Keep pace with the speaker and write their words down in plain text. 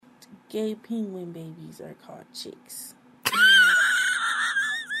Gay penguin babies are called chicks.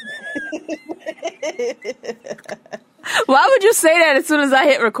 Why would you say that as soon as I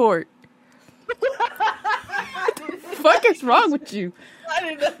hit record? What the fuck is wrong with you? I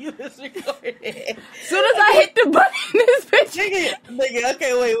didn't know you was recording. As soon as I hit the button, this bitch. Nigga,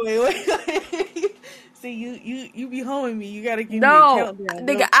 okay, wait. See, you be homing me. You gotta give me a No, countdown.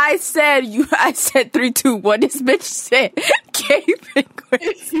 nigga, I said 3, 2, 1. This bitch said gay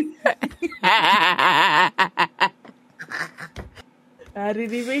penguins. I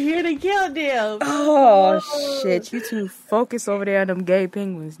didn't even hear the countdown. Oh, shit. You too focused over there on them gay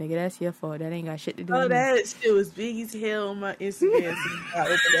penguins, nigga. That's your fault. That ain't got shit to do with me. That shit was big as hell on my Instagram.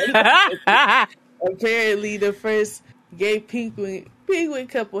 Apparently, the first gay penguin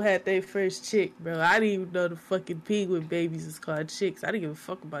couple had their first chick, bro. I didn't even know the fucking penguin babies is called chicks. I didn't give a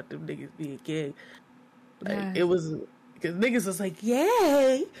fuck about them niggas being gay. Like, it was... Because niggas was like,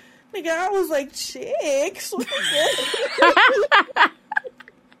 yay! Nigga, I was like, chicks? What the fuck?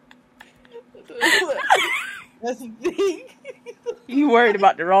 That's the thing. You worried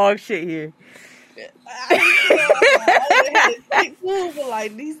about the wrong shit here. I had but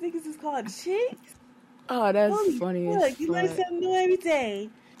like, these niggas is called chicks? Oh, that's Holy funny fuck, as you fuck. learn something new every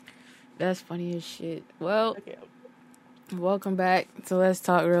day. That's funny as shit. Well, Okay. welcome back to Let's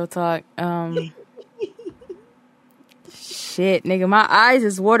Talk Real Talk. Shit, nigga, my eyes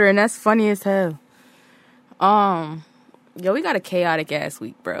is watering. That's funny as hell. Yo, we got a chaotic ass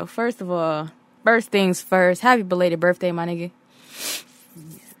week, bro. First of all, first things first. Happy belated birthday, my nigga.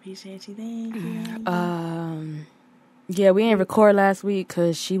 Appreciate you, thank you. Yeah, we didn't record last week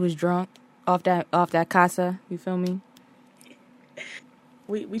because she was drunk off that casa. You feel me?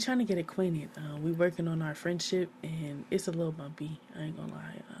 We trying to get acquainted. We working on our friendship, and it's a little bumpy. I ain't gonna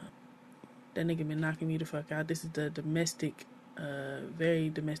lie. That nigga been knocking me the fuck out. This is the domestic, very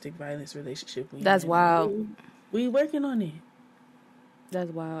domestic violence relationship. That's wild. We working on it.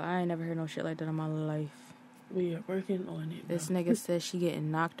 That's wild. I ain't never heard no shit like that in my life. We are working on it. Bro. This nigga says she getting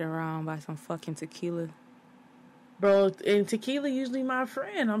knocked around by some fucking tequila. Bro, and tequila usually my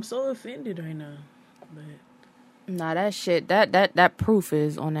friend. I'm so offended right now. But nah, that shit, that proof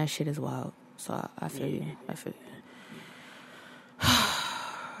is on that shit is wild. So I feel you. I feel you.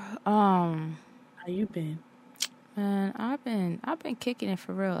 How you been? Man, I've been kicking it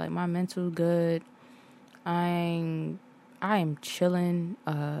for real. Like, my mental good. I am chilling.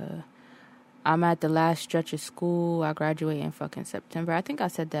 I'm at the last stretch of school. I graduate in fucking September. I think I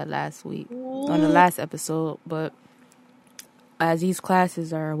said that last week on the last episode. But as these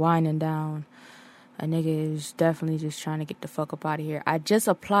classes are winding down, a nigga is definitely just trying to get the fuck up out of here. I just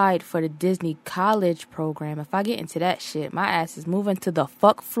applied for the Disney College program. If I get into that shit, my ass is moving to the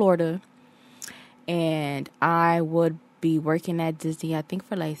fuck Florida. And I would be working at Disney, I think,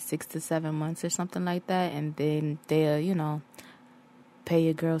 for like 6 to 7 months or something like that. And then they'll, pay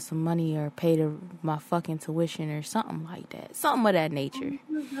your girl some money or pay my fucking tuition or something like that. Something of that nature. Oh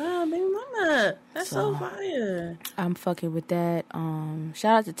my God, baby mama. That's so fire. I'm fucking with that.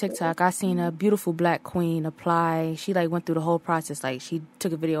 Shout out to TikTok. I seen a beautiful black queen apply. She went through the whole process. She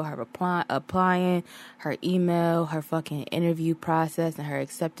took a video of her applying, her email, her fucking interview process, and her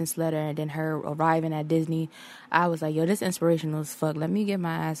acceptance letter, and then her arriving at Disney. I was like, yo, this inspirational as fuck. Let me get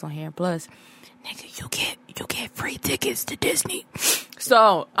my ass on here. Plus, nigga, you get free tickets to Disney.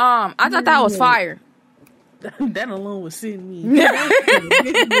 So, I thought that was fire. That alone was sending me.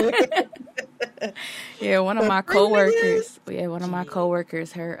 Yeah, one of my coworkers.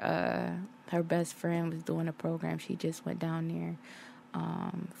 Her best friend was doing a program. She just went down there,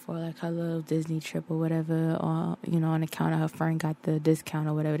 for her little Disney trip or whatever. On account of her friend got the discount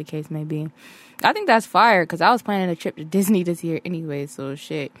or whatever the case may be. I think that's fire because I was planning a trip to Disney this year anyway. So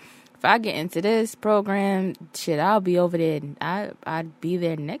shit. If I get into this program, shit, I'll be over there. I'd be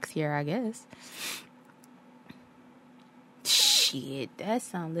there next year, I guess. Shit, that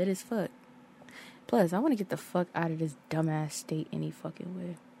sound lit as fuck. Plus, I want to get the fuck out of this dumbass state any fucking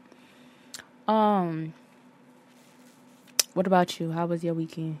way. What about you? How was your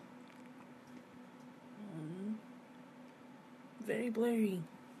weekend? Very blurry.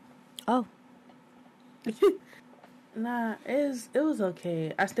 Oh. Nah, it was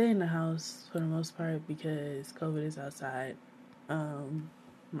okay. I stay in the house for the most part because COVID is outside.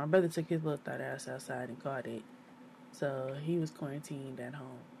 My brother took his little thought ass outside and caught it. So he was quarantined at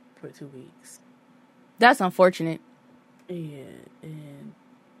home for 2 weeks. That's unfortunate. Yeah, and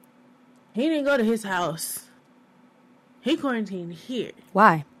he didn't go to his house. He quarantined here.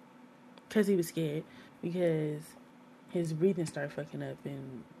 Why? Because he was scared. Because his breathing started fucking up,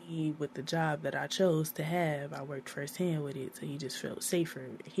 and with the job that I chose to have, I worked firsthand with it, so he just felt safer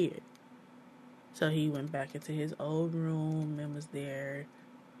here. So he went back into his old room and was there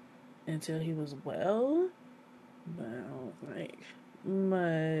until he was well. But I was like,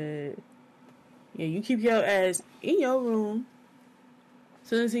 but yeah, you keep your ass in your room. As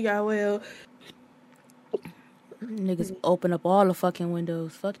soon as he got well, Niggas open up all the fucking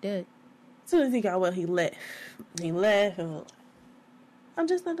windows. Fuck that. as soon as he got well, he left. He left and was like, I'm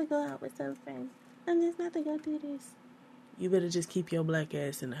just not to go out with some friends. I'm just not to go do this. You better just keep your black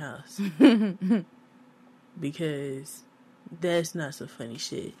ass in the house. Because that's not some funny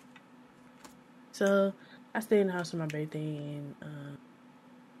shit. So I stayed in the house for my birthday and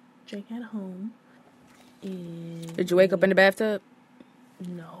drank at home. And Did you wake up in the bathtub?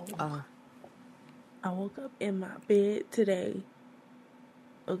 No. I woke up in my bed today.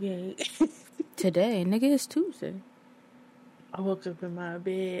 Okay. Today, nigga, it's Tuesday. I woke up in my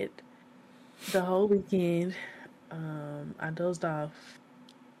bed the whole weekend. I dozed off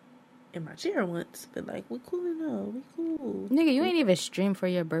in my chair once, but like, we cool enough. We cool. Nigga, you ain't even stream for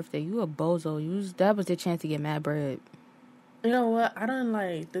your birthday. You a bozo. That was the chance to get mad bread. You know what? I don't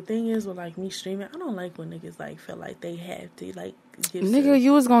like, the thing is with like me streaming, I don't like when niggas like feel like they have to like give Nigga,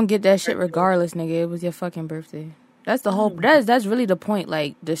 you was gonna get that shit regardless, nigga. It was your fucking birthday. That's the whole, that's really the point.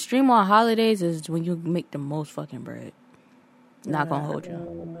 Like, the stream on holidays is when you make the most fucking bread. Not gonna hold you.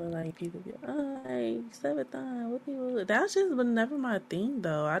 Like, people be like, Seventh-time, what people, that's just but never my thing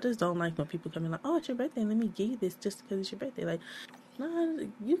though. I just don't like when people come in like, oh, it's your birthday, let me give you this just because it's your birthday. Like, nah,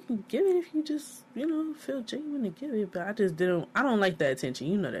 you can give it if you just, feel genuine to give it, but I don't like that attention,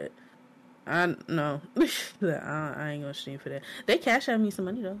 you know that. I no. I ain't gonna stream for that. They cash out me some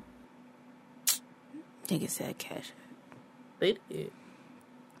money though. Nigga said cash. They did.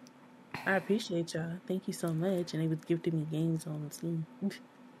 I appreciate y'all. Thank you so much. And they was gifting me games on Steam.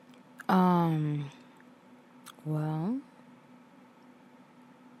 Well,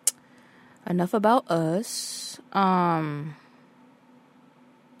 enough about us. Rihanna's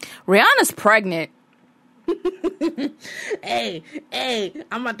pregnant. Hey,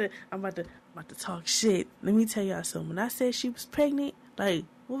 I'm about to talk shit. Let me tell y'all something. When I said she was pregnant, like,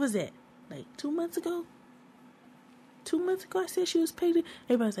 what was that? Like 2 months ago? 2 months ago I said she was pregnant.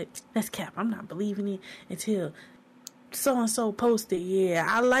 Everybody's like, that's cap. I'm not believing it until so-and-so posted. Yeah,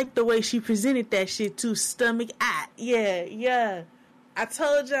 I like the way she presented that shit too. Stomach out. Yeah. I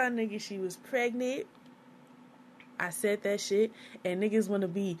told y'all niggas she was pregnant. I said that shit. And niggas want to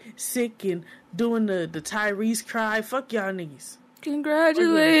be sick and doing the Tyrese cry. Fuck y'all niggas.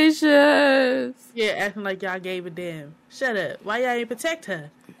 Congratulations. Yeah, acting like y'all gave a damn. Shut up. Why y'all ain't protect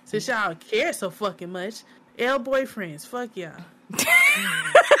her? Since y'all care so fucking much. L boyfriends. Fuck y'all.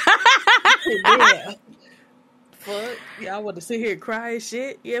 Yeah. Fuck. Y'all want to sit here and cry and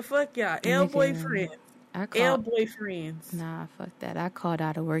shit? Yeah, fuck y'all. L boyfriends. L boyfriends. Nah, fuck that. I called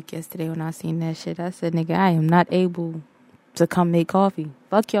out of work yesterday when I seen that shit. I said, nigga, I am not able to come make coffee.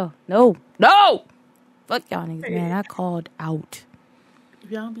 Fuck y'all. No. Fuck y'all niggas, man. I called out.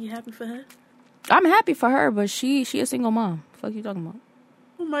 Y'all don't be happy for her? I'm happy for her, but she a single mom. Fuck you talking about?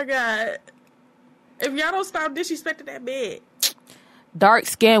 Oh my God. If y'all don't stop disrespecting that bed. Dark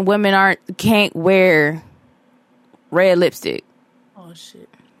skinned women can't wear red lipstick. Oh shit.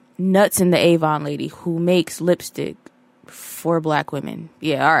 Nuts in the Avon lady who makes lipstick for black women.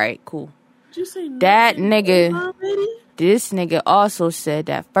 Yeah, alright, cool. Did you say that nigga? This nigga also said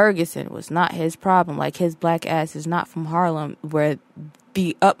that Ferguson was not his problem. Like, his black ass is not from Harlem, where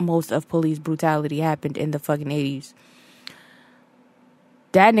the utmost of police brutality happened in the fucking 80s.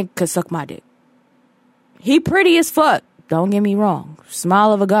 That nigga could suck my dick. He pretty as fuck. Don't get me wrong.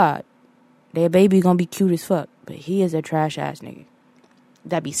 Smile of a god. Their baby gonna be cute as fuck. But he is a trash ass nigga.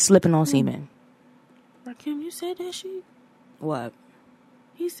 That be slipping on semen. Rakim, you said that shit? What?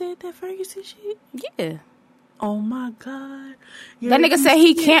 He said that Ferguson shit? Yeah. Oh my God. That nigga said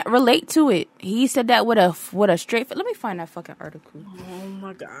he can't relate to it. He said that with a straight... Let me find that fucking article. Oh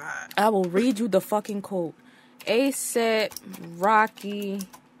my God. I will read you the fucking quote. A$AP Rocky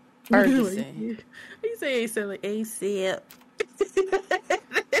Ferguson. You say A$AP like A$AP.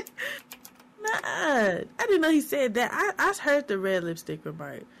 Nah. I didn't know he said that. I heard the red lipstick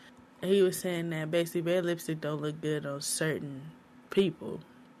remark. And he was saying that basically red lipstick don't look good on certain people.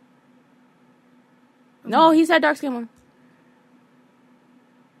 No, he said dark skin woman.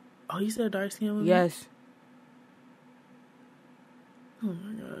 Oh, he said dark skin woman? Yes. Oh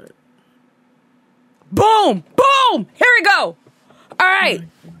my God. Boom! Here we go. All right.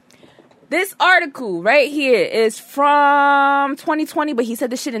 This article right here is from 2020, but he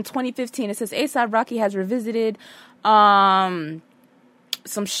said this shit in 2015. It says A$AP Rocky has revisited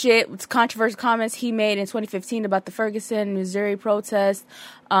some shit with controversial comments he made in 2015 about the Ferguson, Missouri protest,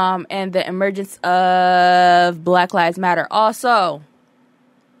 and the emergence of Black Lives Matter. Also,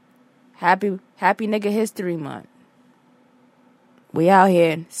 happy nigga history month. We out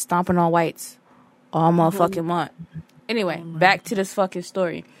here stomping on whites all motherfucking month. Anyway, back to this fucking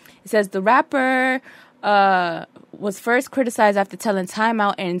story. It says the rapper was first criticized after telling Time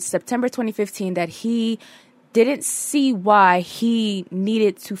Out in September 2015 that he didn't see why he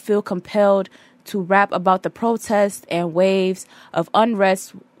needed to feel compelled to rap about the protests and waves of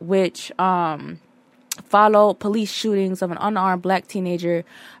unrest which followed police shootings of an unarmed black teenager,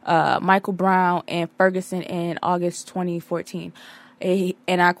 Michael Brown, in Ferguson in August 2014.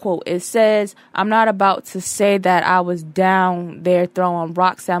 And I quote, it says, "I'm not about to say that I was down there throwing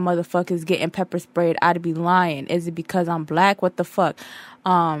rocks at motherfuckers getting pepper sprayed. I'd be lying. Is it because I'm black? What the fuck?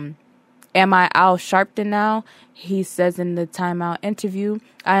 Am I Al Sharpton now?" He says in the Time Out interview,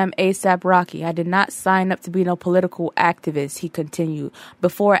 "I am A$AP Rocky. I did not sign up to be no political activist," he continued,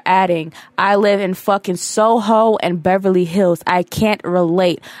 before adding, "I live in fucking Soho and Beverly Hills. I can't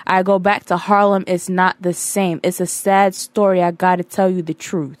relate. I go back to Harlem. It's not the same. It's a sad story. I gotta tell you the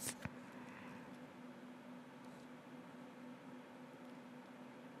truth."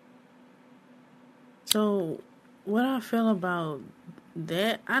 So, what I feel about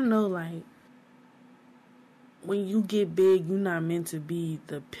that, I know, like, when you get big, you're not meant to be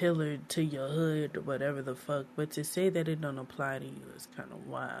the pillar to your hood or whatever the fuck. But to say that it don't apply to you is kind of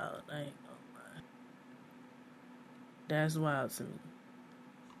wild. I ain't gonna lie. That's wild to me.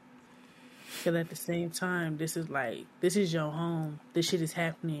 Because at the same time, this is your home. This shit is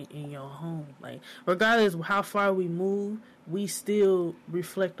happening in your home. Like, regardless of how far we move, we still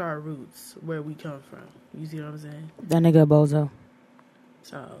reflect our roots, where we come from. You see what I'm saying? That nigga bozo.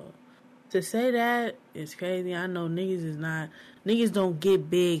 So, to say that is crazy. I know niggas don't get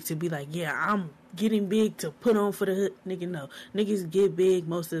big to be like, yeah, I'm getting big to put on for the hood. Nigga, no. Niggas get big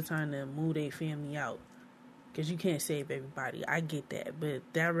most of the time to move their family out. Because you can't save everybody. I get that. But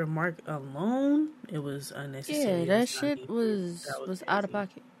that remark alone, it was unnecessary. Yeah, that shit was out of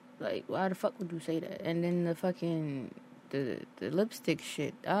pocket. Like, why the fuck would you say that? And then the fucking, the lipstick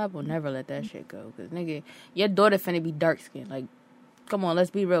shit, I will never let that shit go. Because, nigga, your daughter finna be dark-skinned. Like, come on, let's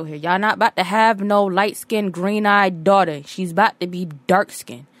be real here. Y'all not about to have no light-skinned, green-eyed daughter. She's about to be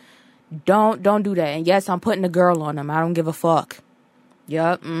dark-skinned. Don't do that. And yes, I'm putting a girl on them. I don't give a fuck.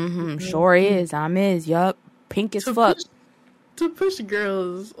 Yup, sure is. Yup. Pink as fuck. To push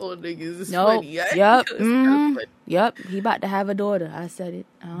girls on niggas is funny. Yup. Yup. He about to have a daughter. I said it.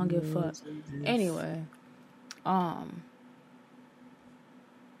 I don't give a fuck. Anyway.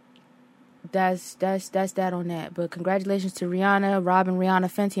 That's that on that. But congratulations to Rihanna, Robin Rihanna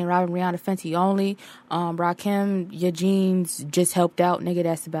Fenty, and Robin Rihanna Fenty only. Rakim, your jeans just helped out, nigga.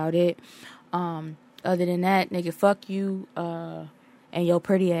 That's about it. Other than that, nigga, fuck you, and your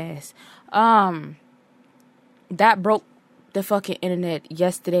pretty ass. That broke the fucking internet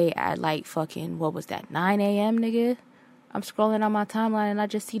yesterday at like fucking, what was that, 9 a.m., nigga? I'm scrolling on my timeline and I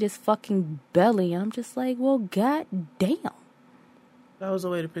just see this fucking belly and I'm just like, well, god damn. That was the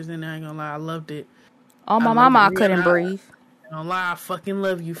way to present it. I ain't gonna lie. I loved it. Oh, my mama, I couldn't breathe. I don't lie. I fucking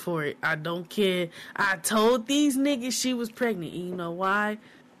love you for it. I don't care. I told these niggas she was pregnant. And you know why?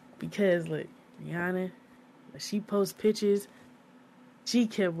 Because, look, Rihanna, when she posts pictures, she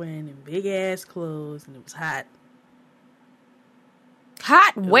kept wearing them big-ass clothes and it was hot.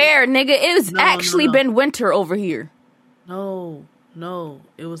 Hot where, nigga? It was actually been winter over here. No.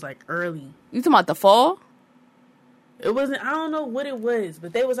 It was like early. You talking about the fall? It wasn't, I don't know what it was,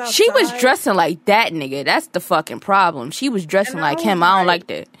 but they was outside. She was dressing like that, nigga. That's the fucking problem. She was dressing like him. I don't like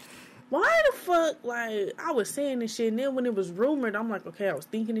that. Why the fuck, like, I was saying this shit, and then when it was rumored, I'm like, okay, I was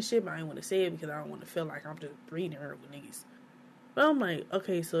thinking this shit, but I didn't want to say it because I don't want to feel like I'm just breeding her with niggas. But I'm like,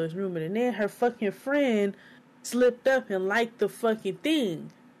 okay, so it's rumored. And then her fucking friend slipped up and liked the fucking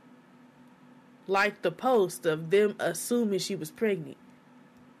thing. Liked the post of them assuming she was pregnant.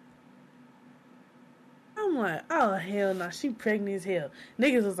 I'm like, oh, hell no, she pregnant as hell.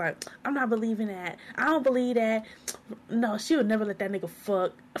 Niggas was like, I'm not believing that. I don't believe that. No, she would never let that nigga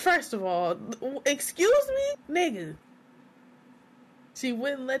fuck. First of all, excuse me? Nigga. She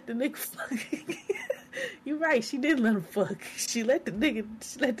wouldn't let the nigga fuck. You right, she did let him fuck. She let the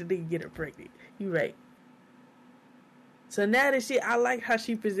nigga get her pregnant. You right. So now that I like how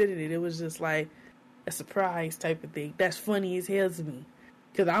she presented it. It was just like a surprise type of thing. That's funny as hell to me.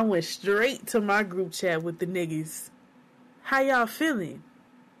 Because I went straight to my group chat with the niggas. How y'all feeling?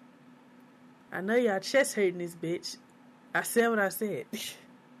 I know y'all chest hurting this bitch. I said what I said.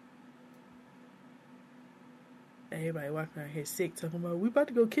 Everybody walking around here sick, talking about we about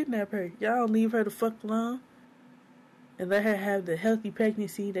to go kidnap her. Y'all don't leave her the fuck alone and let her have the healthy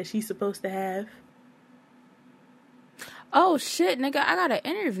pregnancy that she's supposed to have. Oh shit, nigga! I got an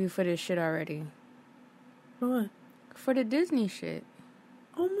interview for this shit already. What? For the Disney shit.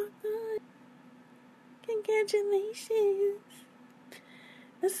 Oh my god! Congratulations!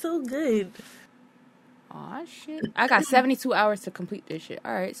 That's so good. Aw, shit. I got 72 hours to complete this shit.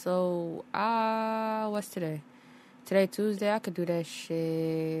 Alright, so, what's today? Today, Tuesday. I could do that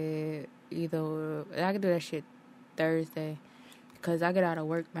shit I could do that shit Thursday. Because I get out of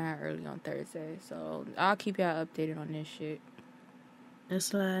work mad early on Thursday. So, I'll keep y'all updated on this shit.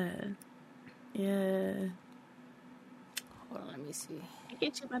 That's right. Yeah. Hold on, let me see.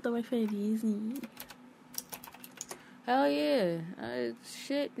 Get you about the way for Disney. Hell yeah.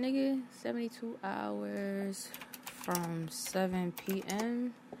 Shit, nigga. 72 hours from 7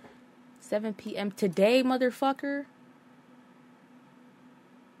 p.m. 7 p.m. today, motherfucker.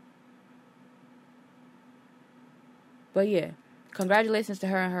 But yeah. Congratulations to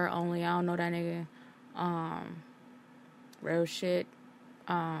her and her only. I don't know that nigga. Real shit.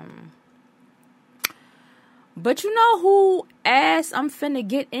 But you know who ass I'm finna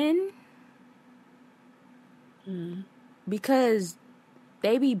get in? Because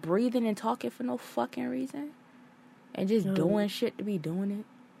they be breathing and talking for no fucking reason. And just doing shit to be doing it.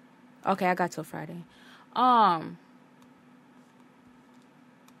 Okay, I got till Friday.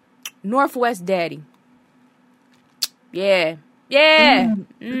 Northwest Daddy. Yeah. Yeah.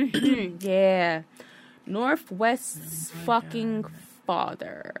 Yeah. Northwest's fucking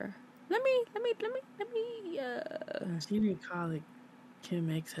father. Let me She didn't call it Kim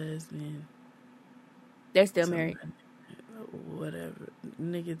ex-husband. They're still married. Whatever.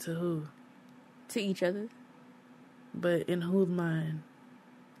 Nigga to who? To each other. But in whose mind?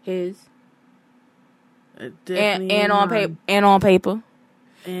 His. And on paper. And on paper.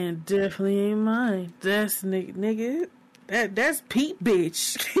 And definitely ain't mine. That's nigga. That's Pete,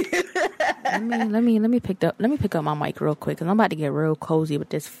 bitch. let me pick up my mic real quick because I'm about to get real cozy with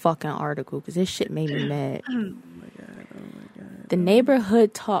this fucking article because this shit made me mad. Oh my god. The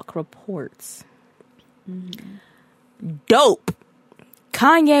Neighborhood Talk reports. Dope.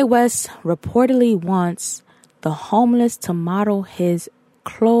 Kanye West reportedly wants the homeless to model his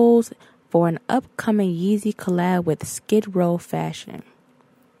clothes for an upcoming Yeezy collab with Skid Row Fashion.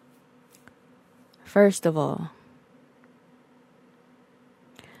 First of all,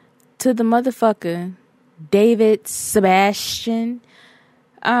 to the motherfucker, David Sebastian,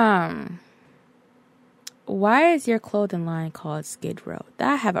 why is your clothing line called Skid Row?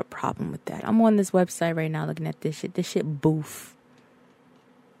 I have a problem with that. I'm on this website right now looking at this shit. This shit boof.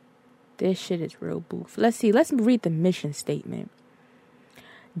 This shit is real boof. Let's see. Let's read the mission statement.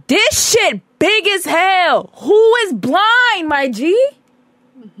 This shit big as hell. Who is blind, my G?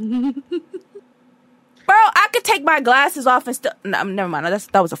 Bro, I could take my glasses off and still... No, never mind.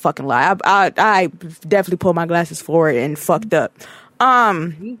 That was a fucking lie. I definitely pulled my glasses forward and fucked up.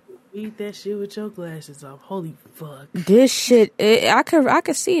 Eat that shit with your glasses off. Holy fuck. This shit, I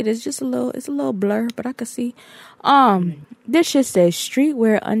could see it. It's just a little blur, but I could see. This shit says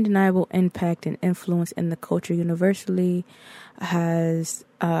streetwear undeniable impact and influence in the culture universally has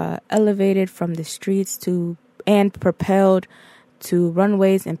elevated from the streets to and propelled to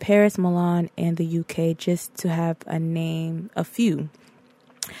runways in Paris, Milan, and the UK, just to have a few.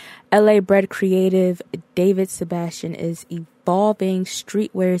 LA-bred creative David Sebastian is evolving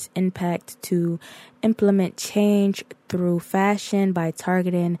streetwear's impact to implement change through fashion by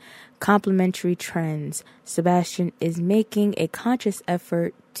targeting complementary trends. Sebastian is making a conscious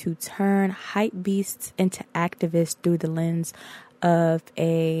effort to turn hype beasts into activists through the lens of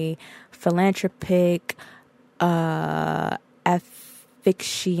a philanthropic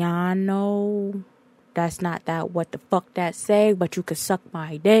aficionado. That's not that what the fuck that say, but you could suck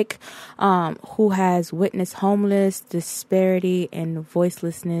my dick. Who has witnessed homeless disparity and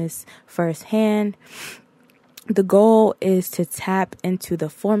voicelessness firsthand. The goal is to tap into the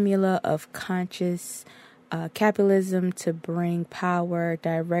formula of conscious capitalism to bring power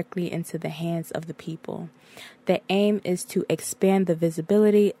directly into the hands of the people. The aim is to expand the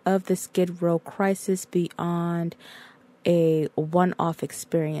visibility of the Skid Row crisis beyond a one-off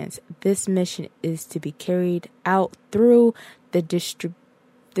experience. This mission is to be carried out through the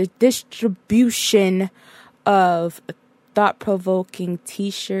distribution of thought-provoking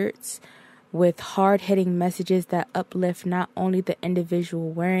t-shirts with hard-hitting messages that uplift not only the individual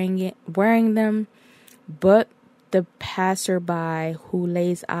wearing them, but the passerby who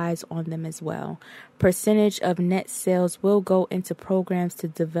lays eyes on them as well. Percentage of net sales will go into programs to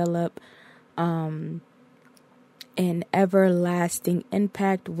develop an everlasting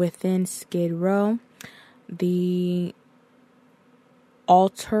impact within Skid Row. The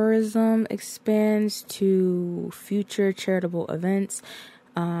altruism expands to future charitable events,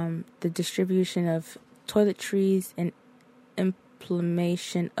 the distribution of toiletries, and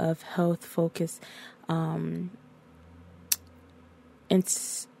implementation of health-focused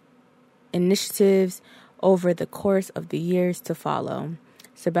initiatives over the course of the years to follow.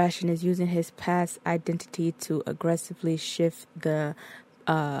 Sebastian is using his past identity to aggressively shift the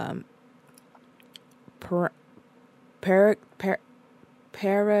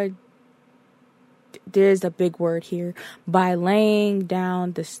there's a big word here, by laying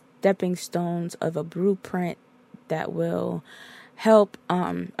down the stepping stones of a blueprint that will help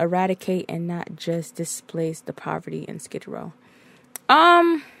eradicate and not just displace the poverty in Skid Row.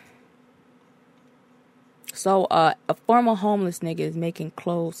 So a former homeless nigga is making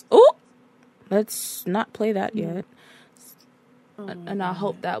clothes. Ooh, let's not play that yet. And I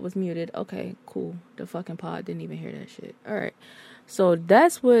hope that was muted. Okay, cool. The fucking pod didn't even hear that shit. All right. So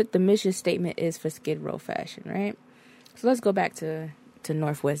that's what the mission statement is for Skid Row fashion, right? So let's go back to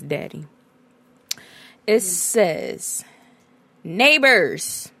Northwest Daddy. It says,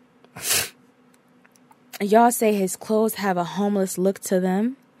 neighbors, y'all say his clothes have a homeless look to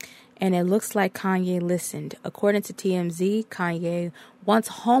them, and it looks like Kanye listened. According to TMZ, Kanye wants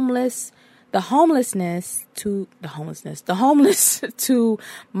the homeless to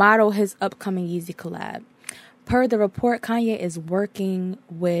model his upcoming Yeezy collab. Per the report, Kanye is working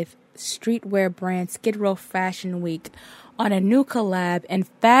with streetwear brand Skid Row Fashion Week on a new collab and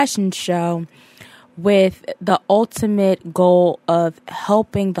fashion show with the ultimate goal of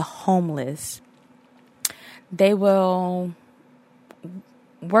helping the homeless. They will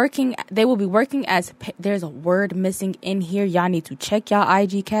be working as, there's a word missing in here. Y'all need to check y'all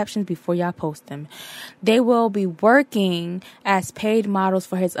IG captions before y'all post them. They will be working as paid models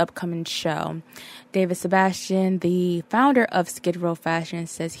for his upcoming show. David Sebastian, the founder of Skid Row Fashion,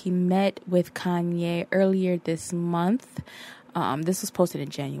 says he met with Kanye earlier this month. This was posted in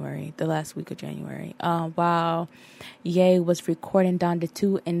January, the last week of January, while Ye was recording Donda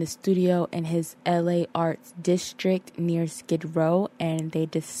 2 in the studio in his LA Arts District near Skid Row, and they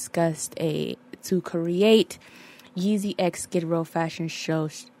discussed to create Yeezy X Skid Row Fashion Show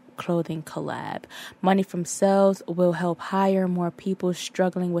clothing collab. Money from sales will help hire more people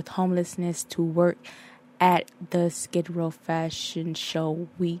struggling with homelessness to work at the Skid Row Fashion Show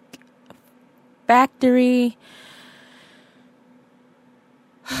Week factory.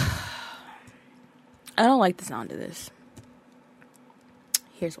 I don't like the sound of this.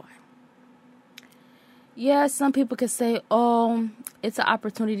 Here's why. Yeah, some people could say, oh, it's an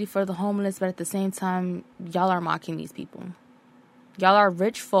opportunity for the homeless, but at the same time, y'all are mocking these people. Y'all are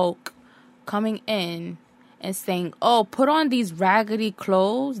rich folk coming in and saying, oh, put on these raggedy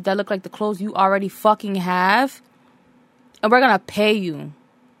clothes that look like the clothes you already fucking have, and we're gonna pay you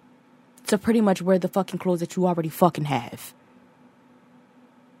to pretty much wear the fucking clothes that you already fucking have.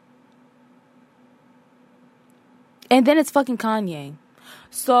 And then it's fucking Kanye.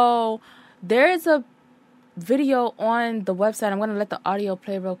 So there is a video on the website. I'm going to let the audio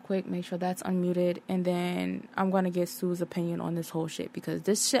play real quick. Make sure that's unmuted. And then I'm going to get Sue's opinion on this whole shit, because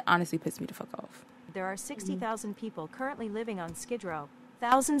this shit honestly pissed me the fuck off. There are 60,000 people currently living on Skid Row.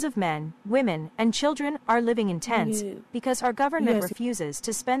 Thousands of men, women, and children are living in tents because our government refuses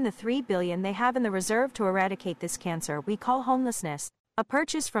to spend the $3 billion they have in the reserve to eradicate this cancer we call homelessness. A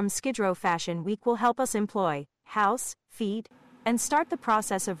purchase from Skid Row Fashion Week will help us employ, house, feed, and start the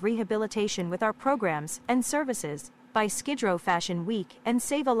process of rehabilitation with our programs and services by Skid Row Fashion Week and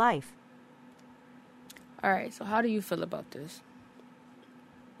save a life. All right, so how do you feel about this?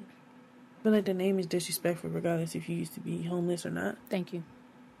 I feel like the name is disrespectful regardless if you used to be homeless or not. Thank you.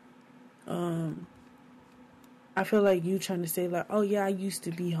 I feel like you trying to say like, oh yeah, I used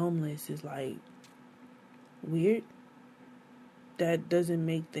to be homeless is like weird. That doesn't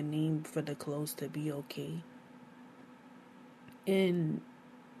make the name for the clothes to be okay. And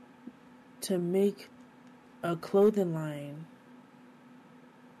to make a clothing line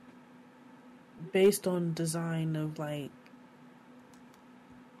based on design of like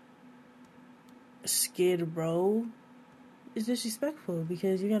Skid Row is disrespectful,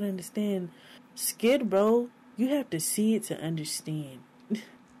 because you gotta understand, Skid Row, you have to see it to understand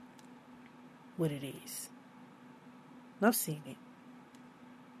what it is. I've seen it.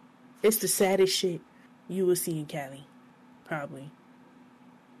 It's the saddest shit you will see in Cali. Probably.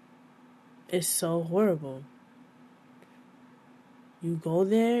 It's so horrible. You go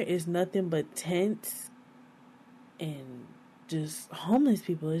there, it's nothing but tents and just homeless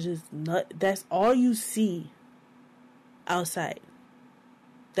people. It's just not, that's all you see. outside.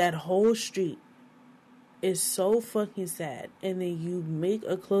 That whole street is so fucking sad. And then you make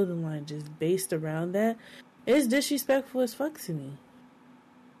a clothing line just based around that. It's disrespectful as fuck to me.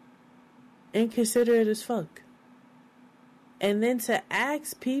 Inconsiderate as fuck. And then to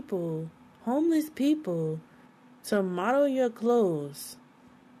ask people, homeless people, to model your clothes.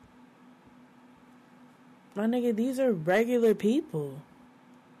 My nigga, these are regular people.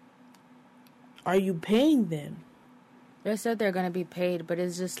 Are you paying them? They said they're going to be paid, but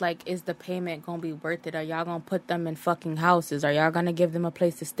it's just like, is the payment going to be worth it? Are y'all going to put them in fucking houses? Are y'all going to give them a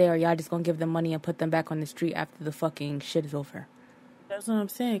place to stay? Or y'all just going to give them money and put them back on the street after the fucking shit is over? That's what I'm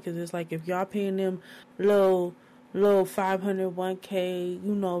saying, because it's like if y'all paying them low 500,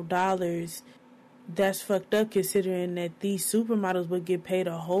 1K, dollars, that's fucked up considering that these supermodels would get paid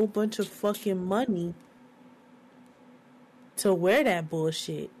a whole bunch of fucking money to wear that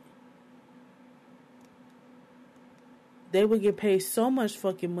bullshit. They would get paid so much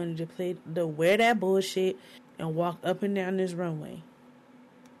fucking money to wear that bullshit and walk up and down this runway.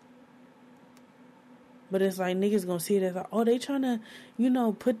 But it's like niggas gonna see it as like, oh, they trying to,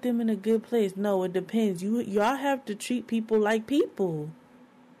 put them in a good place. No, it depends. Y'all have to treat people like people.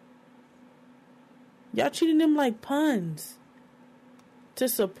 Y'all treating them like puns. To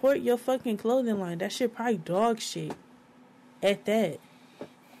support your fucking clothing line. That shit probably dog shit. At that.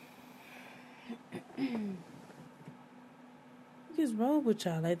 What is wrong with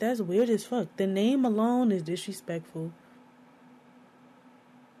y'all? Like, that's weird as fuck. The name alone is disrespectful.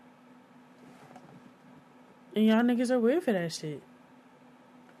 And y'all niggas are weird for that shit.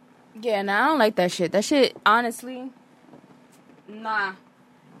 Yeah, I don't like that shit. That shit, honestly, nah.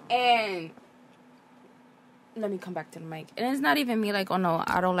 And let me come back to the mic. And it's not even me like, oh no,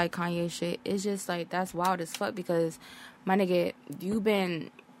 I don't like Kanye shit. It's just like, that's wild as fuck because, my nigga, the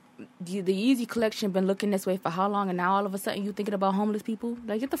Yeezy collection been looking this way for how long, and now all of a sudden you thinking about homeless people?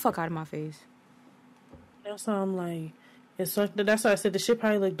 Like, get the fuck out of my face. That's why I'm like, that's why I said the shit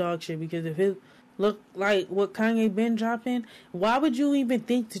probably look dog shit, because if it looked like what Kanye been dropping, why would you even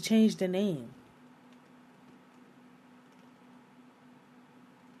think to change the name?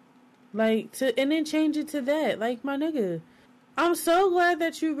 Like, and then change it to that. Like, my nigga, I'm so glad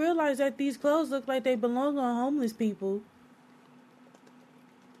that you realize that these clothes look like they belong on homeless people.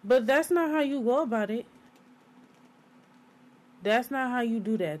 But that's not how you go about it. That's not how you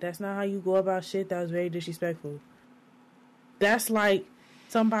do that. That's not how you go about shit that was very disrespectful. That's like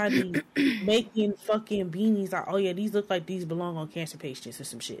somebody making fucking beanies like, oh yeah, these look like these belong on cancer patients or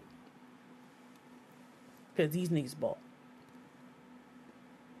some shit. Because these niggas bought.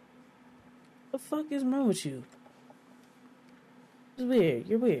 The fuck is wrong with you? It's weird.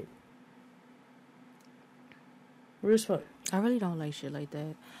 You're weird. Weird as fuck. I really don't like shit like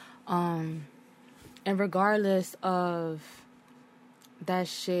that. And regardless of that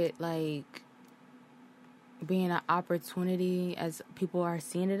shit, like, being an opportunity as people are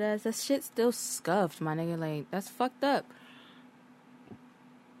seeing it as, that shit still scuffed, my nigga. Like, that's fucked up.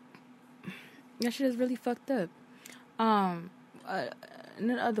 That shit is really fucked up. In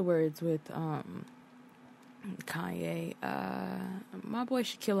other words, with Kanye, my boy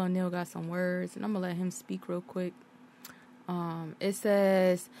Shaquille O'Neal got some words, and I'm gonna let him speak real quick. It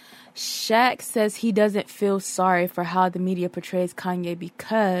says, Shaq says he doesn't feel sorry for how the media portrays Kanye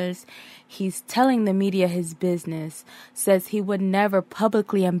because he's telling the media his business. Says he would never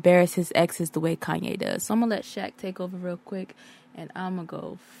publicly embarrass his exes the way Kanye does. So I'm gonna let Shaq take over real quick, and I'm gonna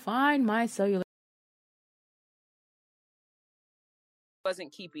go find my cellular.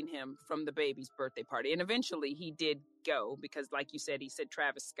 Wasn't keeping him from the baby's birthday party, and eventually he did go because, like you said, he said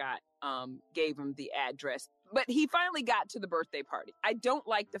Travis Scott gave him the address, but he finally got to the birthday party. I don't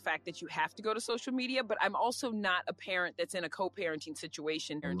like the fact that you have to go to social media, but I'm also not a parent that's in a co-parenting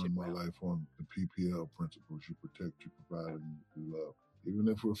situation. I run my life on the PPL principles: you protect, you provide, and you love. Even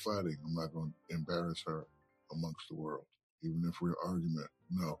if we're fighting, I'm not going to embarrass her amongst the world. Even if we're arguing,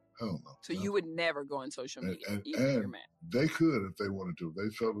 no, hell no. So you would never go on social media, and you're mad. They could if they wanted to. If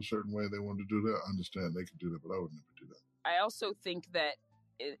they felt a certain way they wanted to do that, I understand they could do that, but I would never do that. I also think that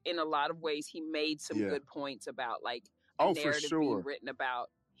in a lot of ways he made some good points about like narrative being written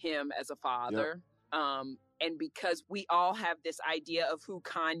about him as a father. And because we all have this idea of who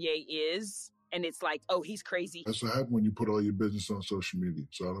Kanye is, and it's like, oh, he's crazy. That's what happens when you put all your business on social media.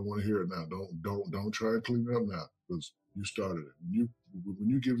 So I don't want to hear it now. Don't try to clean it up now, because you started it. When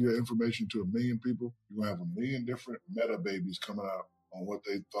you give your information to 1 million people, you're going to have 1 million different meta babies coming out on what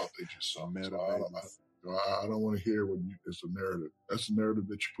they thought they just saw. I don't want to hear it's a narrative. That's the narrative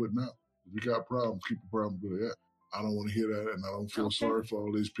that you're putting out. If you got problems, keep the problems where they at. I don't want to hear that, and I don't feel sorry for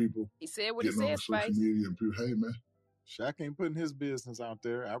all these people. He said what he said, on social media and people, hey man, Shaq ain't putting his business out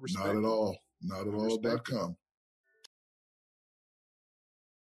there. I respect Not at it. all. Not at all.com.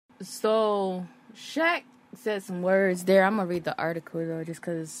 So Shaq said some words there. I'm gonna read the article though, just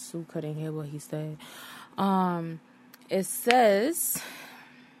because Sue couldn't hear what he said. It says,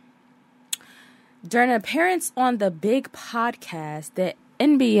 during an appearance on the Big Podcast, the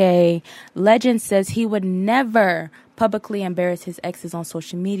NBA legend says he would never publicly embarrass his exes on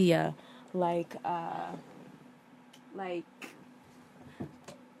social media, like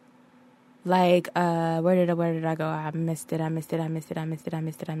where did I go? I missed it.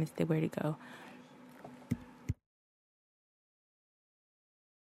 Where'd it go?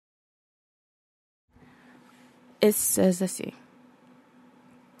 It says, let's see.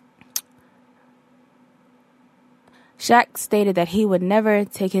 Shaq stated that he would never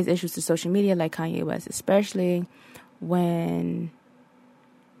take his issues to social media like Kanye West, especially when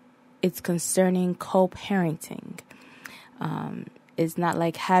it's concerning co-parenting. It's not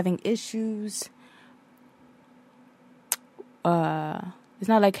like having issues. It's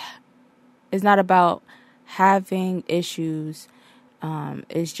not about having issues.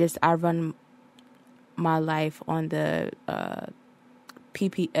 It's just I run my life on the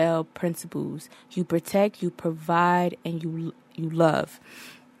PPL principles. You protect, you provide, and you love.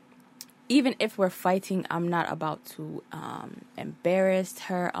 Even if we're fighting, I'm not about to embarrass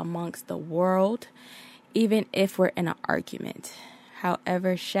her amongst the world, even if we're in an argument.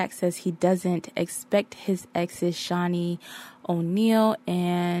 However, Shaq says he doesn't expect his exes, Shawnee O'Neal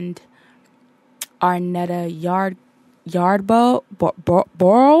and Arnetta Yarborough,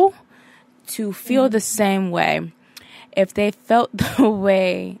 to feel the same way. If they felt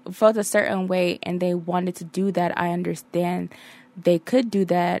a certain way and they wanted to do that, I understand they could do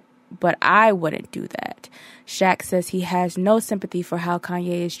that, but I wouldn't do that. Shaq says he has no sympathy for how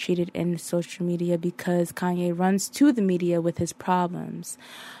Kanye is treated in social media because Kanye runs to the media with his problems.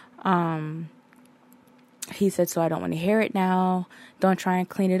 He said, so I don't want to hear it now. Don't try and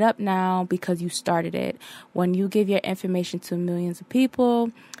clean it up now because you started it. When you give your information to millions of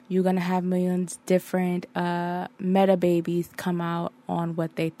people, you're going to have millions different meta babies come out on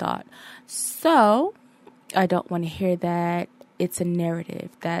what they thought. So I don't want to hear that. It's a narrative.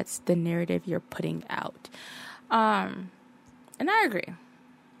 That's the narrative you're putting out. And I agree.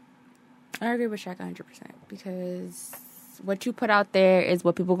 I agree with Shaq 100% because what you put out there is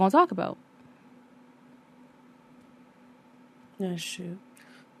what people are going to talk about. That's true.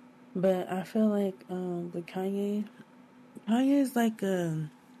 But I feel like with Kanye is like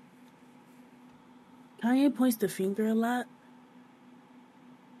Kanye points the finger a lot.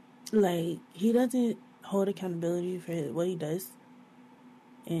 Like, he doesn't hold accountability for what he does.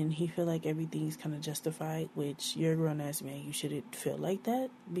 And he feel like everything's kind of justified, which you're a grown-ass man. You shouldn't feel like that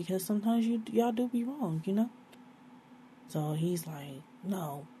because sometimes y'all do be wrong, you know? So he's like,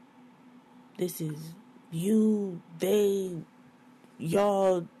 no, this is you, they,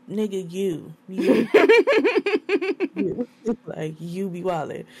 y'all, nigga, you. You. Like, you be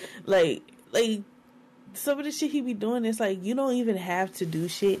wildin'. Like, some of the shit he be doing, it's like, you don't even have to do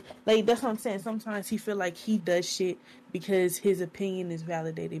shit. Like, that's what I'm saying. Sometimes he feel like he does shit because his opinion is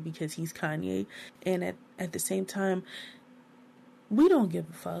validated because he's Kanye. And at the same time, we don't give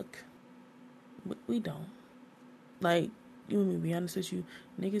a fuck. We don't. Like, you want me to be honest with you,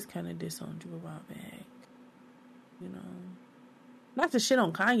 niggas kind of disowned you a while back. You know? Not to shit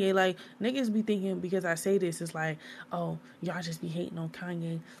on Kanye. Like, niggas be thinking because I say this, it's like, oh, y'all just be hating on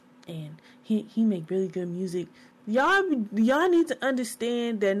Kanye. And he make really good music. Y'all need to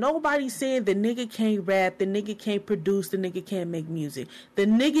understand that nobody's saying the nigga can't rap, the nigga can't produce, the nigga can't make music. The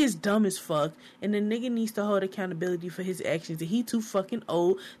nigga is dumb as fuck, and the nigga needs to hold accountability for his actions. And he too fucking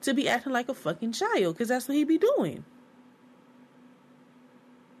old to be acting like a fucking child, because that's what he be doing.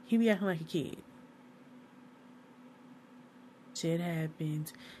 He be acting like a kid. Shit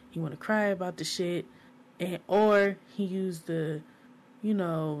happens. He want to cry about the shit, or he used the, you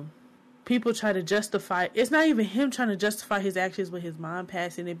know, people try to justify. It's not even him trying to justify his actions with his mom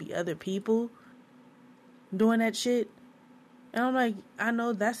passing. It be other people doing that shit. And I'm like, I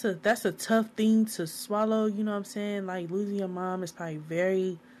know that's a tough thing to swallow. You know what I'm saying? Like, losing your mom is probably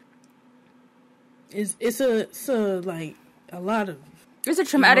very. It's like a lot of. It's a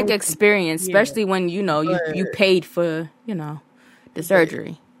traumatic experience, especially when you paid for the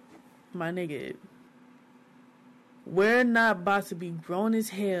surgery. My nigga, we're not about to be grown as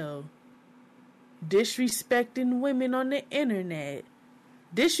hell, disrespecting women on the internet,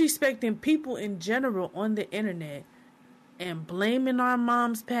 disrespecting people in general on the internet, and blaming our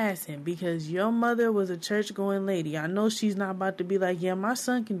mom's passing because your mother was a church-going lady. I know she's not about to be like, yeah, my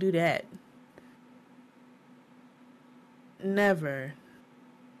son can do that. Never.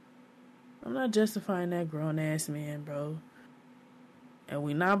 I'm not justifying that grown ass man, bro. And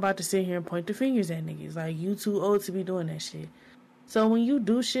we not about to sit here and point the fingers at niggas. Like, you too old to be doing that shit. So when you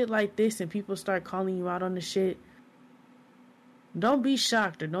do shit like this and people start calling you out on the shit, don't be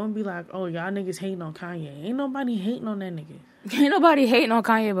shocked or don't be like, oh, y'all niggas hating on Kanye. Ain't nobody hating on that nigga. Ain't nobody hating on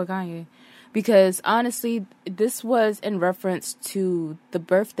Kanye but Kanye. Because, honestly, this was in reference to the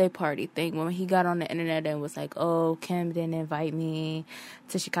birthday party thing. When he got on the internet and was like, oh, Kim didn't invite me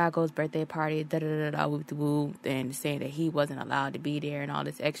to Chicago's birthday party, da-da-da-da, whoop-de-whoop, and saying that he wasn't allowed to be there and all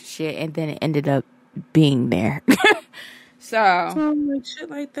this extra shit. And then it ended up being there. So, like, shit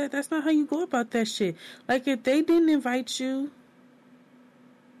like that, that's not how you go about that shit. Like, if they didn't invite you,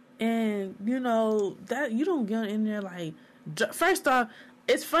 and, you know, that you don't get in there like, first off,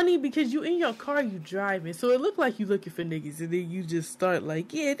 it's funny because you in your car, you driving, so it look like you looking for niggas, and then you just start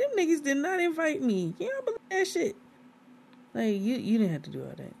like, yeah, them niggas did not invite me. Yeah, I believe that shit. Like, you didn't have to do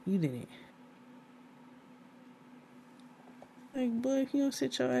all that. You didn't. Like, boy, if you don't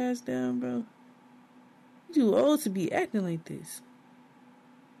sit your ass down, bro, you too old to be acting like this.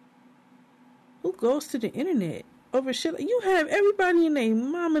 Who goes to the internet over shit? You have everybody in their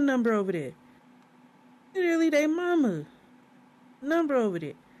mama number over there. Literally, their mama number over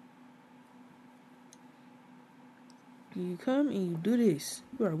there. You come and you do this.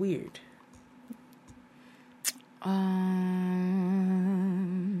 You are weird.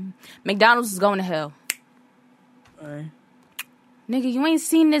 McDonald's is going to hell. Alright. Nigga, you ain't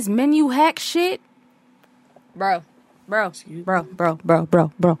seen this menu hack shit? Bro. Why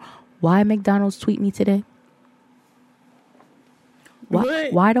McDonald's tweet me today?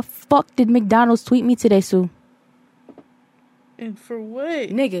 Why the fuck did McDonald's tweet me today, Sue? And for what?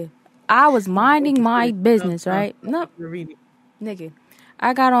 Nigga, I was minding my business, right? No. Nigga,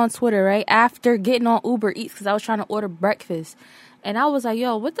 I got on Twitter, right? After getting on Uber Eats because I was trying to order breakfast. And I was like,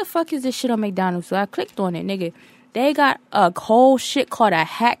 yo, what the fuck is this shit on McDonald's? So I clicked on it, nigga. They got a whole shit called a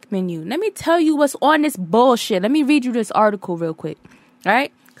hack menu. Let me tell you what's on this bullshit. Let me read you this article real quick, all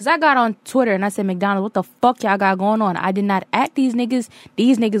right? Because I got on Twitter and I said, McDonald's, what the fuck y'all got going on? I did not at these niggas.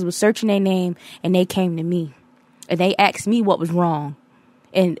 These niggas was searching their name and they came to me. And they asked me what was wrong.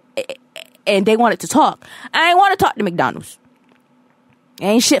 And they wanted to talk. I ain't want to talk to McDonald's.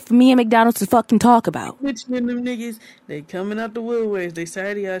 Ain't shit for me and McDonald's to fucking talk about. Mentioning them niggas, they coming out the woodworks. They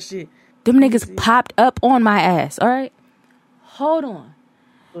tired of y'all shit. Them niggas popped up on my ass, all right? Hold on.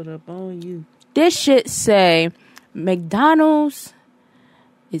 Put up on you. This shit say McDonald's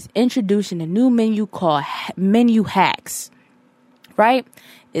is introducing a new menu called Menu Hacks, right?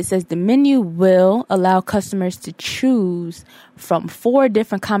 It says the menu will allow customers to choose from 4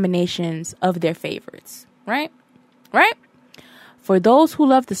 different combinations of their favorites, right? Right? For those who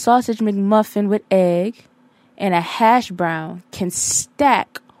love the sausage McMuffin with egg and a hash brown can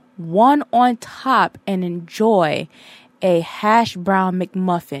stack one on top and enjoy a hash brown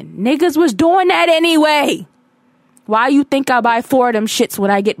McMuffin. Niggas was doing that anyway. Why you think I buy 4 of them shits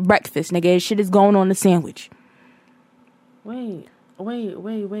when I get breakfast, nigga? This shit is going on the sandwich. Wait.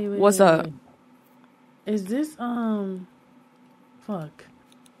 What's up? Is this, fuck.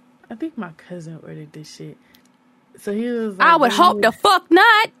 I think my cousin ordered this shit. So he was like, I would hope the fuck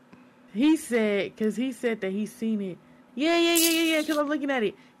not. He said, because he said that he's seen it. Yeah, because I'm looking at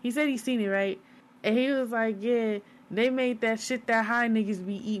it. He said he's seen it, right? And he was like, yeah, they made that shit that high niggas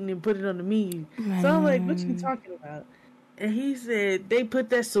be eating and put it on the menu. Man. So I'm like, what you talking about? And he said they put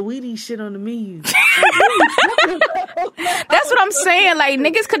that sweetie shit on the menu. That's what I'm saying. Like,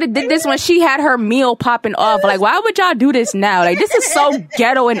 niggas could have did this when she had her meal popping off. Like, why would y'all do this now? Like, this is so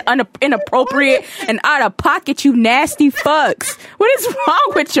ghetto and inappropriate and out of pocket, you nasty fucks. What is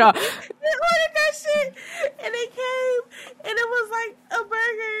wrong with y'all? They ordered that shit, and they came, and it was like a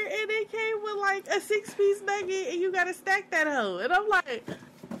burger, and they came with like a 6-piece nugget, and you gotta stack that hoe. And I'm like,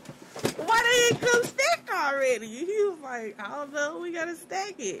 why they ain't come stack already? He was like, I don't know, we gotta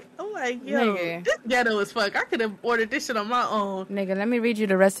stack it. I'm like, yo, nigga, this ghetto as fuck. I could have ordered this shit on my own. Nigga, let me read you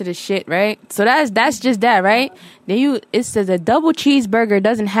the rest of the shit, right? So that's just that, right? Then it says a double cheeseburger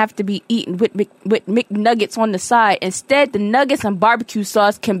doesn't have to be eaten with McNuggets on the side. Instead, the nuggets and barbecue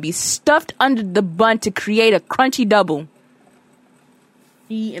sauce can be stuffed under the bun to create a crunchy double.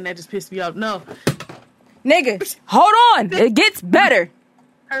 And that just pissed me off. No. Nigga, hold on. It gets better.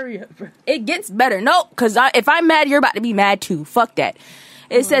 Hurry up, bro. It gets better. No, because if I'm mad, you're about to be mad too. Fuck that.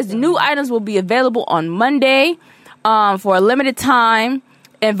 It says the new items will be available on Monday for a limited time.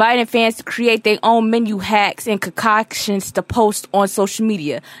 inviting fans to create their own menu hacks and concoctions to post on social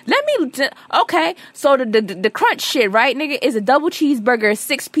media. Okay, so the crunch shit, right, nigga, is a double cheeseburger, a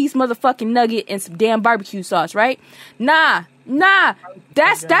 6-piece motherfucking nugget, and some damn barbecue sauce, right? Nah,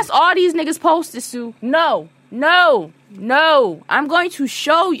 that's all these niggas posted, Sue. No. I'm going to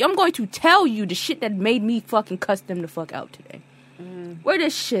tell you the shit that made me fucking cuss them the fuck out today. Where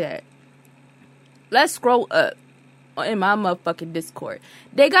this shit at? Let's scroll up in my motherfucking Discord.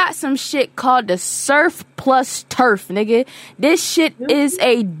 They got some shit called the Surf Plus Turf, nigga. This shit is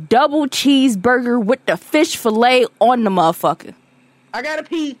a double cheeseburger with the fish fillet on the motherfucker. I gotta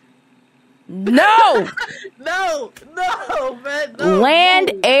pee. No! No, man. No,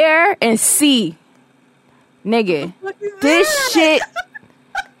 Land, air, and sea. Nigga. This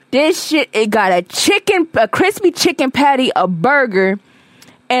shit, it got a crispy chicken patty, a burger,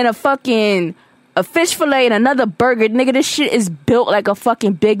 and a fish fillet and another burger. Nigga, this shit is built like a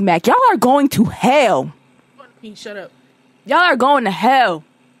fucking Big Mac. Y'all are going to hell. Shut up. Y'all are going to hell.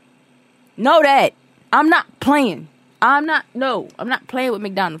 Know that. I'm not playing. I'm not playing with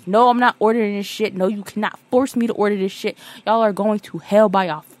McDonald's. No, I'm not ordering this shit. No, you cannot force me to order this shit. Y'all are going to hell by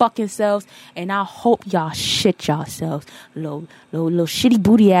y'all fucking selves, and I hope y'all shit yourselves. Little shitty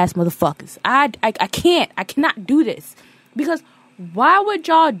booty ass motherfuckers. I cannot do this. Because why would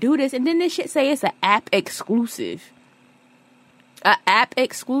y'all do this? And then this shit say it's an app exclusive. A app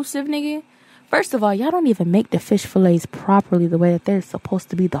exclusive, nigga? First of all, y'all don't even make the fish fillets properly the way that they're supposed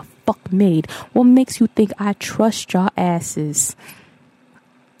to be the fuck made. What makes you think I trust y'all asses?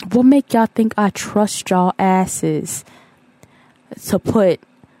 What make y'all think I trust y'all asses to put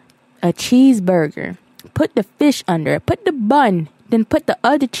a cheeseburger, put the fish under it, put the bun, then put the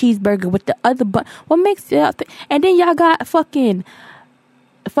other cheeseburger with the other bun? What makes y'all think? And then y'all got fucking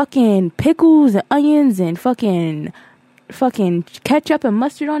pickles and onions and fucking ketchup and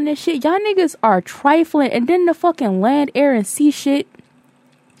mustard on this shit. Y'all niggas are trifling. And then the fucking land, air, and sea shit.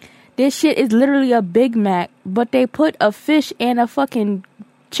 This shit is literally a Big Mac, but they put a fish and a fucking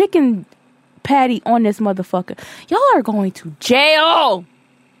chicken patty on this motherfucker. Y'all are going to jail.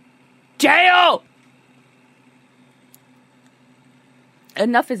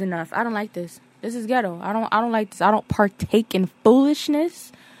 Enough is enough. I don't like this. This is ghetto. I don't like this. I don't partake in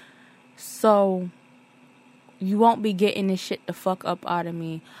foolishness. So you won't be getting this shit the fuck up out of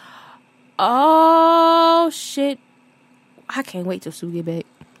me. Oh, shit. I can't wait till Sue get back.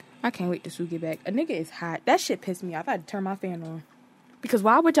 A nigga is hot. That shit pissed me off. I had to turn my fan on. Because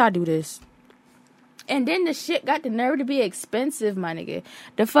why would y'all do this? And then the shit got the nerve to be expensive, my nigga.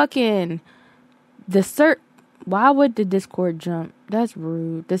 Why would the Discord jump? That's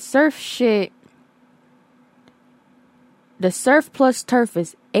rude. The surf shit. The Surf Plus Turf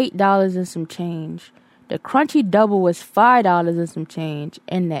is $8 and some change. The Crunchy Double was $5 and some change.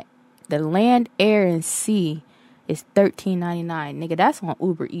 And the Land, Air, and Sea is $13.99. Nigga, that's on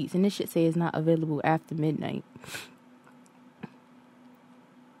Uber Eats. And this shit say it's not available after midnight.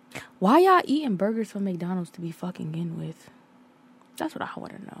 Why y'all eating burgers from McDonald's to be fucking in with? That's what I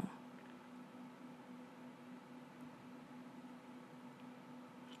want to know.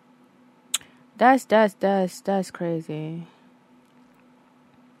 That's crazy.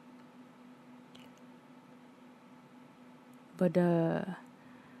 But I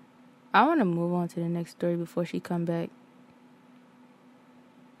want to move on to the next story before she come back,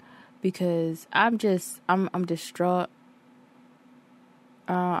 because I'm distraught.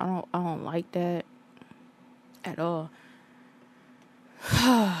 I don't like that at all.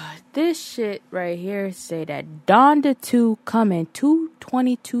 This shit right here say that Donda 2 coming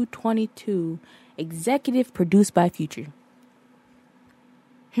 2/22/22, executive produced by Future.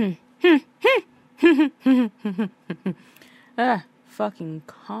 Fucking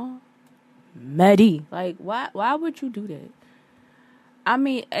comedy. Like, why would you do that? I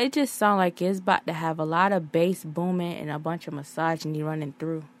mean, it just sounds like it's about to have a lot of bass booming and a bunch of misogyny running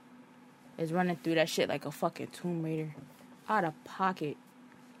through. It's running through that shit like a fucking Tomb Raider. Out of pocket.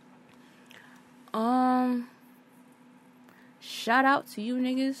 Shout out to you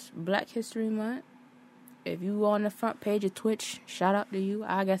niggas. Black History Month. If you on the front page of Twitch, shout out to you.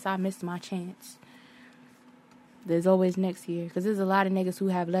 I guess I missed my chance. There's always next year, because there's a lot of niggas who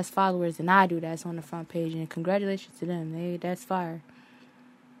have less followers than I do that's on the front page, and congratulations to them. That's fire.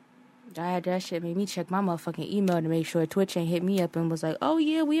 That shit made me check my motherfucking email to make sure Twitch ain't hit me up and was like, oh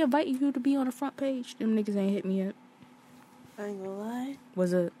yeah, we invite you to be on the front page. Them niggas ain't hit me up. I ain't gonna lie.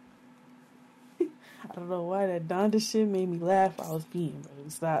 Was it? I don't know why that Donda shit made me laugh. I was peeing, bro.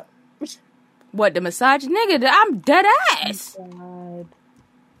 Stop. What, the massage nigga? I'm dead ass. God.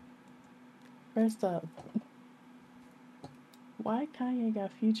 First up, Why Kanye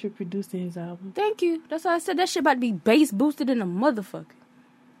got Future producing his album? Thank you. That's why I said that shit about to be bass boosted in a motherfucker.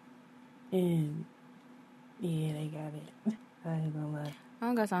 And yeah, they got it. I ain't gonna lie. I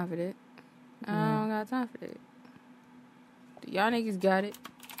don't got time for that. I don't got time for that. Y'all niggas got it.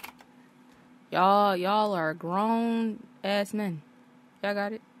 Y'all are grown ass men. Y'all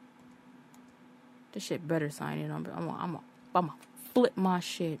got it. This shit better sign in on. I'm gonna flip my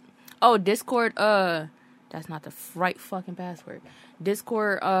shit. Oh, Discord. That's not the right fucking password.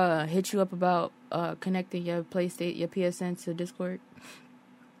 Discord. Hit you up about connecting your PlayStation, your PSN to Discord.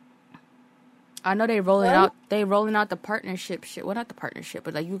 I know they rolling out the partnership shit. Well, not the partnership,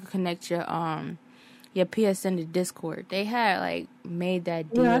 but like you can connect your PSN to Discord. They had like made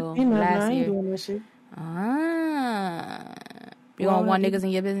that deal last year. Doing that shit. You don't want niggas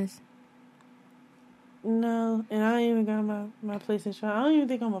in your business? No, and I ain't even got my PlayStation 5. I don't even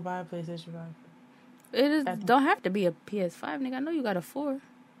think I'm gonna buy a PlayStation 5. It don't have to be a PS5, nigga. I know you got a 4.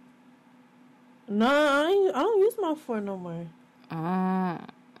 No, I don't use my 4 no more. I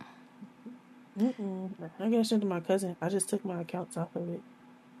got it sent to my cousin. I just took my accounts off of it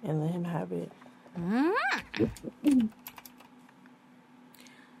and let him have it.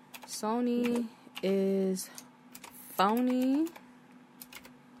 Sony is phony.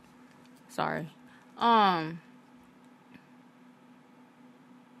 Sorry.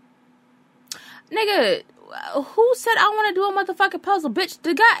 Nigga, who said I want to do a motherfucking puzzle? Bitch,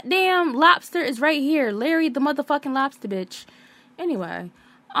 the goddamn lobster is right here. Larry the motherfucking lobster, bitch. Anyway,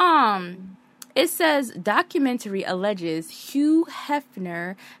 it says documentary alleges Hugh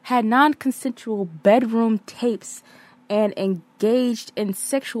Hefner had non-consensual bedroom tapes and engaged in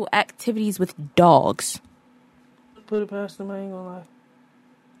sexual activities with dogs. Put it past him, I ain't gonna lie.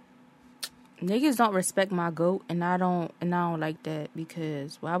 Niggas don't respect my goat, and I don't like that,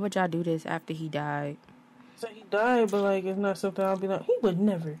 because why would y'all do this after he died? So he died, but like it's not something I'll be like, he would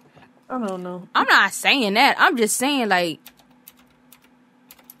never. I don't know. I'm not saying that. I'm just saying like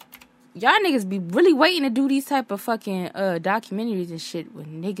y'all niggas be really waiting to do these type of fucking documentaries and shit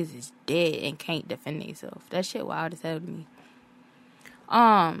when niggas is dead and can't defend themselves. That shit wild as hell to me.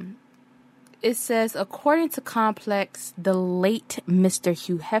 It says, according to Complex, the late Mr.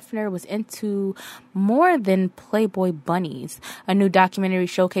 Hugh Hefner was into more than Playboy bunnies. A new documentary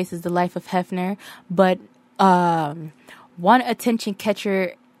showcases the life of Hefner, but one attention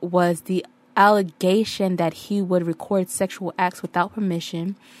catcher was the allegation that he would record sexual acts without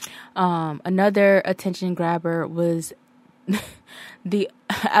permission. Another attention grabber was the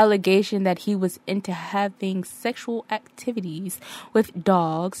allegation that he was into having sexual activities with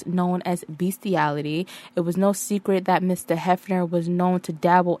dogs, known as bestiality. It was no secret that Mr. Hefner was known to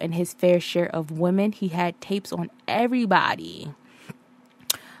dabble in his fair share of women. He had tapes on everybody.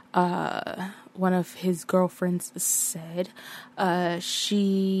 One of his girlfriends said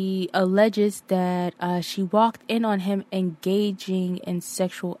she alleges that she walked in on him engaging in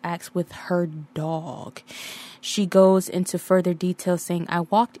sexual acts with her dog. She goes into further detail saying, I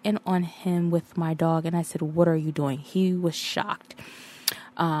walked in on him with my dog and I said, what are you doing? He was shocked.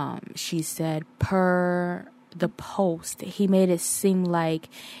 She said, per the post, he made it seem like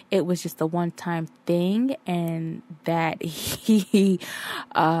it was just a one-time thing and that he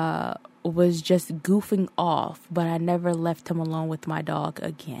was just goofing off, but I never left him alone with my dog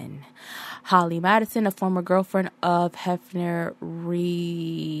again. Holly Madison, a former girlfriend of Hefner,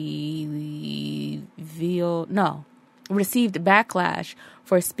 received backlash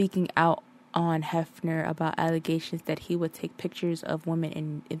for speaking out on Hefner about allegations that he would take pictures of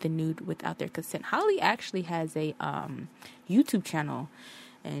women in the nude without their consent. Holly actually has a YouTube channel,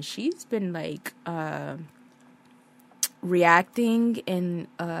 and she's been like reacting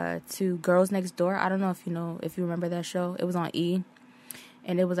to Girls Next Door. I don't know if you remember that show. It was on E,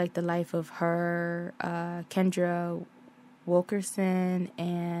 and it was like the life of her, Kendra Wilkerson,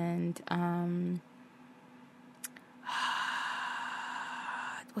 and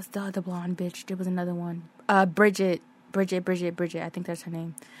what's the other blonde bitch? There was another one. Bridget. I think that's her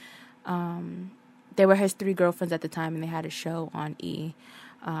name. They were his 3 girlfriends at the time, and they had a show on E.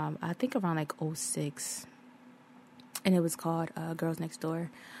 I think around like 2006. And it was called Girls Next Door.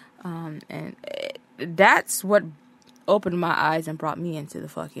 And that's what opened my eyes and brought me into the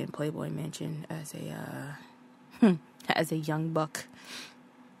fucking Playboy Mansion as a young buck.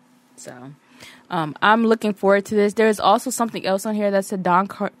 So I'm looking forward to this. There's also something else on here that said Don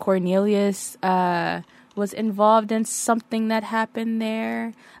Cornelius was involved in something that happened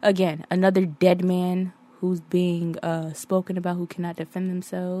there. Again, another dead man who's being spoken about, who cannot defend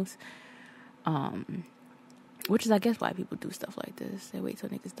themselves. Which is, I guess, why people do stuff like this. They wait till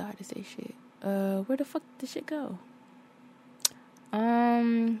niggas die to say shit. Where the fuck did shit go?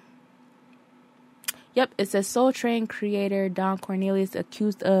 Yep, it says Soul Train creator Don Cornelius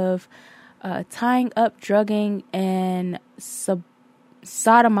accused of tying up, drugging, and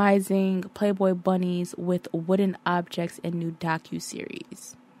sodomizing Playboy bunnies with wooden objects in new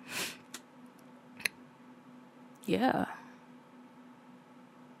docuseries. Yeah.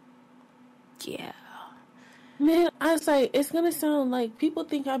 Yeah. Man, I was like, it's gonna sound like people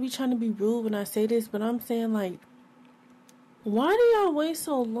think I be trying to be rude when I say this, but I'm saying, like, why do y'all wait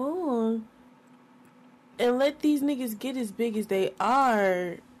so long and let these niggas get as big as they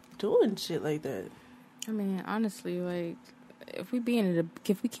are doing shit like that? I mean, honestly, like, if we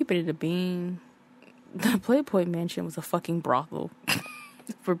keep it at a bean, the Playboy Mansion was a fucking brothel.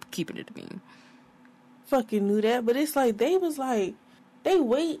 For keeping it a bean. Fucking knew that, but it's like they was like, they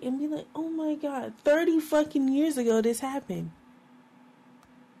wait and be like, oh my god, 30 fucking years ago this happened.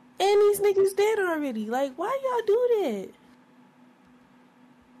 And these niggas dead already. Like, why y'all do that?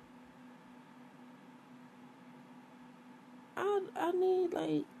 I need,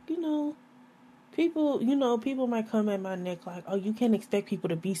 like, people might come at my neck like, oh, you can't expect people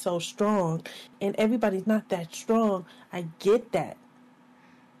to be so strong. And everybody's not that strong. I get that.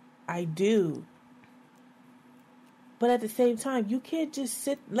 I do. But at the same time, you can't just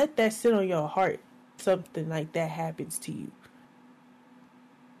let that sit on your heart. Something like that happens to you.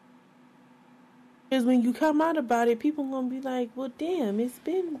 Because when you come out about it, people gonna be like, well, damn, it's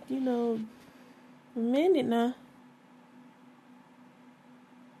been, a minute now.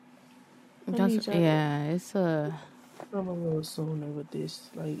 It's I'm a little sooner with this.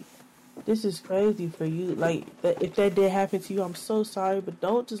 Like, this is crazy for you. Like, if that did happen to you, I'm so sorry, but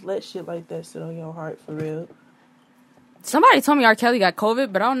don't just let shit like that sit on your heart for real. Somebody told me R. Kelly got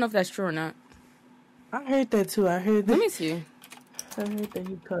COVID, but I don't know if that's true or not. I heard that too. Let me see. I heard that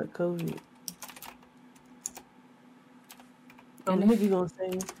he caught COVID. And nigga gonna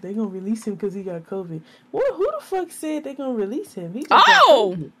say they gonna release him because he got COVID. What? Who the fuck said they gonna release him? He just got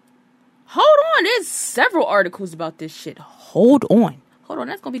COVID. Hold on. There's several articles about this shit. Hold on.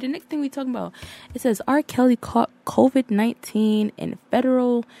 That's gonna be the next thing we talking about. It says R. Kelly caught COVID-19 in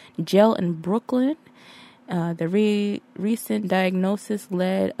federal jail in Brooklyn. The recent diagnosis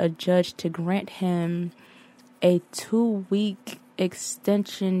led a judge to grant him a 2-week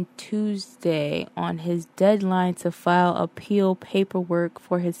extension Tuesday on his deadline to file appeal paperwork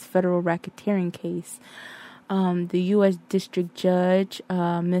for his federal racketeering case. The U.S. District Judge,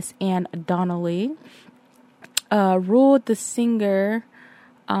 Miss Ann Donnelly, ruled the singer,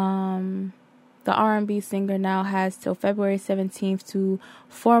 the R&B singer now has till February 17th to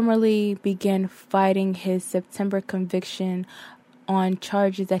formally begin fighting his September conviction on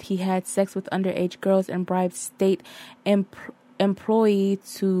charges that he had sex with underage girls and bribed state employee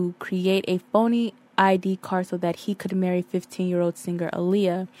to create a phony ID card so that he could marry 15-year-old singer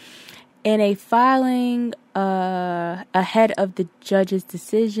Aaliyah. In a filing ahead of the judge's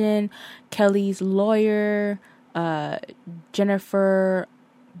decision, Kelly's lawyer, Jennifer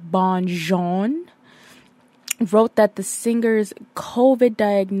Bonjean, wrote that the singer's COVID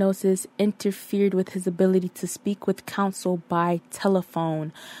diagnosis interfered with his ability to speak with counsel by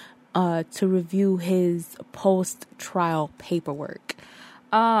telephone to review his post-trial paperwork.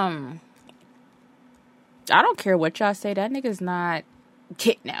 I don't care what y'all say. That nigga's not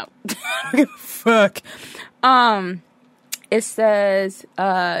kidnapped. Fuck. It says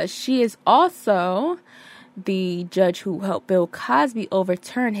she is also the judge who helped Bill Cosby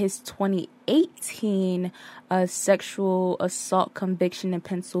overturn his 2018 sexual assault conviction in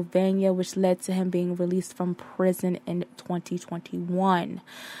Pennsylvania, which led to him being released from prison in 2021.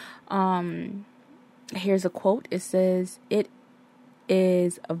 Here's a quote. It says, "It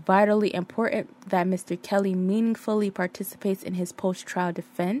is vitally important that Mr. Kelly meaningfully participates in his post-trial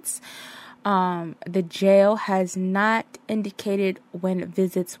defense. The jail has not indicated when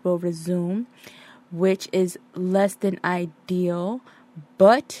visits will resume, which is less than ideal,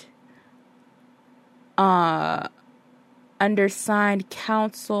 but undersigned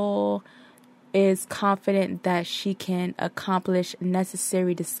counsel is confident that she can accomplish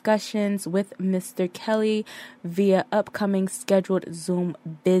necessary discussions with Mr. Kelly via upcoming scheduled Zoom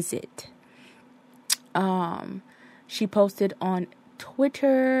visit." She posted on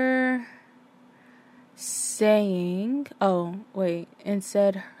Twitter saying, and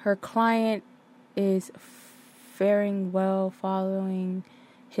said her client is faring well following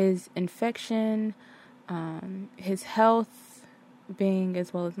his infection. His health being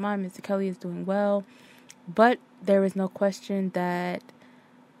as well as mine, Mr. Kelly is doing well, but there is no question that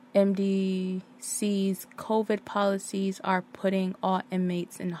MDC's COVID policies are putting all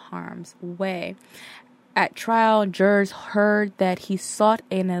inmates in harm's way. At trial, jurors heard that he sought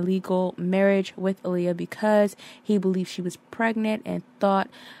an illegal marriage with Aaliyah because he believed she was pregnant and thought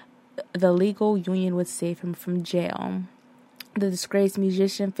the legal union would save him from jail. The disgraced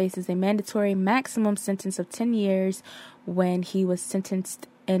musician faces a mandatory maximum sentence of 10 years when he was sentenced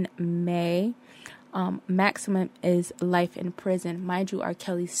in May. Maximum is life in prison. Mind you, R.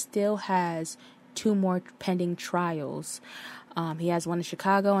 Kelly still has 2 more pending trials. He has one in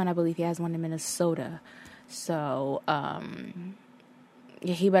Chicago, and I believe he has one in Minnesota. So,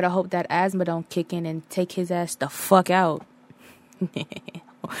 he better hope that asthma don't kick in and take his ass the fuck out.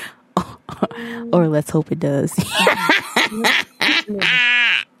 Or let's hope it does.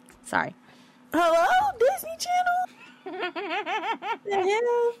 Sorry. Hello, Disney Channel?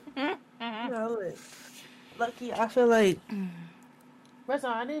 The hell? No, lucky, I feel like... First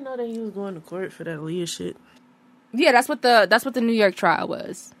of all, I didn't know that he was going to court for that Aaliyah shit. Yeah, that's what the New York trial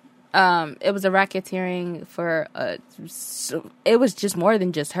was. It was a racketeering for it was just more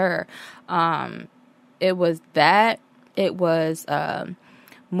than just her. It was that. It was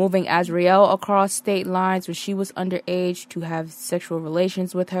moving Azriel across state lines when she was underage to have sexual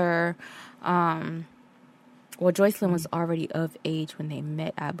relations with her. Well, Joycelyn was already of age when they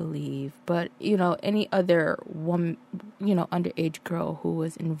met, I believe. But, any other woman, underage girl who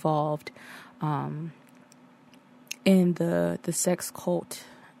was involved in the sex cult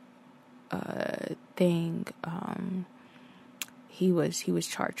thing, he was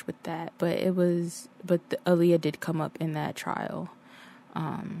charged with that. But Aaliyah did come up in that trial.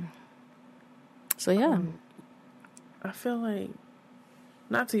 So yeah. I feel like,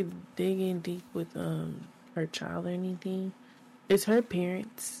 not to dig in deep with her child or anything, is her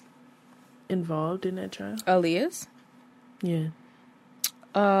parents involved in that trial? Aaliyah's? Yeah.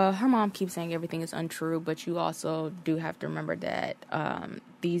 Her mom keeps saying everything is untrue, but you also do have to remember that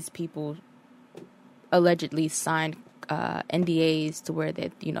these people allegedly signed NDAs to where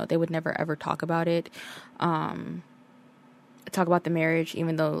they would never ever talk about it. Talk about the marriage,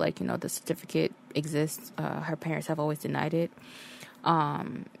 even though the certificate exists. Her parents have always denied it.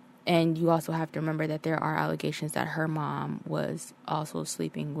 And you also have to remember that there are allegations that her mom was also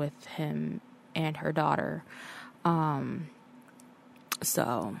sleeping with him and her daughter.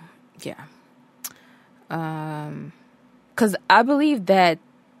 So, yeah. Because I believe that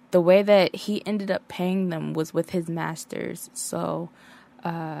the way that he ended up paying them was with his masters. So,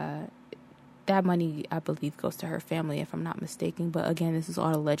 that money, I believe, goes to her family, if I'm not mistaken. But again, this is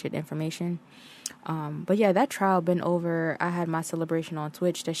all alleged information. But yeah, that trial been over. I had my celebration on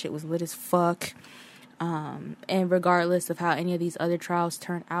Twitch. That shit was lit as fuck. And regardless of how any of these other trials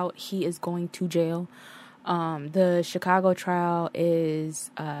turn out, he is going to jail. The Chicago trial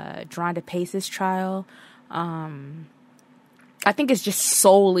is Dronda Pace's trial. I think it's just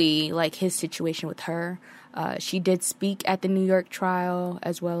solely his situation with her. She did speak at the New York trial,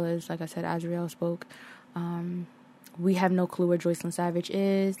 as well as, like I said, Azriel spoke. We have no clue where Joycelyn Savage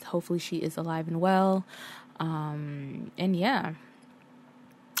is. Hopefully she is alive and well. And yeah.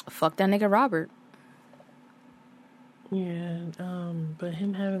 Fuck that nigga Robert. Yeah, but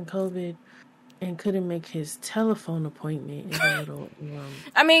him having COVID and couldn't make his telephone appointment is a little...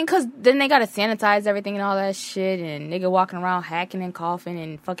 I mean, because then they got to sanitize everything and all that shit, and nigga walking around hacking and coughing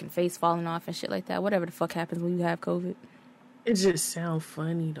and fucking face falling off and shit like that. Whatever the fuck happens when you have COVID. It just sounds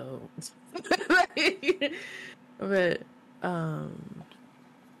funny, though. But,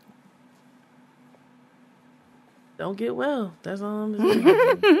 don't get well. That's all I'm saying.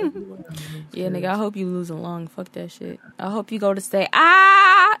 Yeah, nigga, I hope you lose a lung. Fuck that shit. I hope you go to say,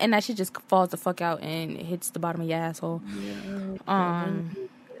 and that shit just falls the fuck out and hits the bottom of your asshole. Yeah.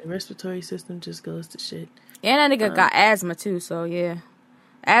 Respiratory system just goes to shit. And that nigga got asthma, too, so yeah.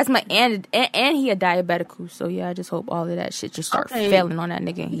 Asthma and he a diabetic, so yeah, I just hope all of that shit just start failing on that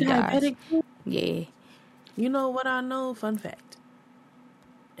nigga and he dies. Yeah. You know what I know? Fun fact.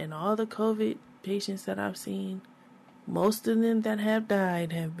 In all the COVID patients that I've seen, most of them that have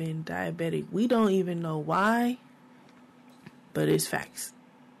died have been diabetic. We don't even know why, but it's facts.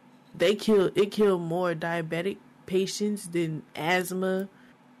 It killed more diabetic patients than asthma,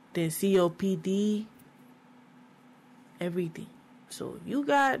 than COPD, everything. So if you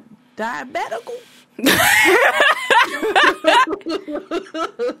got diabetical,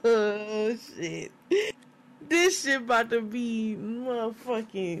 oh shit, this shit about to be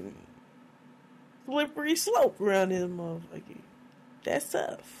motherfucking slippery slope around this motherfucker. That's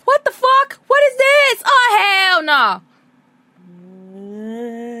tough. What the fuck? What is this? Oh, hell no.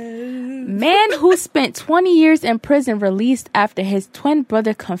 Man who spent 20 years in prison released after his twin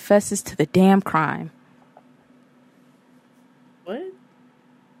brother confesses to the damn crime. What?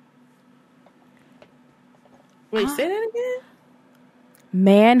 Wait, say that again?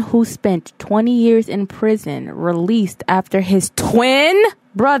 Man who spent 20 years in prison released after his twin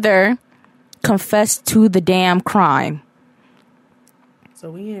brother confessed to the damn crime.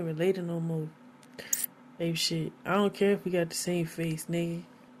 So we ain't related no more. Babe shit. I don't care if we got the same face, nigga.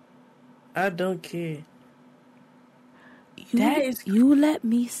 I don't care. You let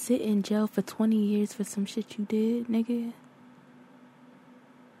me sit in jail for 20 years for some shit you did, nigga?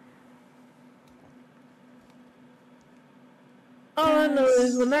 All I know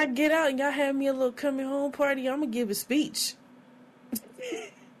is when I get out and y'all have me a little coming home party, I'm going to give a speech.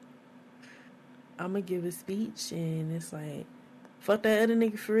 I'm going to give a speech, and it's like, fuck that other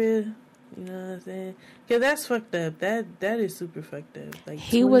nigga for real. You know what I'm saying? Because that's fucked up. That is super fucked up. Like,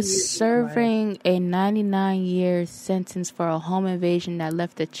 he was serving a 99-year sentence for a home invasion that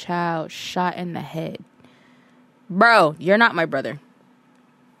left a child shot in the head. Bro, you're not my brother.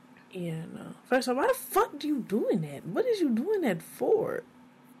 Yeah, no. First of all, why the fuck do you doing that? What is you doing that for?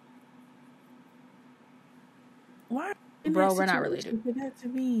 Why? Bro, we're not related. For that to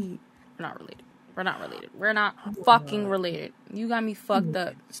be... We're not related. We're not related. We're not fucking related. You got me fucked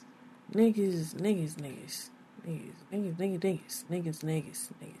up. Niggas.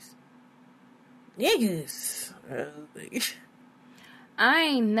 I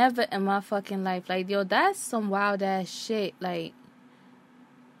ain't never in my fucking life. Like, yo, that's some wild ass shit. Like,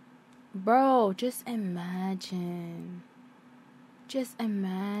 bro, just imagine.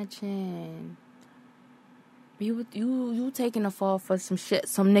 You taking a fall for some shit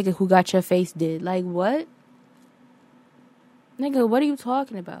some nigga who got your face did. Like, what? Nigga, what are you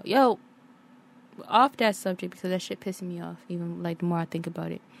talking about? Yo, off that subject because that shit pissing me off. Even like the more I think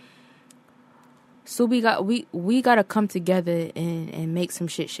about it. So we gotta come together and make some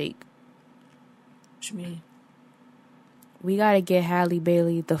shit shake. What you mean? We gotta get Halle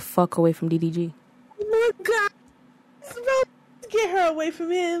Bailey the fuck away from DDG. Oh my god, bro, get her away from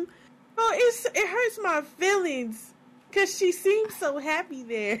him. Oh, it hurts my feelings. Cause she seems so happy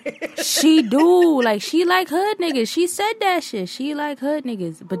there. She do. Like, she like hood niggas. She said that shit. She like hood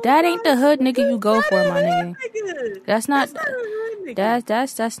niggas. But that ain't the hood nigga you go for, my nigga. That's not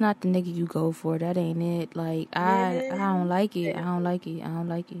that's not the nigga you go for. That ain't it. Like, I don't like it. I don't like it.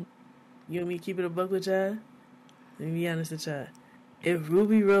 You want me to keep it a buck with y'all? Let me be honest with y'all. If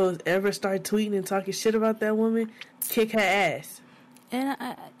Ruby Rose ever start tweeting and talking shit about that woman, kick her ass. And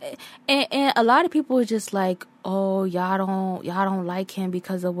a lot of people are just like, oh, y'all don't like him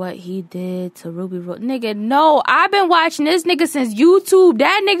because of what he did to Ruby Rose. Nigga, no, I've been watching this nigga since YouTube.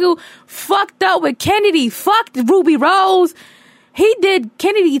 That nigga fucked up with Kennedy. Fucked Ruby Rose. He did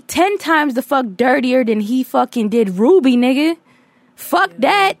Kennedy 10 times the fuck dirtier than he fucking did Ruby, nigga. Fuck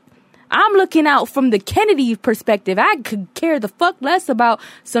that. I'm looking out from the Kennedy perspective. I could care the fuck less about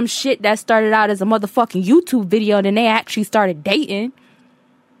some shit that started out as a motherfucking YouTube video and then they actually started dating.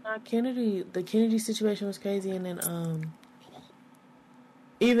 The Kennedy situation was crazy, and then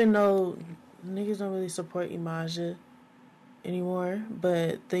even though niggas don't really support Imaja anymore,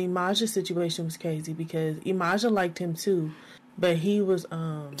 but the Imaja situation was crazy because Imaja liked him too, but he was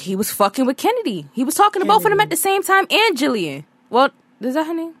fucking with Kennedy. He was talking to both of them at the same time, and Jillian. Well, is that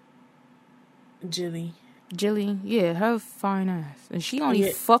her name? Jillian, yeah, her fine ass. And she only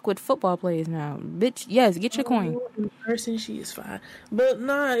fuck with football players now. Bitch, yes, get your coin. In person, she is fine. But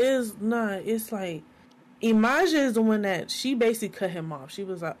it's like, Imaja is the one that, she basically cut him off. She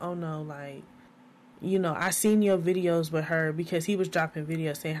was like, oh no, like, you know, I seen your videos with her because he was dropping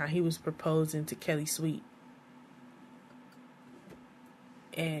videos saying how he was proposing to Kelly Sweet.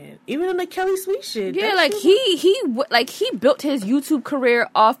 And even on the Kelly Sweet shit. Yeah, like, he built his YouTube career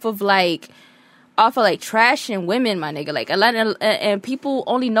off of trashing women, my nigga. Like, a lot of, and people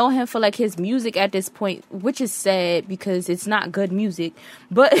only know him for like his music at this point, which is sad because it's not good music.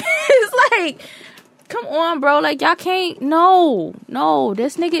 But it's like, come on, bro. Like, y'all can't. No,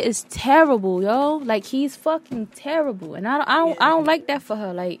 this nigga is terrible, yo. Like, he's fucking terrible, and I don't like that for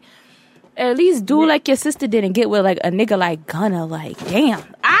her. Like, at least do like your sister did and get with like a nigga like Gunna. Like, damn.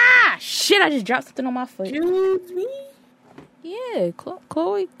 Shit! I just dropped something on my foot. Excuse me. Yeah,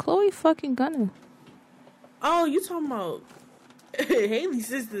 Chloe fucking Gunna. Oh, you talking about Haley's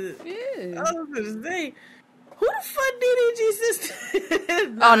sister? Yeah. I was gonna say, who the fuck DDG sister?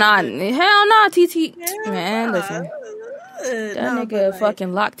 Oh, nah. Hell nah, TT. Man, listen. That nigga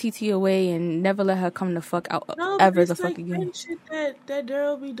fucking locked TT away and never let her come the fuck out ever the fuck again. Shit that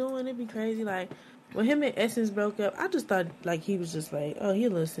girl be doing, it be crazy. Like, when him and Essence broke up, I just thought, like, he was just like, oh, he a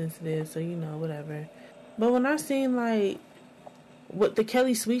little sensitive, so, you know, whatever. But when I seen, like, what the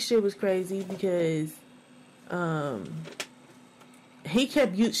Kelly Sweet shit was crazy because, he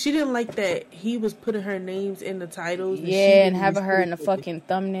kept she didn't like that he was putting her names in the titles. And and having her in the fucking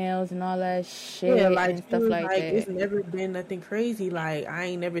thumbnails and all that shit, yeah, like, and stuff like that. It's never been nothing crazy. Like, I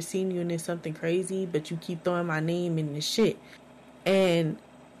ain't never seen you in this something crazy, but you keep throwing my name in this shit. And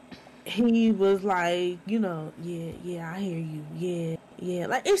he was like, you know, yeah, I hear you. Yeah.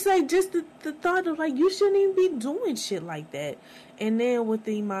 Like, it's like just the thought of, like, you shouldn't even be doing shit like that. And then with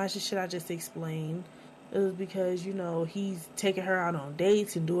the Imaja shit I just explained, it was because, you know, he's taking her out on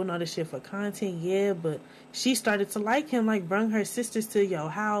dates and doing all this shit for content, yeah, but she started to like him, like, bring her sisters to your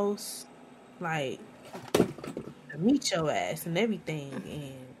house, like, to meet your ass and everything,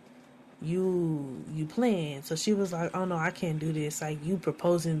 and you playing. So she was like, oh no, I can't do this. Like, you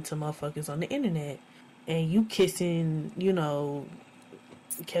proposing to motherfuckers on the internet, and you kissing, you know,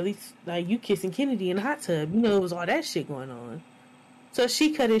 Kelly, like, you kissing Kennedy in the hot tub. You know, it was all that shit going on. So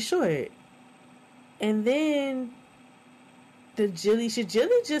she cut it short. And then the Jilly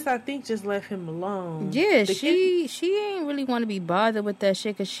just, I think, just left him alone. Yeah, she ain't really want to be bothered with that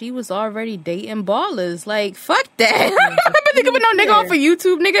shit because she was already dating ballers. Like, fuck that. I've been thinking of no nigga off of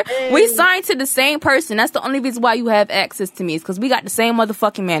YouTube, nigga. And we signed to the same person. That's the only reason why you have access to me is because we got the same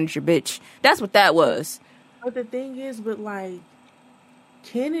motherfucking manager, bitch. That's what that was. But the thing is, but like,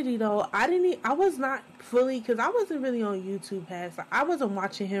 Kennedy, though, I was not fully, because I wasn't really on YouTube past. Like, I wasn't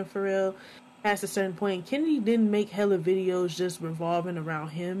watching him for real. Past a certain point, Kennedy didn't make hella videos just revolving around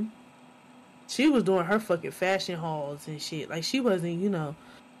him. She was doing her fucking fashion hauls and shit. Like, she wasn't, you know.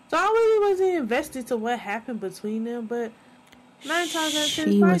 So I really wasn't invested to what happened between them, but 9 times out of 10,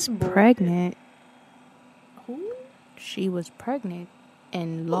 she was pregnant. Who? She was pregnant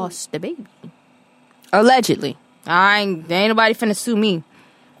and lost the baby. Allegedly. Ain't nobody finna sue me.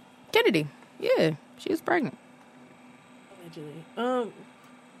 Kennedy. Yeah, she was pregnant. Allegedly.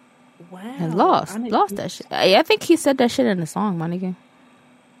 Wow. And lost that shit. I think he said that shit in the song, my nigga.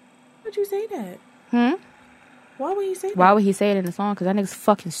 Why'd you say that? Why would he say that? Why would he say it in the song? Because that nigga's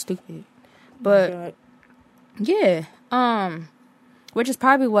fucking stupid. But, yeah. Which is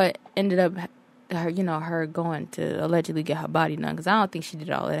probably what ended up her, you know, her going to allegedly get her body done. Because I don't think she did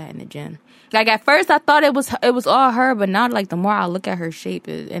all of that in the gym. Like, at first I thought it was all her, but now, like, the more I look at her shape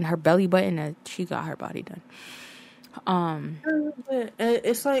and her belly button, that she got her body done.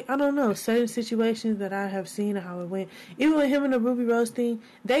 It's like, I don't know, certain situations that I have seen how it went, even with him and the Ruby Rose thing,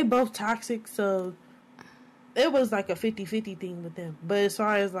 they both toxic, so it was like a 50-50 thing with them. But as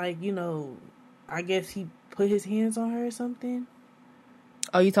far as, like, you know, I guess he put his hands on her or something.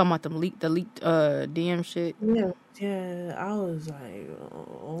 Oh, you talking about the leaked DM shit? Yeah, I was like,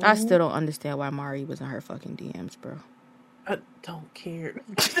 oh. I still don't understand why Mari was in her fucking DMs, bro. I don't care.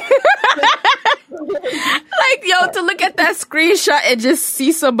 Like, yo, to look at that screenshot and just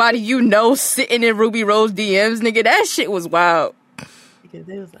see somebody you know sitting in Ruby Rose DMs, nigga, that shit was wild. Because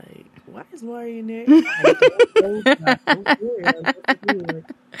they was like, why is Mari in there?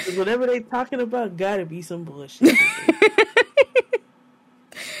 Because whatever they talking about gotta be some bullshit.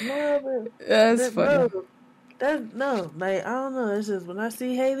 No, that's funny. No, like, I don't know. It's just when I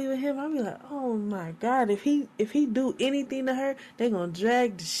see Haley with him, I be like, oh my god, if he do anything to her, they gonna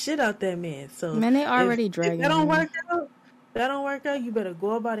drag the shit out that man. So, man, they already dragging. If that don't work out, you better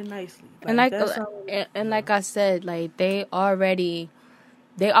go about it nicely. Like, and like I said, like, they already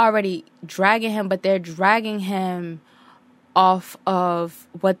dragging him, but they're dragging him off of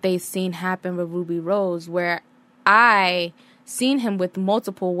what they seen happen with Ruby Rose, where I seen him with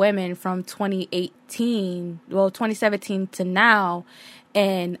multiple women from 2017 to now,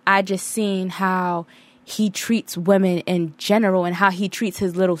 and I just seen how he treats women in general and how he treats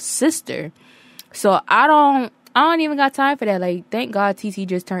his little sister. So I don't even got time for that. Like, thank God TC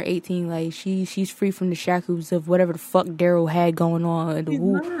just turned 18. Like, she's free from the shackles of whatever the fuck Daryl had going on.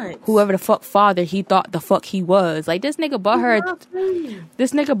 Whoever the fuck father he thought the fuck he was. Like, this nigga bought her a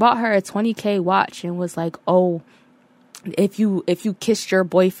 20K watch and was like, oh, if you kissed your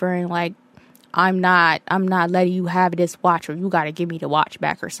boyfriend, like, I'm not letting you have this watch, or you gotta give me the watch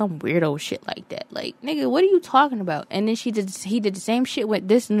back, or some weirdo shit like that. Like, nigga, what are you talking about? And then he did the same shit with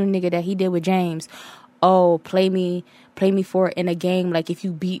this new nigga that he did with James. Oh, play me for it in a game. Like, if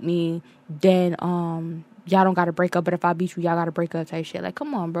you beat me, then y'all don't gotta break up, but if I beat you, y'all gotta break up type shit. Like,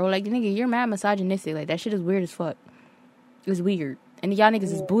 come on, bro. Like, nigga, you're mad misogynistic. Like, that shit is weird as fuck. It's weird. And y'all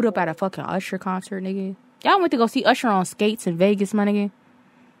niggas is booed up at a fucking Usher concert, nigga. Y'all went to go see Usher on skates in Vegas, my nigga.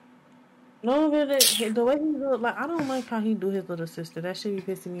 No, but the way he do, like, I don't like how he do his little sister. That shit be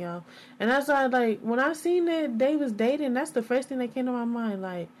pissing me off. And that's why, like, when I seen that they was dating, that's the first thing that came to my mind.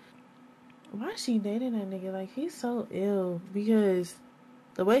 Like, why is she dating that nigga? Like, he's so ill. Because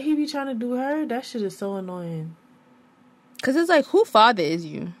the way he be trying to do her, that shit is so annoying. Because it's like, who father is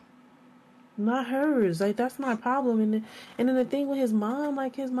you? Not hers. Like, that's my problem. And then the thing with his mom,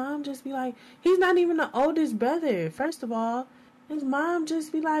 like, his mom just be like, he's not even the oldest brother. First of all, his mom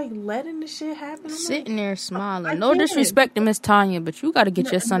just be like letting the shit happen. Sitting there smiling. No disrespect to Miss Tanya, but you got to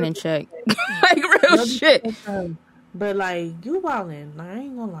get your son in check. Like, real shit. But, like, you wildin'. Like, I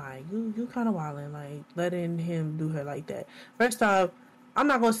ain't gonna lie. You kind of wildin'. Like, letting him do her like that. First off, I'm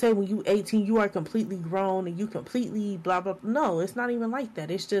not gonna say when you 18, you are completely grown and you completely blah, blah. No, it's not even like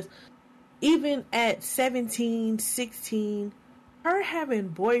that. It's just, even at 17, 16, her having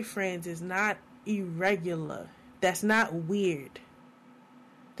boyfriends is not irregular. That's not weird.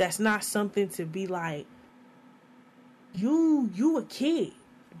 That's not something to be like, you a kid.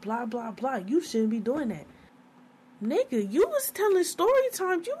 Blah, blah, blah. You shouldn't be doing that. Nigga, you was telling story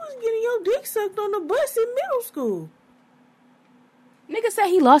times. You was getting your dick sucked on the bus in middle school. Nigga said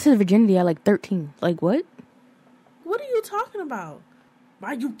he lost his virginity at like 13. Like, what? What are you talking about?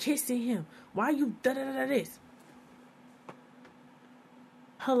 Why you kissing him? Why you da-da-da-da this?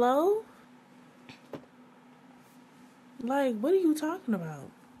 Hello? Like, what are you talking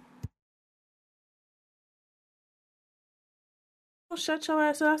about? Shut your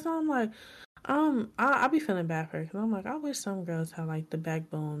ass up. So I'm like, I be feeling bad for her. Cause I'm like, I wish some girls have like the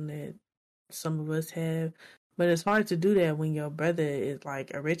backbone that some of us have. But it's hard to do that when your brother is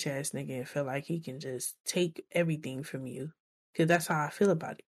like a rich ass nigga and feel like he can just take everything from you. Cause that's how I feel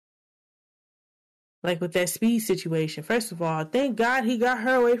about it. Like with that Speed situation. First of all, thank God he got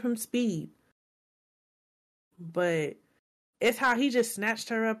her away from Speed. But it's how he just snatched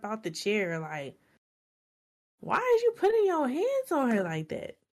her up out the chair. Like, why is you putting your hands on her like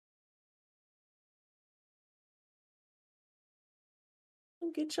that?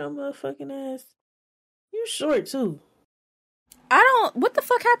 Get your motherfucking ass. You short too. What the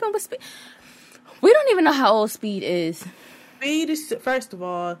fuck happened with Speed? We don't even know how old Speed is. Speed is, first of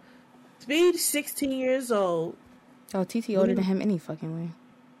all, Speed is 16 years old. Oh, TT older than him any fucking way.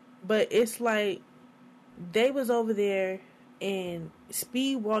 But it's like, they was over there and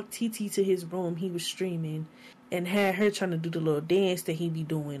Speed walked TT to his room. He was streaming and had her trying to do the little dance that he be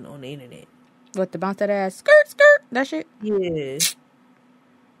doing on the internet. What, to bounce that ass? Skirt, skirt, that shit? Yeah.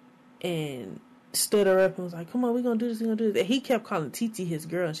 And stood her up and was like, come on, we're gonna do this, we're gonna do this. And he kept calling TT his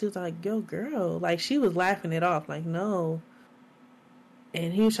girl. And she was like, yo, girl. Like, she was laughing it off. Like, no.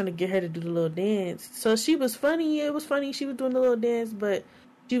 And he was trying to get her to do the little dance. So she was funny. It was funny. She was doing the little dance, but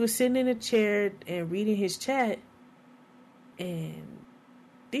she was sitting in a chair and reading his chat. And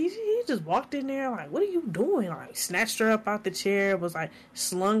he just walked in there like, what are you doing? Like, snatched her up out the chair, was like,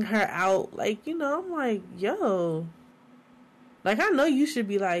 slung her out. Like, you know, I'm like, yo. Like, I know you should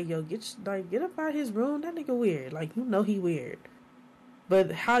be like, yo, get up out his room. That nigga weird. Like, you know he weird.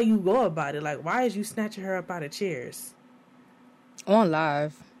 But how you go about it? Like, why is you snatching her up out of chairs? On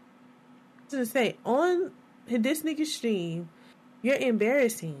live. I was gonna say, on this nigga's stream, you're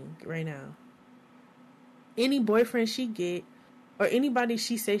embarrassing right now. Any boyfriend she get, or anybody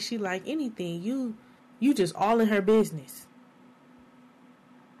she say she like, anything, you just all in her business.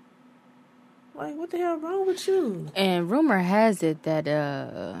 Like, what the hell wrong with you? And rumor has it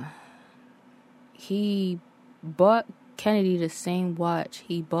that he bought Kennedy the same watch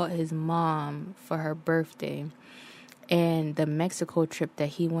he bought his mom for her birthday. And the Mexico trip that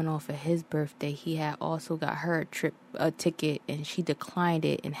he went on for his birthday, he had also got her a ticket, and she declined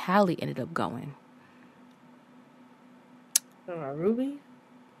it, and Hallie ended up going. Ruby?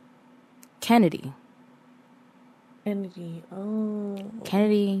 Kennedy. Kennedy. Oh.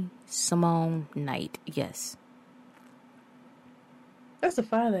 Kennedy Simone Knight. Yes. That's a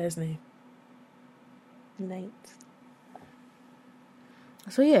fine last name. Knight.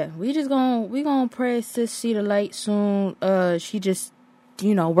 So yeah, we gonna pray sis see the light soon. She just,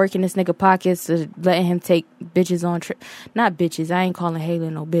 working this nigga pockets, letting him take bitches on trip. Not bitches. I ain't calling Haley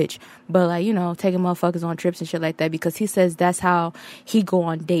no bitch, but like, taking motherfuckers on trips and shit like that, because he says that's how he go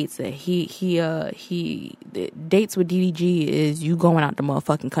on dates. He dates with DDG is you going out the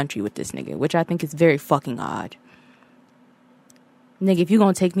motherfucking country with this nigga, which I think is very fucking odd. Nigga, if you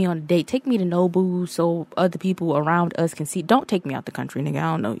gonna take me on a date, take me to Nobu so other people around us can see. Don't take me out the country, nigga.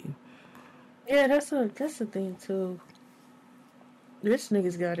 I don't know you. Yeah, that's the thing too. Rich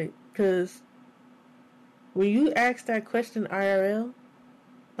niggas got it, cause when you ask that question IRL,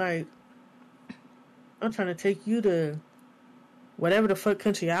 like, I'm trying to take you to whatever the fuck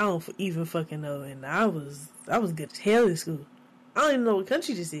country I don't even fucking know, and I was good as hell in school. I don't even know what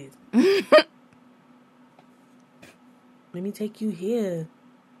country this is. Let me take you here.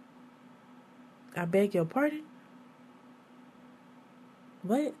 I beg your pardon?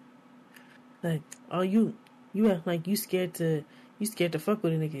 What? Like, oh, you You act like you scared to fuck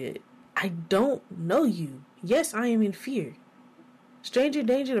with a nigga. I don't know you. Yes, I am in fear. Stranger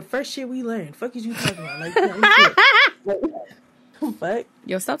danger, the first shit we learned. Fuck is you talking about? Like, fuck.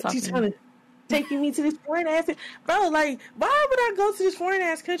 Yo, stop talking. You trying to taking me to this foreign ass, bro? Like, why would I go to this foreign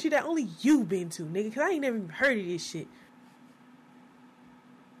ass country that only you been to, nigga? Because I ain't never even heard of this shit.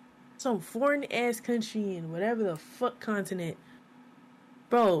 Some foreign ass country in whatever the fuck continent,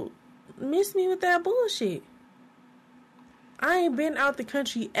 bro. Miss me with that bullshit. I ain't been out the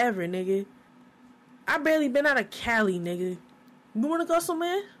country ever, nigga. I barely been out of Cali, nigga. You wanna go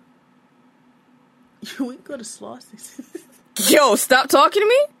somewhere? We go to Slauson. Yo, stop talking to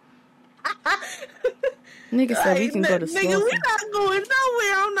me. Nigga said we can go to Slauson. Nigga, we not going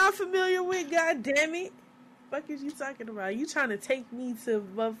nowhere I'm not familiar with, god damn it. Fuck is you talking about? You trying to take me to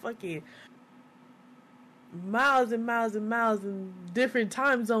motherfucking miles and miles and miles and different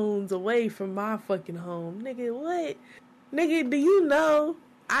time zones away from my fucking home. Nigga, what? Nigga, do you know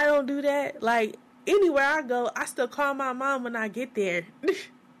I don't do that? Like, anywhere I go, I still call my mom when I get there.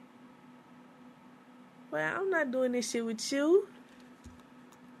 Well, I'm not doing this shit with you.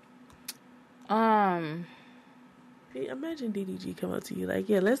 Imagine DDG come up to you like,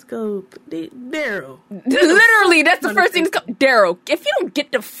 yeah, let's go, Daryl. Literally, that's the first thing to come. Daryl, if you don't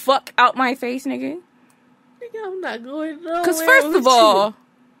get the fuck out my face, nigga. Nigga, I'm not going nowhere. Because first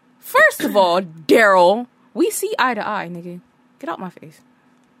of all, Daryl, we see eye to eye, nigga. Get out my face.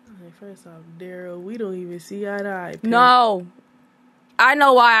 Right, first off, Daryl, we don't even see eye to eye. Pimp. No. I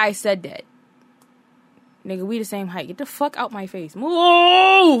know why I said that. Nigga, we the same height. Get the fuck out my face.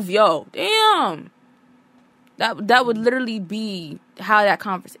 Move, yo. Damn. That would literally be how that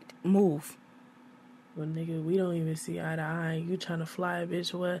conversation. Move. Well, nigga, we don't even see eye to eye. You trying to fly,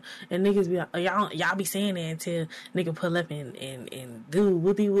 bitch? What? And niggas be like, oh, y'all be saying that until nigga pull up and do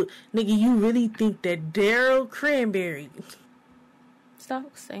whoopie whoop. Nigga, you really think that Daryl Cranberry?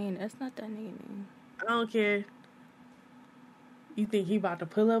 Stop saying that's not that nigga name. I don't care. You think he about to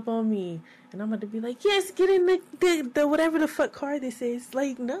pull up on me and I'm about to be like, yes, get in the whatever the fuck car this is.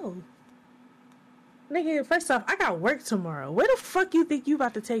 Like, no. Nigga, first off, I got work tomorrow. Where the fuck you think you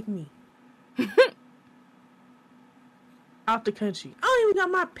about to take me? Out the country. I don't even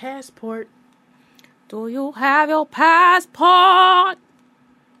got my passport. Do you have your passport?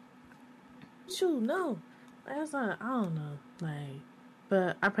 Shoot, no. That's not, I don't know. Like,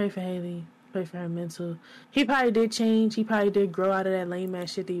 but I pray for Haley. Pray for her mental. He probably did change. He probably did grow out of that lame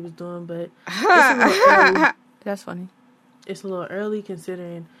ass shit that he was doing, but it's a little early. That's funny. It's a little early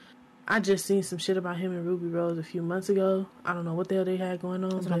considering I just seen some shit about him and Ruby Rose a few months ago. I don't know what the hell they had going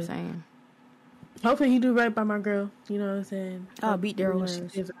on. That's what I'm saying. Hopefully he do right by my girl. You know what I'm saying? I'll beat Daryl.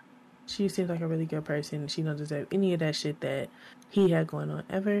 She seems like a really good person. She don't deserve any of that shit that he had going on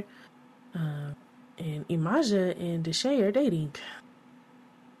ever. And Imaja and Deshae are dating.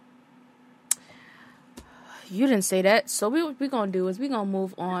 You didn't say that. So what we gonna do is we gonna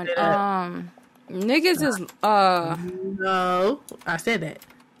move on. Niggas is No, I said that.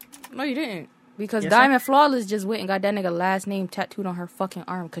 No, you didn't. Because yes, Diamond Flawless just went and got that nigga last name tattooed on her fucking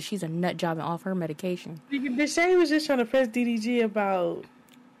arm because she's a nut jobbing off her medication. Deshae was just trying to press DDG about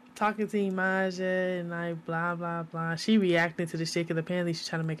talking to Imaja and like blah blah blah. She reacting to the shit because apparently she's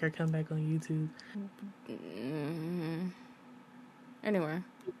trying to make her come back on YouTube. Mm-hmm. Anyway.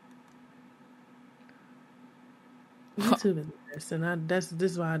 YouTube is the best, and this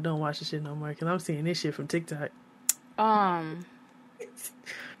is why I don't watch the shit no more because I'm seeing this shit from TikTok.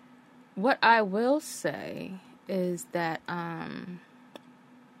 What I will say is that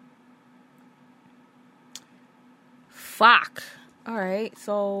fuck. All right,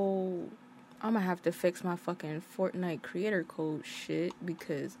 so I'm gonna have to fix my fucking Fortnite creator code shit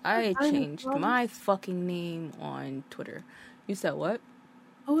because I changed my fucking name on Twitter. You said what?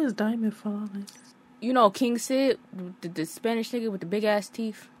 Who is Diamond Flawless? You know King Sid, the Spanish nigga with the big ass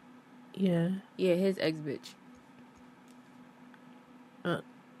teeth? Yeah. Yeah, his ex-bitch.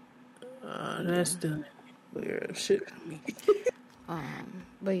 That's still weird shit.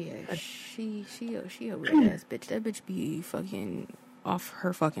 But yeah, she a weird ass bitch. That bitch be fucking off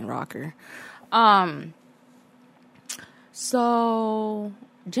her fucking rocker. So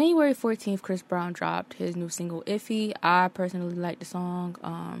January 14th, Chris Brown dropped his new single Iffy. I personally like the song.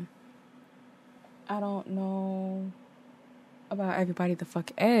 I don't know about everybody the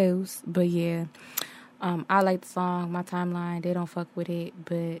fuck else, but yeah, I like the song. My timeline, they don't fuck with it,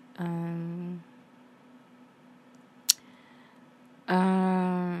 but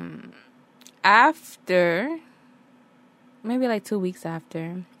after maybe like 2 weeks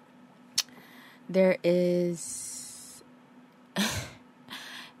after, there is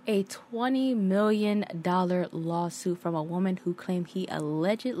a $20 million lawsuit from a woman who claimed he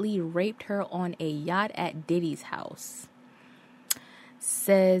allegedly raped her on a yacht at Diddy's house.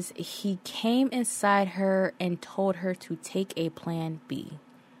 Says he came inside her and told her to take a plan B.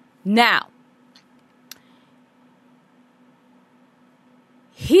 Now,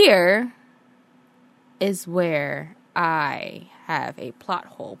 here is where I have a plot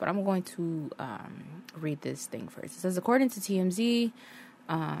hole, but I'm going to read this thing first. It says, according to TMZ,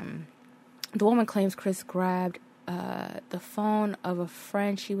 the woman claims Chris grabbed the phone of a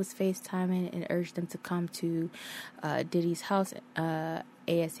friend she was FaceTiming and urged them to come to Diddy's house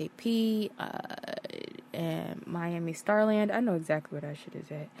ASAP and Miami Starland. I know exactly where that shit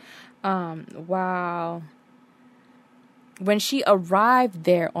is at. Wow. When she arrived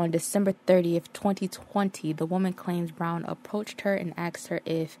there on December 30th, 2020, the woman claims Brown approached her and asked her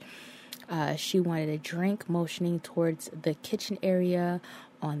if she wanted a drink, motioning towards the kitchen area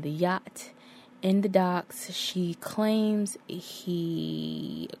on the yacht. In the docks, she claims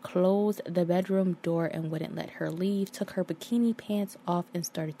he closed the bedroom door and wouldn't let her leave, took her bikini pants off, and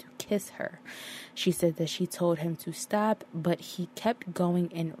started to kiss her. She said that she told him to stop, but he kept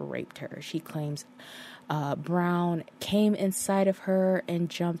going and raped her. She claims Brown came inside of her and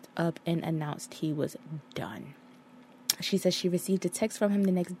jumped up and announced he was done. She says she received a text from him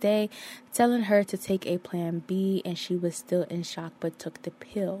the next day telling her to take a plan B, and she was still in shock but took the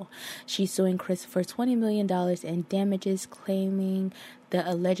pill. She's suing Chris for $20 million in damages, claiming the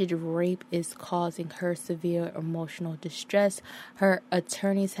alleged rape is causing her severe emotional distress. Her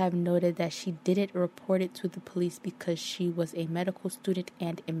attorneys have noted that she didn't report it to the police because she was a medical student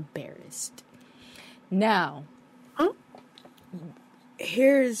and embarrassed. Now,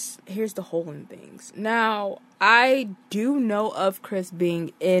 here's the hole in things. Now, I do know of Chris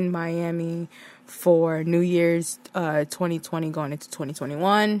being in Miami for New Year's 2020 going into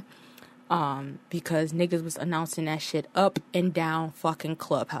 2021 because niggas was announcing that shit up and down fucking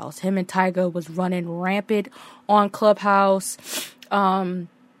Clubhouse. Him and Tyga was running rampant on Clubhouse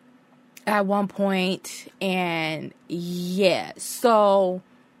at one point, and yeah, so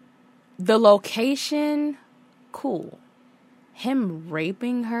the location, cool. Him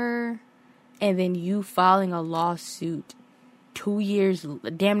raping her and then you filing a lawsuit 2 years,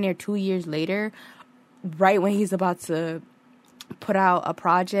 damn near 2 years later, right when he's about to put out a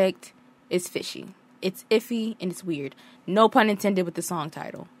project, is fishy. It's iffy and it's weird. No pun intended with the song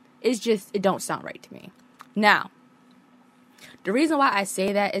title. It's just, it don't sound right to me. Now, the reason why I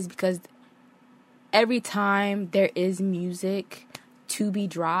say that is because every time there is music to be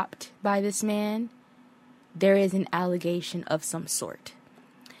dropped by this man, there is an allegation of some sort.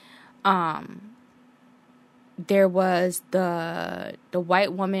 There was the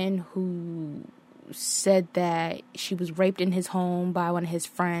white woman who said that she was raped in his home by one of his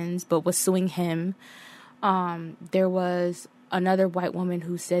friends, but was suing him. There was another white woman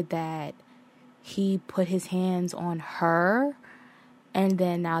who said that he put his hands on her, and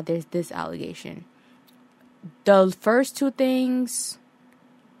then now there's this allegation. The first two things,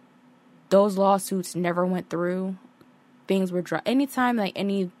 those lawsuits never went through. Things were dropped. Anytime like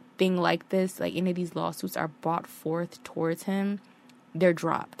anything like this, like any of these lawsuits are brought forth towards him, they're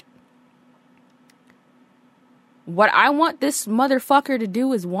dropped. What I want this motherfucker to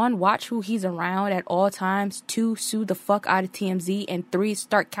do is 1, watch who he's around at all times. 2, sue the fuck out of TMZ. And 3,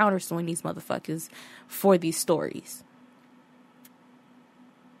 start countersuing these motherfuckers for these stories.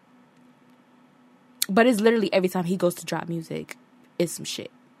 But it's literally every time he goes to drop music, it's some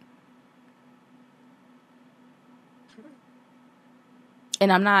shit.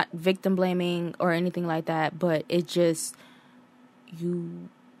 And I'm not victim blaming or anything like that, but it just, you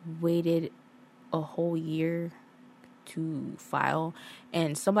waited a whole year to file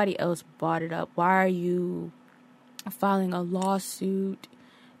and somebody else brought it up. Why are you filing a lawsuit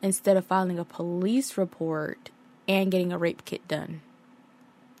instead of filing a police report and getting a rape kit done?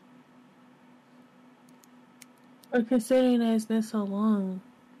 Or considering that it's been so long.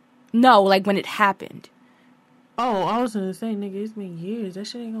 No, like when it happened. Oh, I was gonna say, nigga, it's been years. That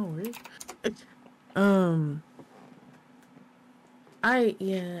shit ain't gonna work.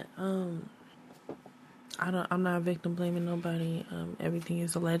 I'm not victim blaming nobody. Everything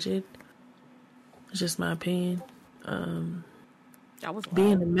is alleged. It's just my opinion. That was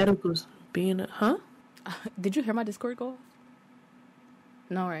being a medical, Did you hear my Discord go off?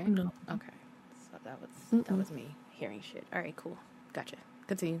 No, right? No. Okay. So that was me hearing shit. All right, cool. Gotcha.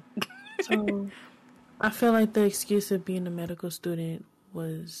 Continue. So, I feel like the excuse of being a medical student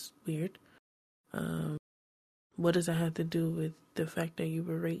was weird. What does that have to do with the fact that you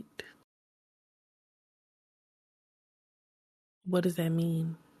were raped? What does that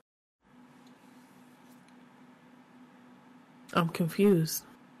mean? I'm confused.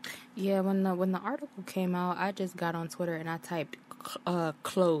 Yeah, when the article came out, I just got on Twitter and I typed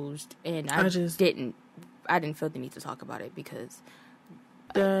closed, and I didn't feel the need to talk about it because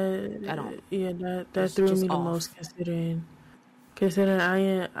I don't. Yeah, that threw me the most, considering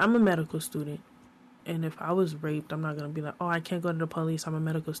I'm a medical student, and if I was raped, I'm not gonna be like, oh, I can't go to the police. I'm a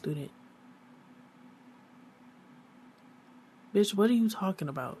medical student. Bitch, what are you talking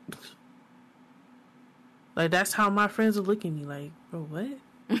about? Like, that's how my friends are looking at me like, bro, what?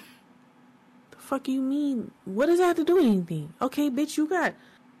 The fuck you mean? What does that have to do with anything? Okay, bitch, you got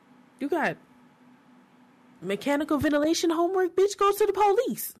mechanical ventilation homework, bitch, go to the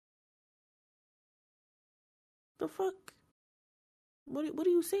police. The fuck? What are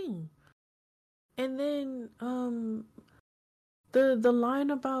you saying? And then, the line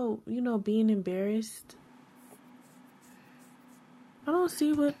about, being embarrassed. I don't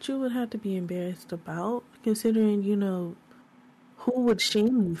see what you would have to be embarrassed about, considering, who would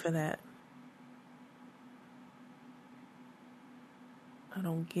shame you for that? I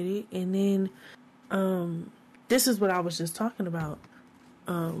don't get it. And then, this is what I was just talking about.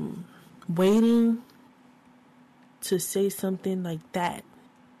 Waiting to say something like that.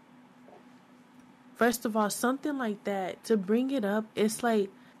 First of all, something like that, to bring it up, it's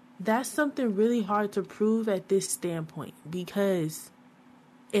like, that's something really hard to prove at this standpoint because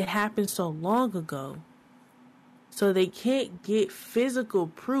it happened so long ago. So they can't get physical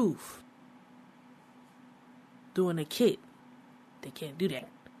proof doing a kit. They can't do that.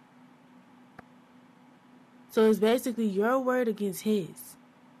 So it's basically your word against his.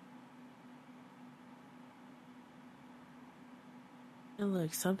 And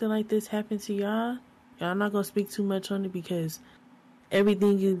look, something like this happened to y'all. Y'all not gonna speak too much on it because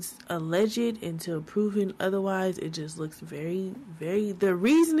everything is alleged until proven otherwise. It just looks very, very... The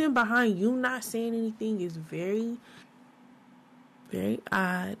reasoning behind you not saying anything is very, very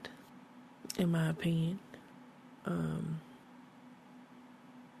odd, in my opinion.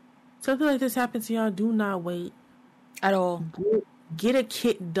 Something like this happens to y'all, do not wait. At all. Get a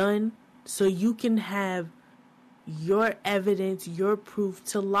kit done so you can have your evidence, your proof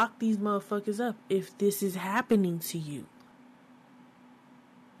to lock these motherfuckers up if this is happening to you.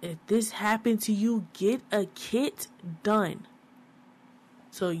 If this happened to you, get a kit done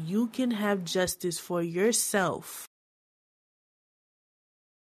so you can have justice for yourself.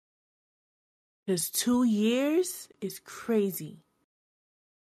 Because 2 years is crazy,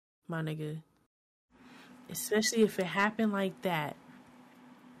 my nigga. Especially if it happened like that.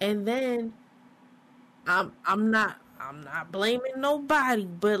 And then I'm not blaming nobody,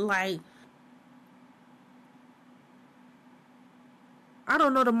 but like, I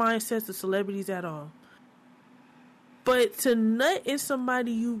don't know the mindsets of celebrities at all. But to nut in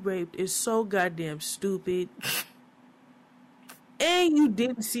somebody you raped is so goddamn stupid. And you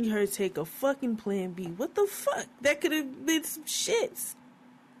didn't see her take a fucking plan B. What the fuck? That could have been some shits.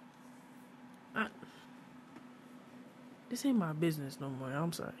 This ain't my business no more.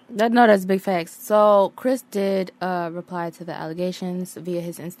 I'm sorry. No, that's big facts. So Chris did reply to the allegations via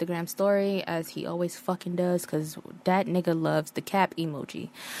his Instagram story, as he always fucking does, because that nigga loves the cap emoji.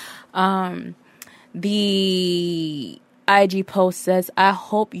 The IG post says, I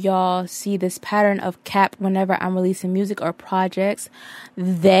hope y'all see this pattern of cap whenever I'm releasing music or projects.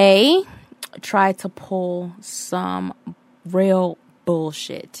 They try to pull some real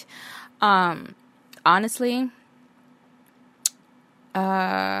bullshit. Honestly,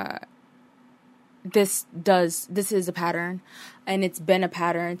 this is a pattern, and it's been a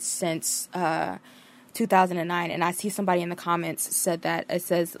pattern since 2009. And I see somebody in the comments said that. It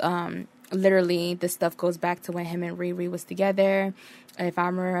says literally this stuff goes back to when him and Riri was together. If I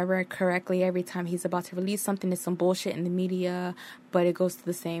remember correctly, every time he's about to release something, there's some bullshit in the media, but it goes to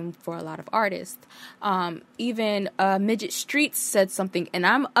the same for a lot of artists. Even Midget Streets said something, and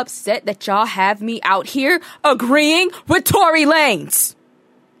I'm upset that y'all have me out here agreeing with Tory Lanez.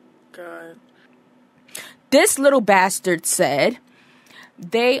 God. This little bastard said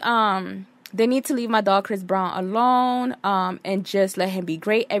they need to leave my dog Chris Brown alone and just let him be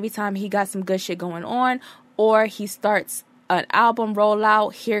great every time he got some good shit going on, or he starts an album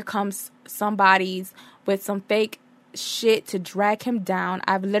rollout. Here comes somebody's with some fake shit to drag him down.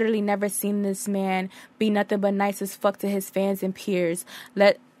 I've literally never seen this man be nothing but nice as fuck to his fans and peers.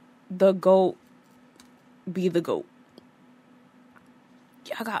 Let the GOAT be the GOAT.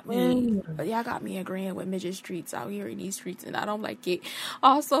 Y'all got me agreeing with Midget Streets out here in these streets, and I don't like it.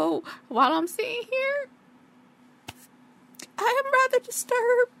 Also, while I'm sitting here, I am rather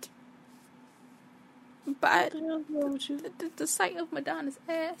disturbed by the sight of Madonna's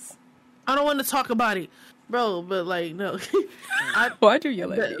ass. I don't want to talk about it, bro. But like, no. Why'd you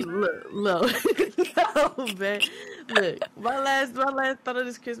yell at me? Look, no, man. Look, my last thought of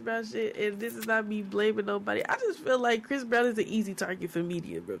this Chris Brown shit, and this is not me blaming nobody. I just feel like Chris Brown is an easy target for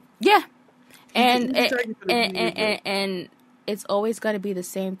media, bro. Yeah, and it's always going to be the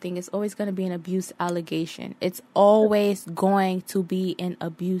same thing. It's always going to be an abuse allegation. It's always going to be an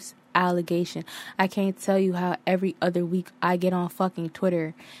abuse allegation. I can't tell you how every other week I get on fucking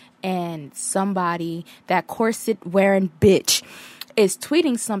Twitter and somebody, that corset wearing bitch, is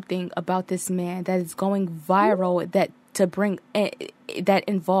tweeting something about this man that is going viral that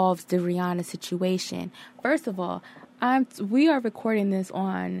involves the Rihanna situation. First of all, we are recording this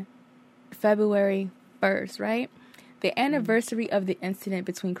on February 1st, right? The anniversary of the incident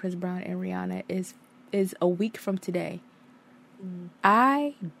between Chris Brown and Rihanna is a week from today.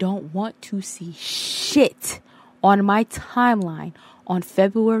 I don't want to see shit on my timeline on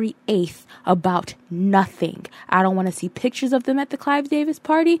February 8th about nothing. I don't want to see pictures of them at the Clive Davis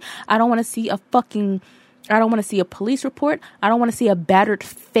party. I don't want to see a police report. I don't want to see a battered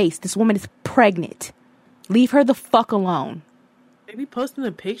face. This woman is pregnant. Leave her the fuck alone. They be posting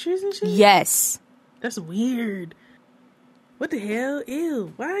the pictures and shit? Yes. That's weird. What the hell?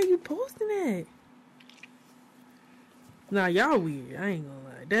 Ew. Why are you posting that? Nah, y'all weird. I ain't gonna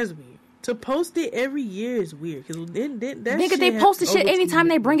lie. That's weird. To post it every year is weird. Cause then that nigga, they post the shit anytime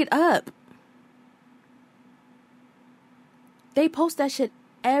they bring it up. They post that shit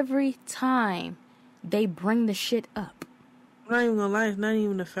every time they bring the shit up. I'm not even gonna lie. It's not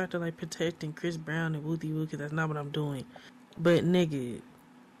even the fact of like protecting Chris Brown and Wooty Woo, cause that's not what I'm doing. But nigga,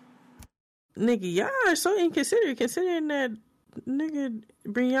 y'all are so inconsiderate considering that nigga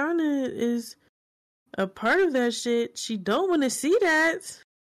Brianna is a part of that shit. She don't want to see that.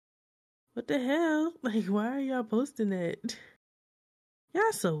 What the hell? Like, why are y'all posting that?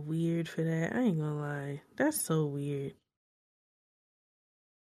 Y'all so weird for that. I ain't gonna lie. That's so weird.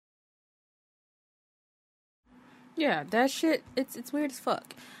 Yeah, that shit, it's weird as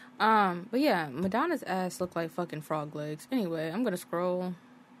fuck. But yeah, Madonna's ass looked like fucking frog legs. Anyway, I'm gonna scroll.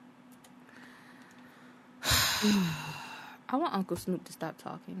 I want Uncle Snoop to stop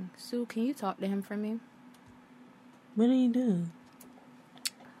talking. Sue, can you talk to him for me? What are you doing?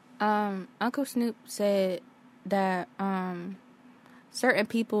 Uncle Snoop said that certain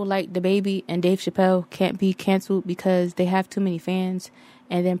people like DaBaby and Dave Chappelle can't be canceled because they have too many fans,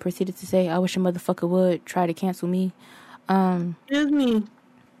 and then proceeded to say, I wish a motherfucker would try to cancel me. Excuse me.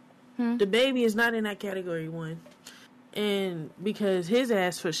 DaBaby is not in that category, one. And because his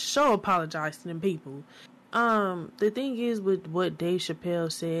ass for sure apologized to them people. The thing is with what Dave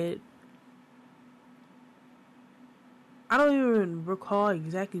Chappelle said, I don't even recall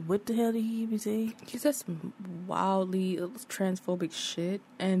exactly what the hell did he even say. He said some wildly transphobic shit,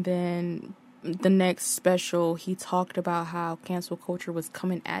 and then the next special he talked about how cancel culture was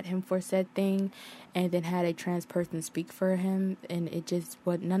coming at him for said thing, and then had a trans person speak for him, and it just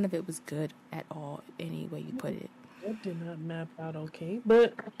none of it was good at all, any way you put it. That did not map out okay,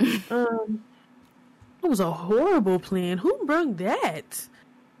 but it was a horrible plan. Who brung that?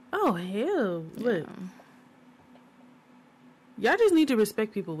 Oh hell! Look. Yeah. Y'all just need to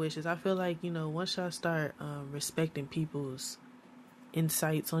respect people's wishes. I feel like, once y'all start respecting people's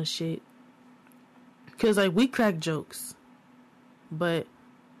insights on shit. Because, like, we crack jokes. But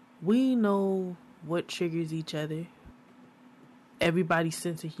we know what triggers each other. Everybody's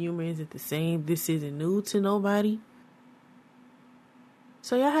sense of humor isn't the same. This isn't new to nobody.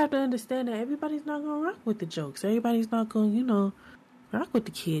 So y'all have to understand that everybody's not going to rock with the jokes. Everybody's not going to, rock with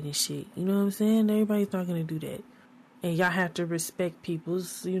the kid and shit. You know what I'm saying? Everybody's not going to do that. And y'all have to respect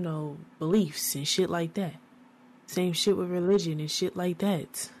people's, beliefs and shit like that. Same shit with religion and shit like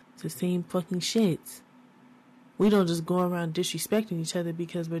that. It's the same fucking shit. We don't just go around disrespecting each other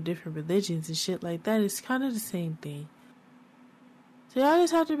because we're different religions and shit like that. It's kind of the same thing. So y'all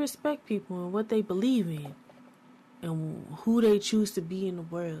just have to respect people and what they believe in. And who they choose to be in the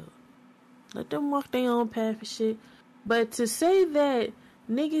world. Let them walk their own path and shit. But to say that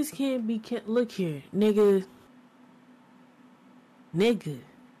niggas can't be... Look here, niggas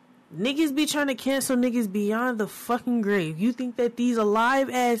be trying to cancel niggas beyond the fucking grave. You think that these alive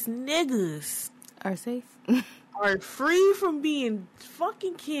ass niggas are safe? Are free from being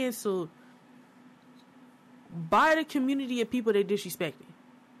fucking canceled by the community of people they disrespecting?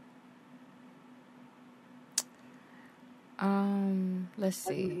 Let's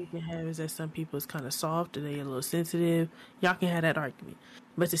see. What you can have is that some people is kind of soft and they a little sensitive. Y'all can have that argument.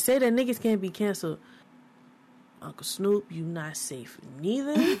 But to say that niggas can't be canceled, Uncle Snoop, you not safe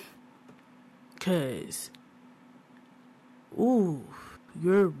neither. Cause,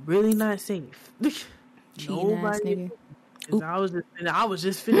 you're really not safe. Cheating ass nigga. I was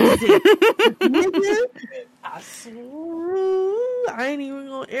just finna say, nigga, I swear, I ain't even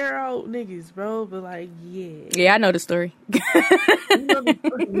gonna air out niggas, bro. But like, yeah. Yeah, I know the story.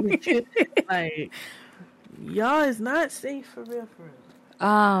 Like, y'all is not safe for real, for real.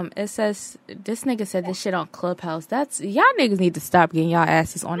 It says this nigga said this shit on Clubhouse. That's y'all niggas need to stop getting y'all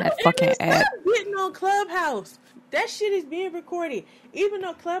asses on that fucking app. Stop getting on Clubhouse. That shit is being recorded. Even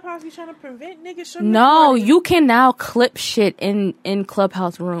though Clubhouse be trying to prevent niggas from recording. You can now clip shit in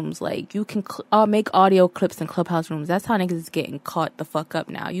Clubhouse rooms. Like, you can make audio clips in Clubhouse rooms. That's how niggas is getting caught the fuck up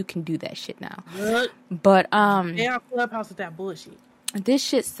now. You can do that shit now. What? But, they on Clubhouse with that bullshit. This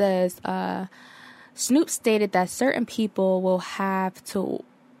shit says, Snoop stated that certain people will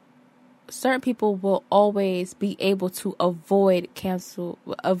always be able to avoid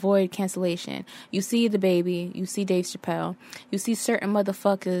cancellation. You see the baby, you see Dave Chappelle, you see certain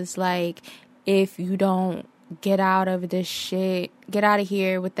motherfuckers like, if you don't get out of this shit, get out of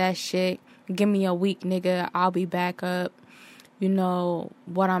here with that shit, give me a week, nigga, I'll be back up. You know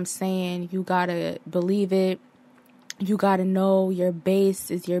what I'm saying? You gotta believe it. You gotta know your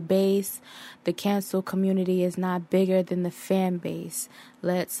base is your base. The cancel community is not bigger than the fan base.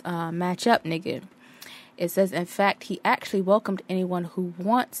 Let's match up, nigga. It says, in fact, he actually welcomed anyone who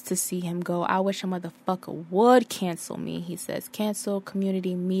wants to see him go. I wish a motherfucker would cancel me. He says, cancel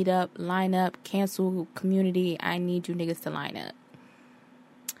community, meet up, line up. Cancel community, I need you niggas to line up.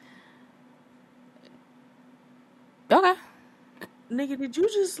 Okay. Nigga, did you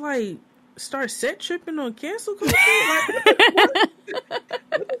just like start set tripping on cancel culture? Like, what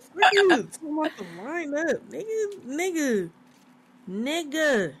the fuck you talking about the line up?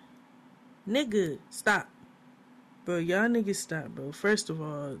 Nigga, stop. Bro, y'all niggas stop, bro. First of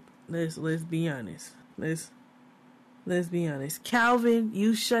all, let's be honest. Let's be honest. Calvin,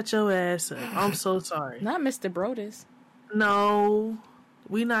 you shut your ass up. I'm so sorry. Not Mr. Brodus. No,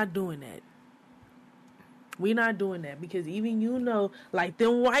 we not doing that. We not doing that because even you know, like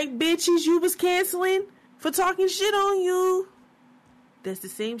them white bitches you was canceling for talking shit on you. That's the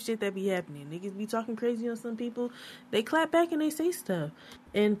same shit that be happening. Niggas be talking crazy on some people. They clap back and they say stuff.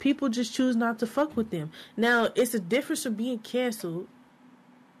 And people just choose not to fuck with them. Now, it's a difference from being canceled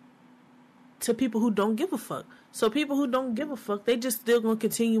to people who don't give a fuck. So people who don't give a fuck, they just still gonna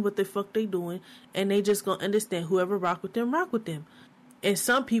continue what the fuck they doing. And they just gonna understand whoever rock with them, rock with them. And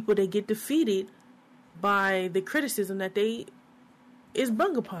some people, they get defeated by the criticism that they is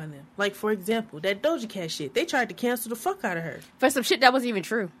brung upon them. Like, for example, that Doja Cat shit. They tried to cancel the fuck out of her. For some shit that wasn't even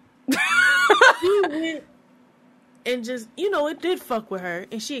true. She went and just, you know, it did fuck with her.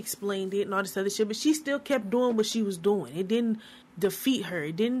 And she explained it and all this other shit. But she still kept doing what she was doing. It didn't defeat her.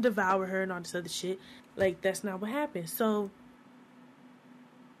 It didn't devour her and all this other shit. Like, that's not what happened. So,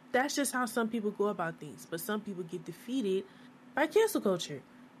 that's just how some people go about things. But some people get defeated by cancel culture.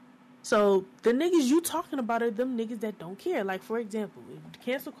 So, the niggas you talking about are them niggas that don't care. Like, for example, if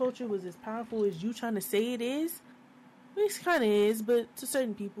cancel culture was as powerful as you trying to say it is, it kind of is, but to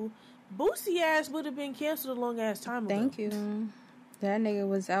certain people, Boosie ass would have been canceled a long ass time ago. Thank you. That nigga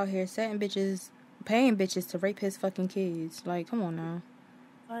was out here setting bitches, paying bitches to rape his fucking kids. Like, come on now.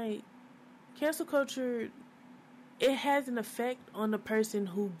 Like, cancel culture, it has an effect on the person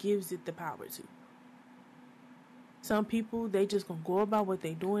who gives it the power to. Some people, they just gonna go about what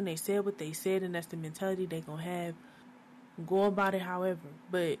they doing. They said what they said, and that's the mentality they gonna have. Go about it however.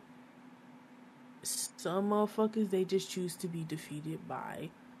 But some motherfuckers, they just choose to be defeated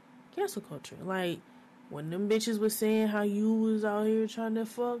by cancel culture. Like, when them bitches was saying how you was out here trying to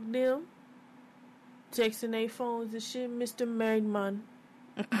fuck them, texting their phones and shit, Mr. Married Man.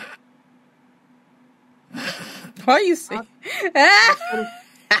 Why you say?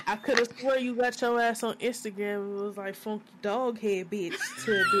 I could have swore you got your ass on Instagram. It was like funky dog head bitch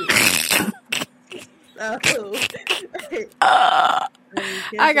to a bitch.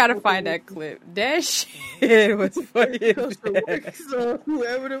 I gotta find that clip. That shit was funny. So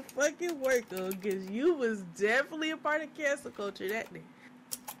whoever the fucking worked on, because you was definitely a part of cancel culture that day.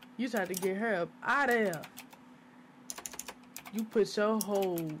 You tried to get her up out of there. You put your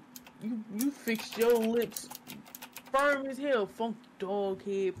whole, you fixed your lips firm as hell, funky dog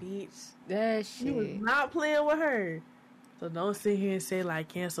head bitch. That shit. You was not playing with her. So don't sit here and say like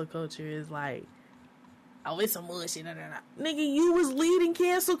cancel culture is like, oh, it's some bullshit. Nah. Nigga, you was leading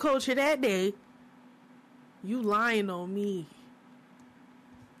cancel culture that day. You lying on me.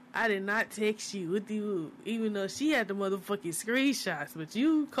 I did not text you with you, even though she had the motherfucking screenshots, but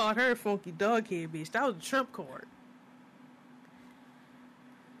you called her funky dog head bitch. That was a trump card.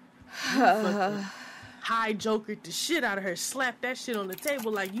 Hot high jokered the shit out of her, slapped that shit on the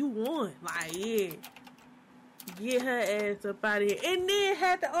table like you won. Like, yeah. Get her ass up out of here. And then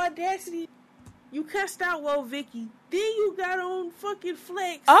had the audacity. You cussed out Whoa Vicky. Then you got on fucking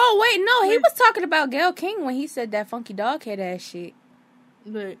Flex. Oh, wait, no. He was talking about Gayle King when he said that funky dog head ass shit.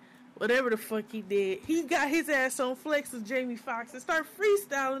 But whatever the fuck he did, he got his ass on Flex with Jamie Foxx and started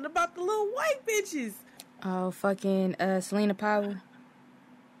freestyling about the little white bitches. Oh, fucking Selena Powell.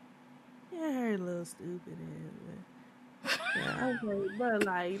 Yeah, her little stupid ass, man. Yeah, I was like, but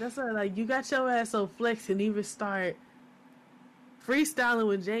like, that's what, like, you got your ass on Flex and even start freestyling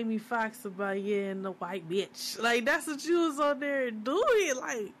with Jamie Foxx about, and the white bitch. Like, that's what you was on there doing.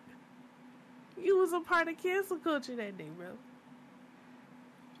 Like, you was a part of cancel culture that day, bro.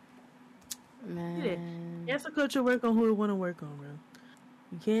 Man. Yeah. Cancel culture work on who it want to work on, bro.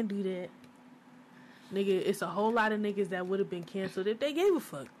 You can't do that. Nigga, it's a whole lot of niggas that would have been canceled if they gave a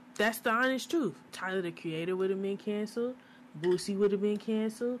fuck. That's the honest truth. Tyler, the Creator, would have been canceled. Boosie would have been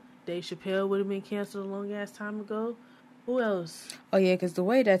canceled. Dave Chappelle would have been canceled a long ass time ago. Who else? Oh, yeah, because the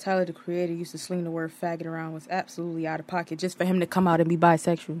way that Tyler, the Creator, used to sling the word faggot around was absolutely out of pocket just for him to come out and be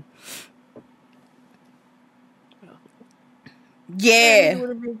bisexual. Yeah. Would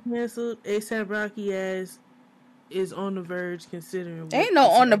have been canceled. ASAP Rocky ass is on the verge considering. Ain't no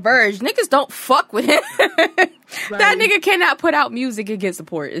on the verge. Niggas don't fuck with him. That nigga cannot put out music and get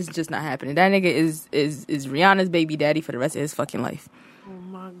support. It's just not happening. That nigga is Rihanna's baby daddy for the rest of his fucking life. Oh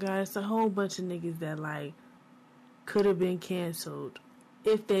my god, it's a whole bunch of niggas that like could have been canceled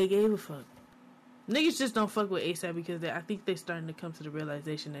if they gave a fuck. Niggas just don't fuck with ASAP because I think they starting to come to the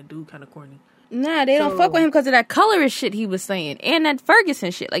realization that dude kind of corny. Nah, they don't fuck with him because of that colorist shit he was saying and that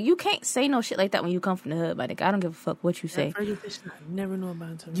Ferguson shit. Like, you can't say no shit like that when you come from the hood, my nigga. I don't give a fuck what you say. Ferguson shit, I never know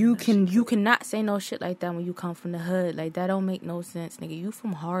about until you cannot say no shit like that when you come from the hood. Like, that don't make no sense, nigga. You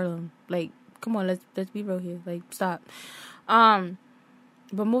from Harlem. Like, come on, let's be real here. Like, stop. But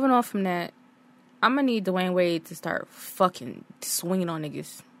moving on from that, I'm gonna need Dwayne Wade to start fucking swinging on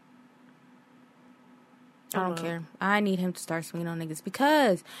niggas. I don't care. I need him to start swinging on niggas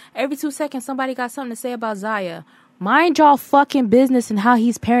because every 2 seconds somebody got something to say about Zaya. Mind y'all fucking business and how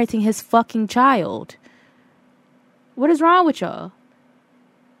he's parenting his fucking child. What is wrong with y'all?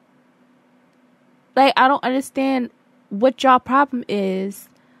 Like, I don't understand what y'all problem is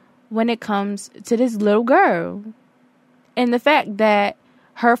when it comes to this little girl. And the fact that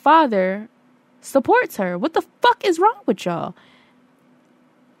her father supports her. What the fuck is wrong with y'all?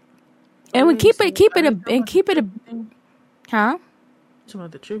 And we keep it a huh? Talking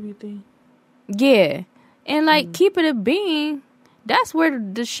about the tribute thing? Yeah. And like keep it a being, that's where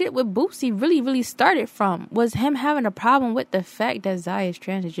the shit with Boosie really, really started from. Was him having a problem with the fact that Zaya is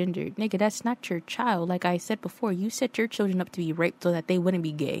transgender. Nigga, that's not your child. Like I said before, you set your children up to be raped so that they wouldn't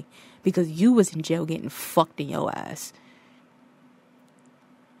be gay. Because you was in jail getting fucked in your ass.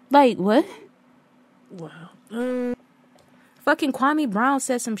 Like, what? Wow. Fucking Kwame Brown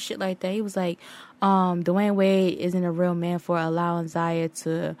said some shit like that. He was like, Dwayne Wade isn't a real man for allowing Zaya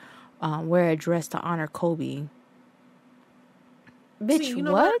to wear a dress to honor Kobe. Bitch, See, you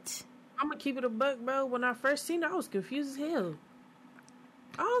know what? I'm gonna keep it a buck, bro. When I first seen it, I was confused as hell.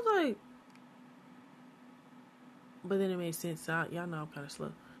 I was like, but then it made sense. Y'all know I'm kind of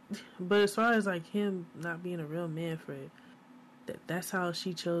slow. But as far as like him not being a real man for it, that's how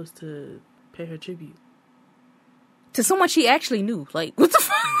she chose to pay her tribute. To someone she actually knew. Like, what the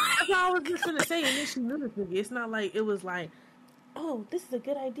fuck? That's what I was just gonna say. And then she knew this nigga. It's not like it was like, oh, this is a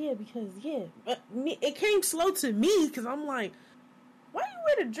good idea because, yeah. But it came slow to me because I'm like, why you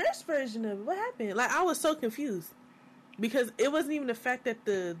wear the dress version of it? What happened? Like, I was so confused. Because it wasn't even the fact that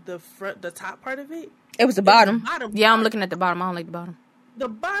the top part of it. It was the bottom. Bottom yeah, part. I'm looking at the bottom. I don't like the bottom. The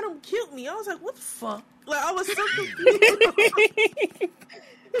bottom killed me. I was like, what the fuck? Like, I was so confused.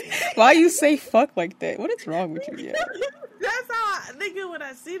 Why you say fuck like that? What is wrong with you? Yeah. That's how nigga, when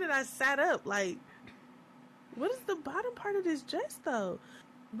I seen it, I sat up. Like, what is the bottom part of this dress, though?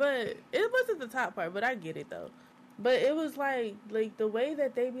 But it wasn't the top part, but I get it, though. But it was like the way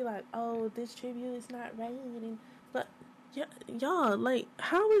that they be like, oh, this tribute is not right. But, y'all, like,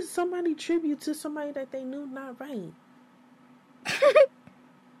 how is somebody tribute to somebody that they knew not right?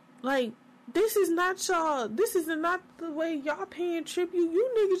 Like, this is not y'all. This is not the way y'all paying tribute. You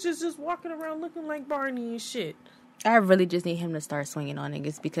niggas just walking around looking like Barney and shit. I really just need him to start swinging on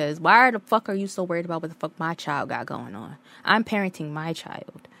niggas because why the fuck are you so worried about what the fuck my child got going on? I'm parenting my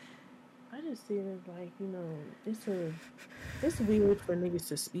child. I just see it as like, it's weird for niggas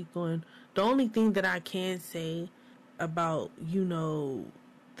to speak on. The only thing that I can say about,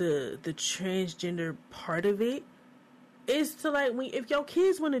 the transgender part of it is to like, if your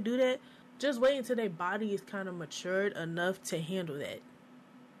kids want to do that, just wait until their body is kind of matured enough to handle that.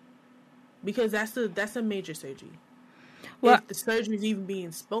 Because that's a major surgery. Well, if the surgery is even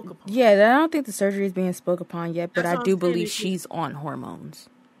being spoke upon. Yeah, I don't think the surgery is being spoke upon yet, but I do believe she's on hormones.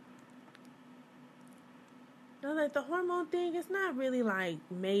 No, like the hormone thing, it's not really like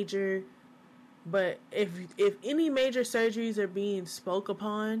major. But if any major surgeries are being spoke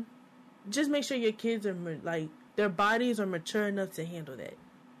upon, just make sure your kids are like their bodies are mature enough to handle that.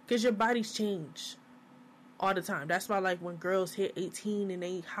 Because your bodies change all the time. That's why, like, when girls hit 18 and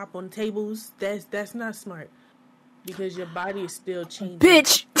they hop on tables, that's not smart. Because your body is still changing.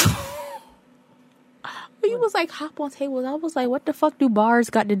 Bitch! When you was like, hop on tables, I was like, what the fuck do bars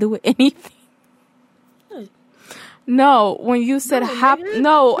got to do with anything? No, when you said hop...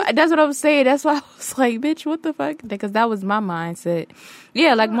 No, that's what I was saying. That's why I was like, bitch, what the fuck? Because that was my mindset.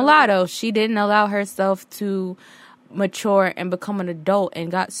 Yeah, like Mulatto, she didn't allow herself to mature and become an adult and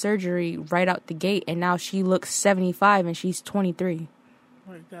got surgery right out the gate, and now she looks 75 and she's 23.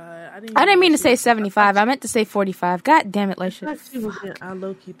 Oh my God. I didn't mean to say 75. I meant to say 45. God damn it, like I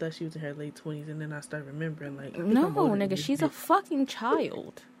low-key thought she was in her late 20s, and then I started remembering, like... No, nigga, she's a fucking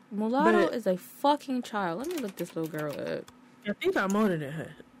child. Mulatto is a fucking child. Let me look this little girl up. I think I'm older than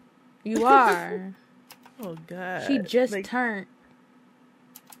her. You are. Oh, God. She just turned...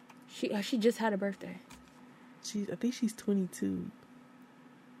 She just had a birthday. I think she's 22.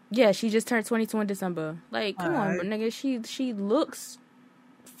 Yeah, she just turned 22 in December. Like, come on, nigga. She looks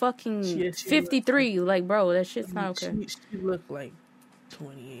fucking 53. Like, bro, that shit's not okay. She looked like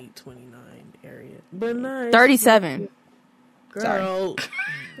 28, 29 area. But no. 37. Girl.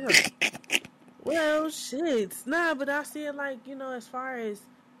 Well, shit. Nah, but I see it like, as far as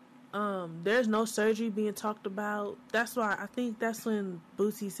there's no surgery being talked about. That's why I think that's when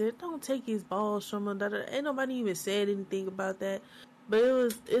Boosie said, don't take his balls from him. Ain't nobody even said anything about that.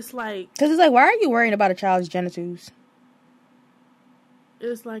 But it's like... Because it's like, why are you worrying about a child's genitals?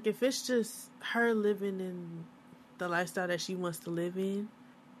 It's like, if it's just her living in the lifestyle that she wants to live in,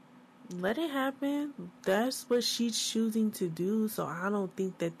 let it happen. That's what she's choosing to do. So I don't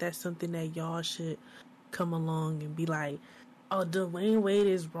think that that's something that y'all should come along and be like, oh, Dwayne Wade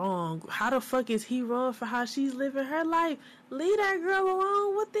is wrong. How the fuck is he wrong for how she's living her life? Leave that girl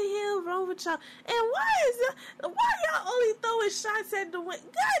alone. What the hell wrong with y'all? And why y'all only throwing shots at Dwayne?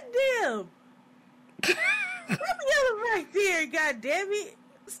 Goddamn. Let me get him right there, goddamn it.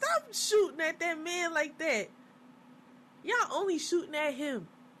 Stop shooting at that man like that. Y'all only shooting at him.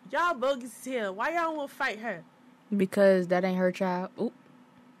 Y'all bogus as hell. Why y'all want to fight her? Because that ain't her child. Oop.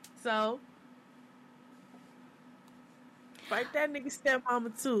 So... fight that nigga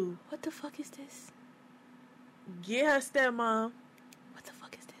stepmama too. What the fuck is this? Get her stepmom. What the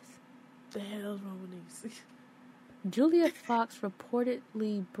fuck is this? The hell's wrong with niggas? Julia Fox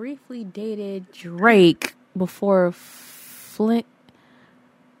reportedly briefly dated Drake before Flint.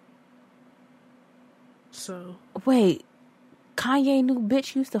 So wait, Kanye new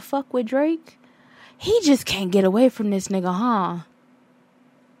bitch used to fuck with Drake? He just can't get away from this nigga, huh?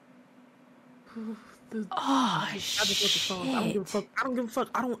 Oh, shit. I don't give a fuck.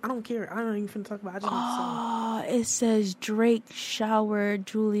 I don't care. I don't even finna talk about it. I just it says Drake showered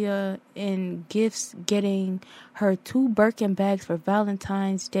Julia in gifts, getting her 2 Birkin bags for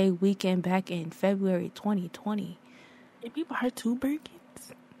Valentine's Day weekend back in February 2020. And people her 2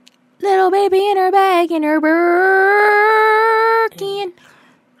 Birkins? Little baby in her bag, in her Birkin.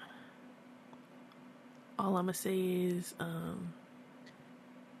 All I'm gonna say is,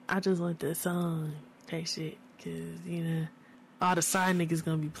 I just want that song. That shit, cause all the side niggas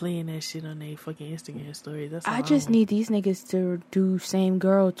gonna be playing that shit on their fucking Instagram stories. That's all I just need these niggas to do Same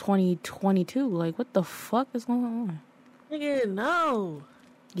Girl 2022. Like, what the fuck is going on? Nigga, no.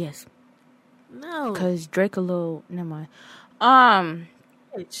 Yes. No. Cause Drake a little. Never mind.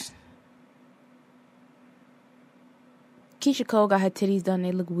 Bitch. Keisha Cole got her titties done.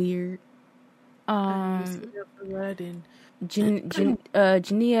 They look weird.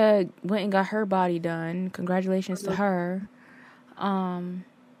 Jania went and got her body done. Congratulations to her. Why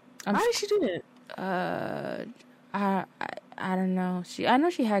did she do that? I don't know. I know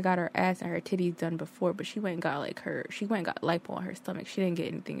she had got her ass and her titties done before, but she went and got she went and got lipo on her stomach. She didn't get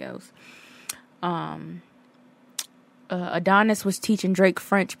anything else. Adonis was teaching Drake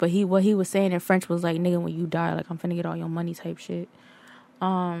French, but what he was saying in French was like, nigga, when you die, like, I'm finna get all your money type shit.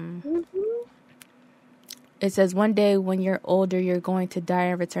 It says, one day when you're older, you're going to die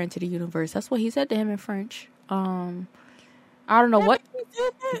and return to the universe. That's what he said to him in French. I don't know what.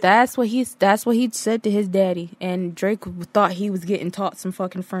 That's what he said to his daddy. And Drake thought he was getting taught some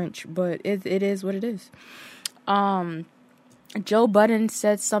fucking French, but it is what it is. Joe Budden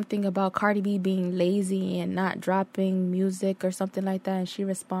said something about Cardi B being lazy and not dropping music or something like that, and she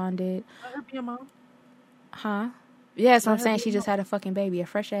responded, Let her be a mom. huh? Yeah, that's what I'm Let her saying. be She a just mom. had a fucking baby, a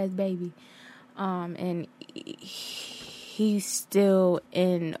fresh ass baby. And he's still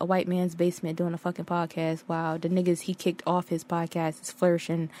in a white man's basement doing a fucking podcast while the niggas he kicked off his podcast is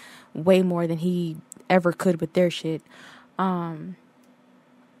flourishing way more than he ever could with their shit.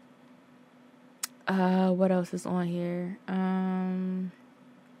 What else is on here?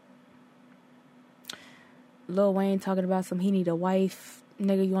 Lil Wayne talking about he need a wife.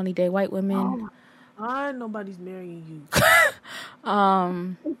 Nigga, you only date white women. Nobody's marrying you.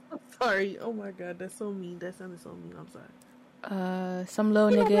 Sorry. Oh my god, that's so mean. That sounded so mean. I'm sorry. Some little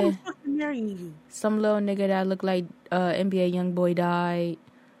nigga. Nobody's fucking marrying you. Some little nigga that looked like NBA YoungBoy died.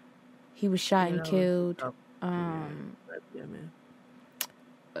 He was shot and killed. Yeah, man.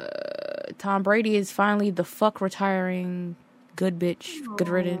 Tom Brady is finally the fuck retiring. Good bitch. Good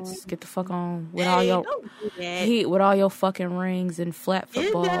riddance. Get the fuck on with all your with all your fucking rings and flat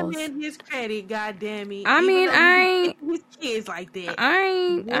footballs. Give that man his credit, goddamn it. I mean, I ain't his kids like that. I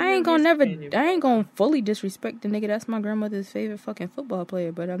ain't gonna fully disrespect the nigga. That's my grandmother's favorite fucking football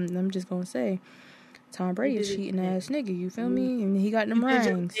player. But I'm just gonna say, Tom Brady is cheating ass nigga. You feel me? And he got them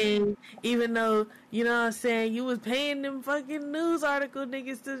rings. Even though, you know what I'm saying, you was paying them fucking news article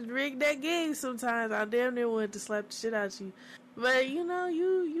niggas to rig that game sometimes. I damn near wanted to slap the shit out you. But, you know,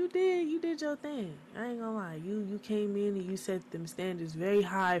 you did your thing. I ain't gonna lie. You came in and you set them standards very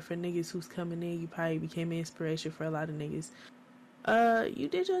high for niggas who's coming in. You probably became an inspiration for a lot of niggas. You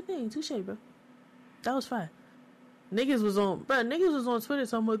did your thing. Touche, bro. That was fine. Niggas was on Twitter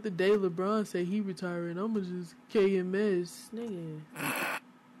talking about the day LeBron said he retiring. I'ma just KMS,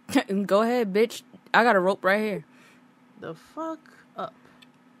 nigga. Go ahead, bitch. I got a rope right here. The fuck up.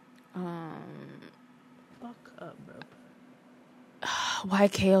 Fuck up, bro.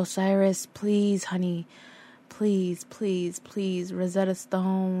 YK Osiris, please, honey. Please. Rosetta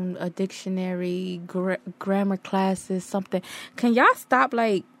Stone, a dictionary, grammar classes, something. Can y'all stop,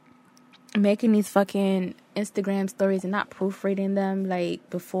 like, making these fucking Instagram stories and not proofreading them, like,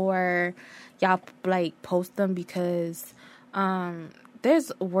 before y'all, like, post them? Because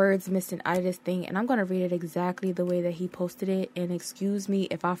there's words missing out of this thing, and I'm gonna read it exactly the way that he posted it, and excuse me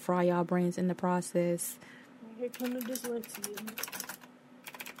if I fry y'all brains in the process. Here come the dyslexia.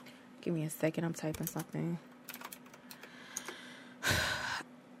 Give me a second, I'm typing something.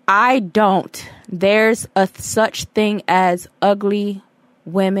 I don't. There's a such thing as ugly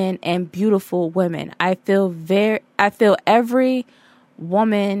women and beautiful women. I feel every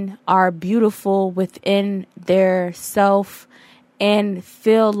woman are beautiful within their self and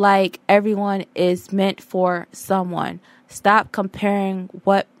feel like everyone is meant for someone. Stop comparing.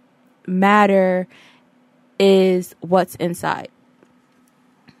 What matter is what's inside.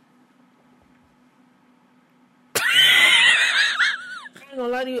 I ain't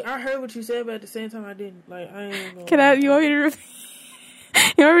gonna lie to you. I heard what you said, but at the same time, I didn't. Like, I ain't gonna. You want me to repeat?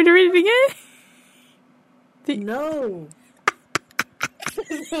 You want me to read it again? No.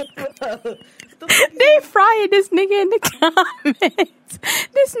 They frying this nigga in the comments.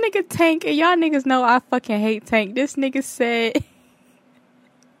 This nigga Tank, and y'all niggas know I fucking hate Tank. This nigga said,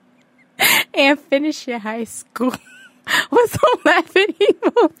 and finish your high school. What's some laughing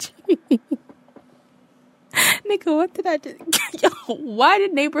emoji? Nigga, what did I just... Yo, why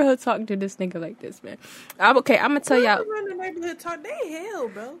did neighborhood talk to this nigga like this, man? I'm gonna tell y'all... The neighborhood talk, they hell,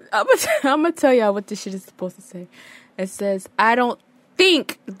 bro. I'm gonna tell y'all what this shit is supposed to say. It says, I don't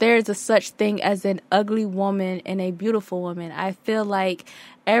think there's a such thing as an ugly woman and a beautiful woman. I feel like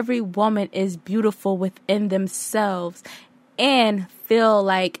every woman is beautiful within themselves and feel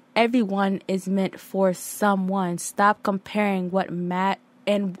like everyone is meant for someone. Stop comparing what matters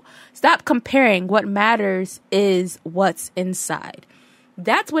is what's inside.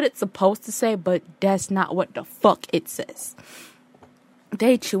 That's what it's supposed to say, but that's not what the fuck it says.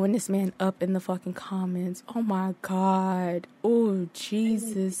 They chewing this man up in the fucking comments. Oh my god. Oh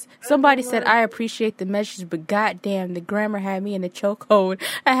Jesus. Somebody said, I appreciate the message, but goddamn, the grammar had me in the chokehold.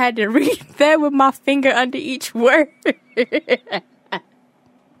 I had to read that with my finger under each word.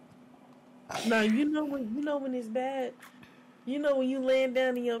 Now, you know when it's bad? You know when you laying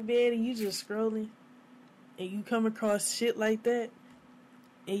down in your bed and you just scrolling and you come across shit like that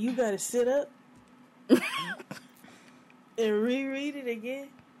and you gotta sit up and reread it again,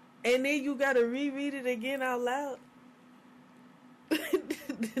 and then you gotta reread it again out loud.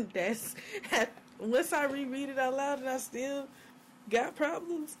 That's once I reread it out loud and I still got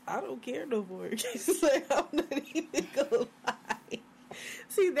problems, I don't care no more. It's like, I'm not even gonna lie.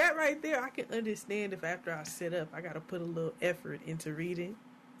 See, that right there, I can understand if after I set up, I got to put a little effort into reading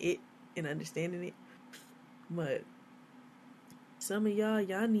it and understanding it. But some of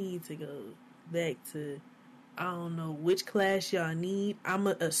y'all need to go back to, I don't know which class y'all need. I'm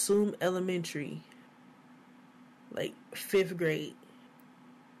going to assume elementary. Like 5th grade.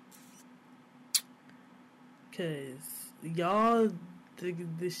 Because y'all,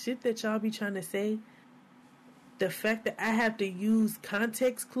 the shit that y'all be trying to say, the fact that I have to use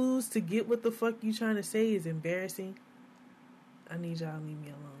context clues to get what the fuck you trying to say is embarrassing. I need y'all to leave me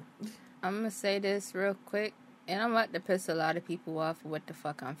alone. I'm going to say this real quick, and I'm about to piss a lot of people off with what the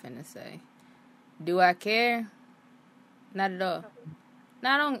fuck I'm finna say. Do I care? Not at all. No,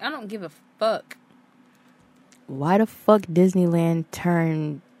 I don't give a fuck. Why the fuck Disneyland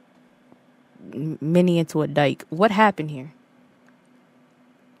turned Minnie into a dyke? What happened here?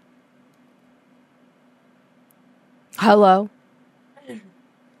 Hello?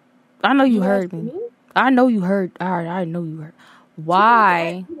 I know you heard me. I know you heard. I know you heard.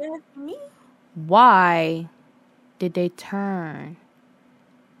 Why? Why did they turn?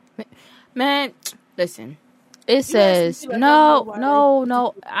 Man, listen. It says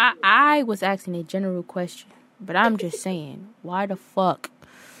no. I was asking a general question, but I'm just saying, why the fuck?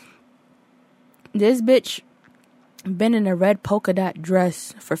 This bitch been in a red polka dot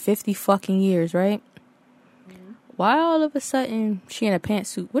dress for 50 fucking years, right? Mm-hmm. Why all of a sudden she in a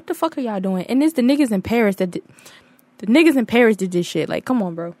pantsuit? What the fuck are y'all doing? And it's the niggas in Paris that did, did this shit. Like, come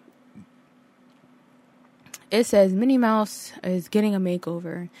on, bro. It says Minnie Mouse is getting a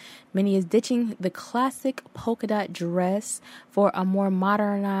makeover. Minnie is ditching the classic polka dot dress for a more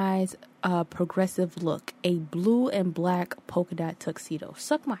modernized, progressive look. A blue and black polka dot tuxedo.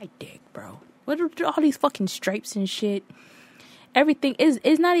 Suck my dick, bro. What are all these fucking stripes and shit? Everything is.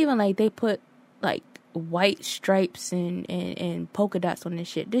 It's not even like they put like white stripes and polka dots on this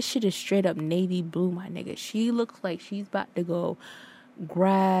shit. This shit is straight up navy blue, my nigga. She looks like she's about to go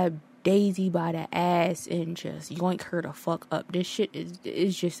grab Daisy by the ass and just yoink her the fuck up. This shit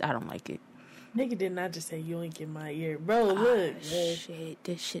is just, I don't like it. Nigga did not just say yoink in my ear. Bro, look. Shit,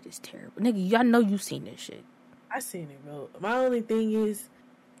 this shit is terrible. Nigga, y'all know you seen this shit. I seen it, bro. My only thing is,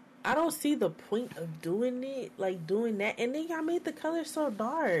 I don't see the point of doing it, like doing that. And then y'all made the color so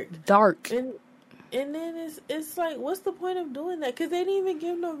dark. And then it's like, what's the point of doing that? Because they didn't even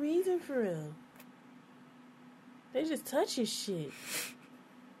give no reason for real. They just touch his shit.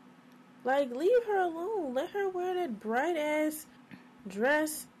 Like, leave her alone. Let her wear that bright ass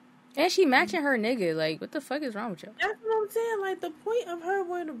dress. And she matching her nigga. Like, what the fuck is wrong with y'all? That's what I'm saying. Like, the point of her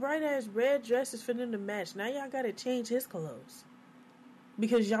wearing a bright ass red dress is for them to match. Now y'all gotta change his clothes.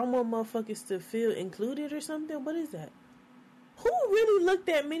 Because y'all want motherfuckers to feel included or something? What is that? Who really looked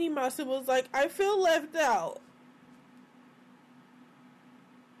at Minnie Mouse and was like, I feel left out?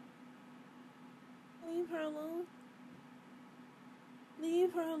 Leave her alone.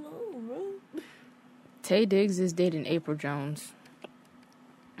 Leave her alone, bro. Taye Diggs is dating April Jones.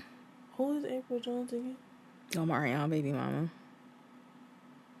 Who is April Jones again? Omarion, baby mama.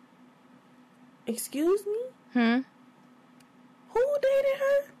 Excuse me? Who dated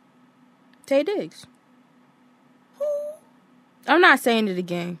her? Taye Diggs. Who? I'm not saying it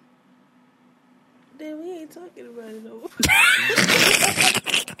again. Then we ain't talking about it no more.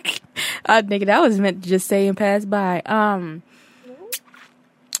 Nigga, that was meant to just say and pass by.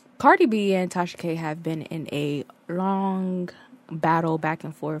 Cardi B and Tasha K have been in a long battle back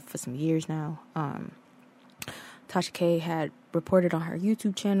and forth for some years now. Tasha K had reported on her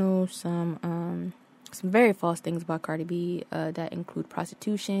YouTube channel some very false things about Cardi B that include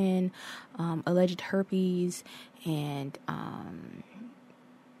prostitution, alleged herpes, and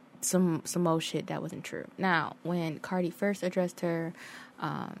some more shit that wasn't true. Now, when Cardi first addressed her,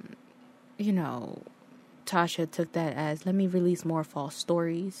 Tasha took that as, let me release more false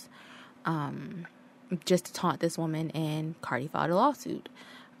stories, just to taunt this woman, and Cardi filed a lawsuit.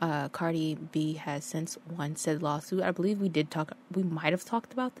 Cardi B has since won said lawsuit. I believe we might have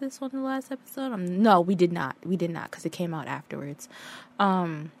talked about this on the last episode. No, we did not, because it came out afterwards.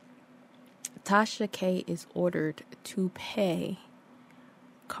 Tasha K is ordered to pay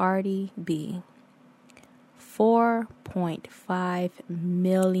Cardi B $4.5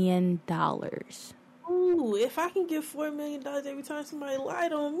 million. Ooh, if I can get $4 million every time somebody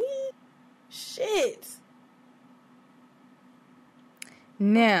lied on me, shit.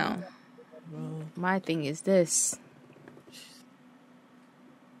 Now, my thing is this.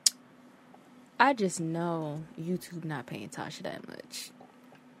 I just know YouTube not paying Tasha that much.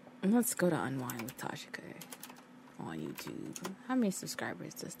 Let's go to Unwind with Tasha K on YouTube. How many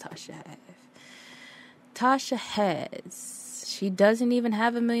subscribers does Tasha have? Tasha has she doesn't even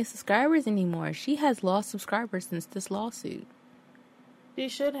have 1 million subscribers anymore. She has lost subscribers since this lawsuit. She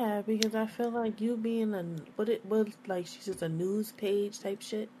should have, because I feel like you being like she's just a news page type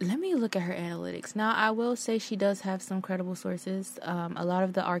shit. Let me look at her analytics. Now, I will say she does have some credible sources. A lot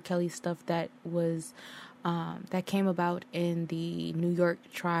of the R. Kelly stuff that was that came about in the New York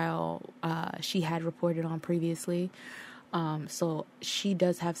trial, she had reported on previously. So she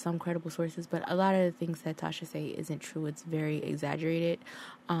does have some credible sources, but a lot of the things that Tasha say isn't true. It's very exaggerated.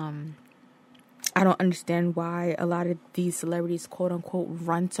 I don't understand why a lot of these celebrities, quote unquote,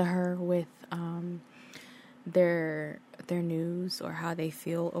 run to her with their news or how they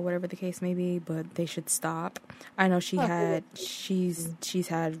feel or whatever the case may be, but they should stop. I know she's had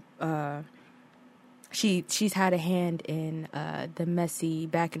a hand in the messy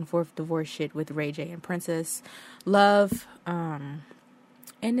back and forth divorce shit with Ray J and Princess Love, and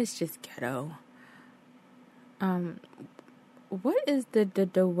it's just ghetto. What is the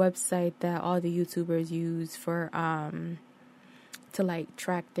website that all the YouTubers use for to like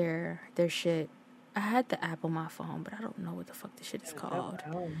track their shit? I had the app on my phone, but I don't know what the fuck this shit is called.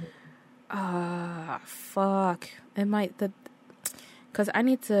 Fuck. It might cause I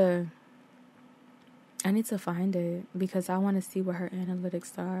need to find it because I want to see what her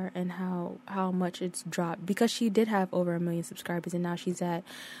analytics are and how much it's dropped, because she did have over 1 million subscribers and now she's at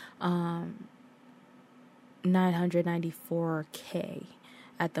 994K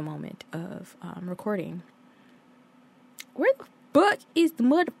at the moment of recording. Where the fuck is the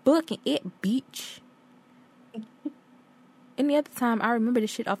motherfucking it, bitch? Any other time I remember this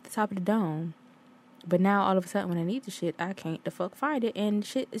shit off the top of the dome, but now all of a sudden when I need the shit I can't the fuck find it, and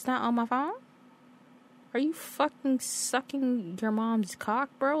shit is not on my phone. Are you fucking sucking your mom's cock,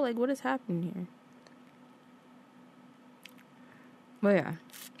 bro? Like, what is happening here? But yeah,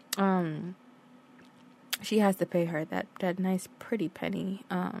 she has to pay her that nice pretty penny.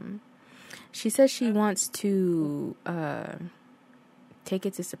 She says she wants to take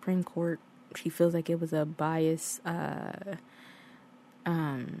it to Supreme Court. She feels like it was a bias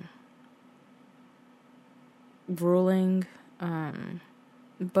ruling.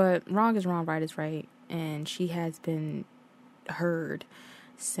 But wrong is wrong, right is right. And she has been heard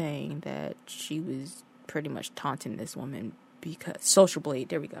saying that she was pretty much taunting this woman because Social Blade,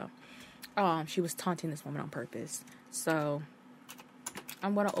 there we go. She was taunting this woman on purpose. So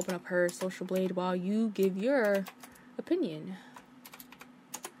I'm gonna open up her Social Blade while you give your opinion.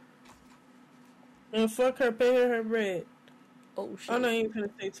 And fuck her, pay her bread. Oh shit. I'm not even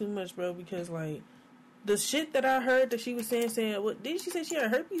gonna say too much, bro, because like the shit that I heard that she was saying what did she say she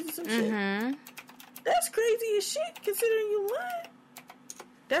had herpes or some shit? That's crazy as shit considering you lied.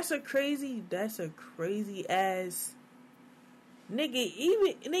 That's a crazy ass nigga.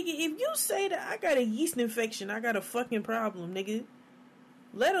 Even nigga, if you say that I got a yeast infection, I got a fucking problem, nigga.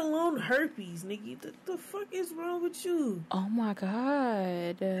 Let alone herpes, nigga. The fuck is wrong with you? Oh my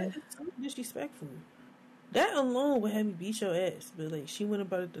god. That's so disrespectful. That alone would have me beat your ass, but like she went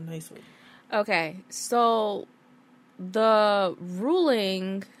about it the nice way. Okay, so the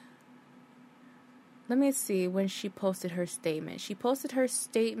ruling. Let me see when she posted her statement. She posted her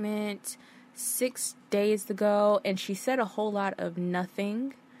statement 6 days ago, and she said a whole lot of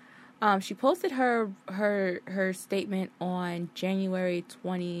nothing. She posted her statement on January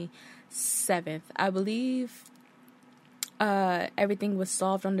 27th. I believe everything was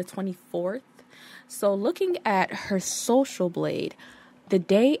solved on the 24th. So looking at her Social Blade, the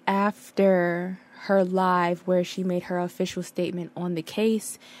day after her live where she made her official statement on the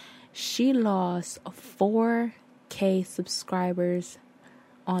case, she lost 4K subscribers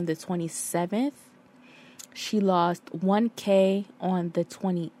on the 27th. She lost 1K on the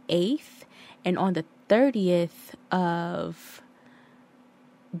 28th. And on the 30th of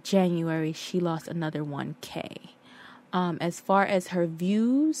January, she lost another 1K. As far as her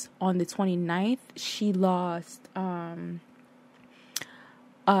views, on the 29th, she lost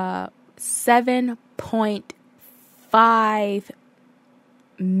 7.5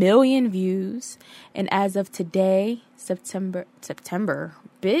 million views, and as of today, September,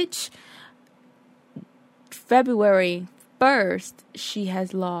 bitch, February 1st, she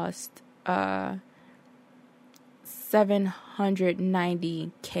has lost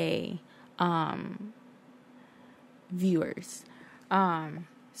 790K viewers.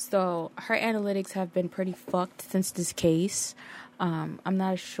 So her analytics have been pretty fucked since this case. I'm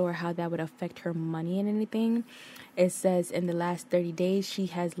not sure how that would affect her money and anything. It says in the last 30 days, she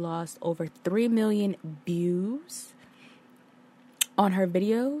has lost over 3 million views on her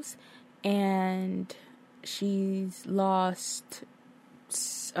videos, and she's lost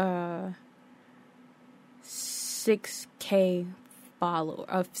 6K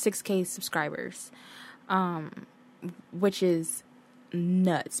of 6K subscribers, which is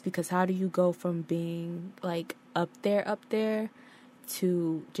nuts, because how do you go from being like up there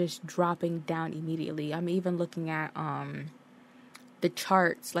to just dropping down immediately? I'm even looking at the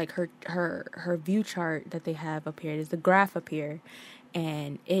charts, like her view chart that they have up here. There's the graph up here,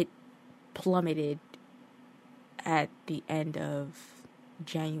 and it plummeted at the end of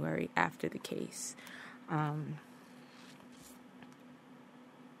January after the case.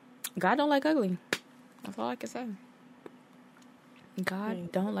 God don't like ugly. That's all I can say.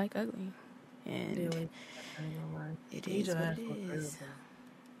 God don't like ugly. And it is what it is.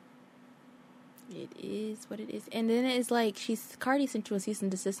 It is what it is. And then it's like Cardi sent you a cease and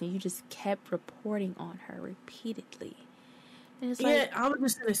desist, and you just kept reporting on her repeatedly. And it's like, I was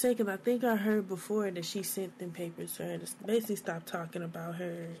just going to say, because I think I heard before that she sent them papers for her to basically stop talking about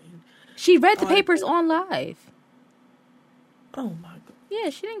her. And she read the papers on live. Oh, my God. Yeah,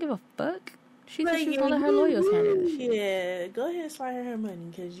 she didn't give a fuck. She said she was going to let her lawyers handle it. Yeah, go ahead and slide her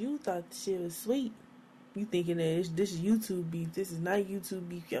money, because you thought the shit was sweet. You thinking that this is YouTube beef. This is not YouTube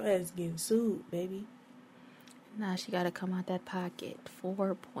beef. Your ass getting sued, baby. Nah, she got to come out that pocket.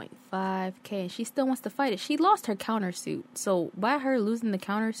 4.5K. And she still wants to fight it. She lost her countersuit. So by her losing the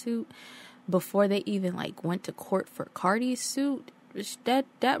countersuit before they even like went to court for Cardi's suit, that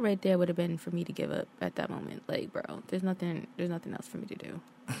right there would have been for me to give up at that moment. Like, bro, there's nothing else for me to do.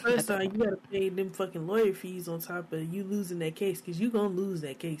 First off, you gotta pay them fucking lawyer fees on top of you losing that case, because you gonna lose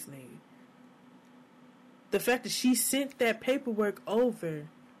that case, nigga. The fact that she sent that paperwork over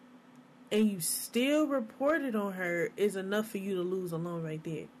and you still reported on her is enough for you to lose alone right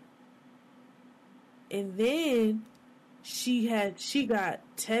there. And then she got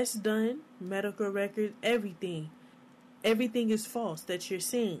tests done, medical records, everything. Everything is false that you're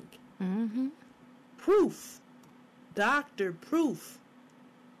saying. Mm-hmm. Proof. Doctor proof.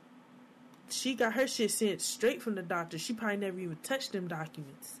 She got her shit sent straight from the doctor. She probably never even touched them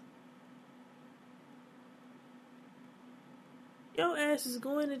documents. Your ass is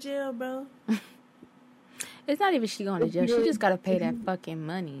going to jail, bro. It's not even she going to jail. She just got to pay that fucking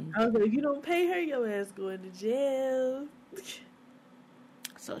money. Okay, if you don't pay her, your ass going to jail.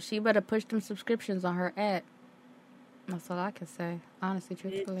 So she better push them subscriptions on her app. That's all I can say. Honestly,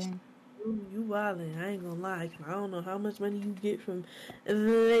 truthfully. You wildin'. I ain't gonna lie. I don't know how much money you get from that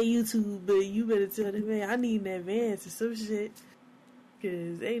YouTube, but you better tell them, man, I need an advance or some shit.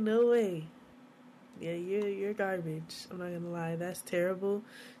 Cause ain't no way. Yeah, you're garbage. I'm not gonna lie. That's terrible.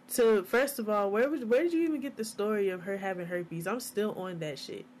 So first of all, where did you even get the story of her having herpes? I'm still on that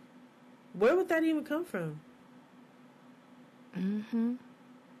shit. Where would that even come from? Mm-hmm.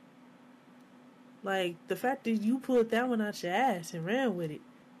 Like, the fact that you pulled that one out your ass and ran with it,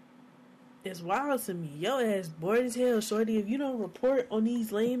 it's wild to me. Your ass bored as hell, shorty. If you don't report on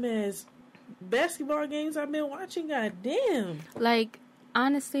these lame ass basketball games I've been watching, goddamn. Like,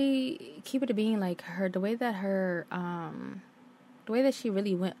 honestly, keep it to being like her. The way that she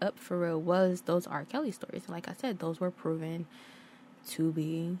really went up for real was those R. Kelly stories. And like I said, those were proven to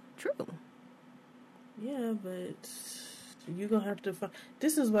be true. Yeah, but you're gonna have to find.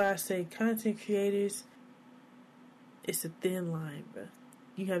 This is why I say content creators. It's a thin line, bro.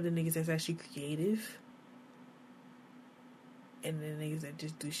 You have the niggas that's actually creative, and the niggas that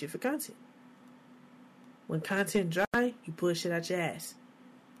just do shit for content. When content dry, you pull shit out your ass.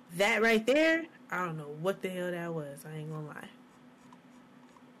 That right there, I don't know what the hell that was. I ain't gonna lie.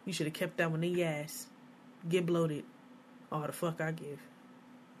 You should have kept that one in your ass. Get bloated. All the fuck I give.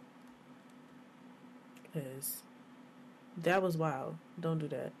 Cause that was wild. Don't do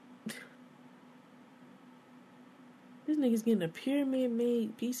that. This nigga's getting a pyramid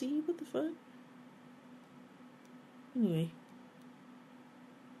made PC. What the fuck? Anyway.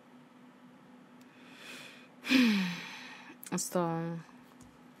 So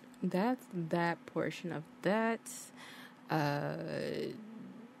that's that portion of that.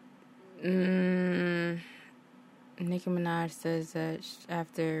 Nicki Minaj says that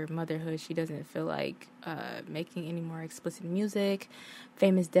after motherhood, she doesn't feel like making any more explicit music.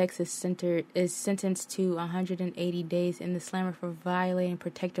 Famous Dex is sentenced to 180 days in the slammer for violating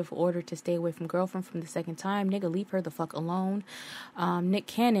protective order to stay away from girlfriend from the second time. Nigga, leave her the fuck alone. Nick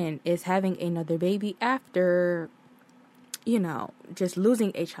Cannon is having another baby after, just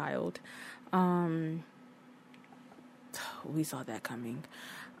losing a child. We saw that coming.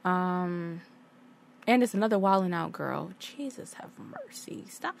 And it's another wildin' out girl. Jesus have mercy.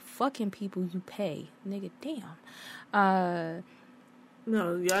 Stop fucking people you pay. Nigga, damn.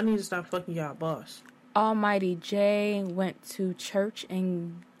 No, y'all need to stop fucking y'all boss. Almighty J went to church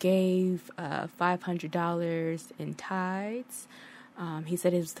and gave $500 in tithes. He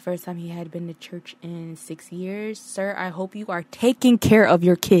said it was the first time he had been to church in 6 years. Sir, I hope you are taking care of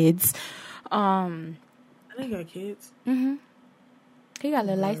your kids. I think got kids. Mm-hmm. He got a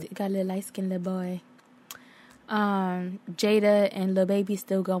little light-skinned little boy. Jada and Lil Baby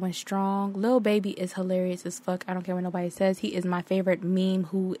still going strong. Lil Baby is hilarious as fuck. I don't care what nobody says. He is my favorite meme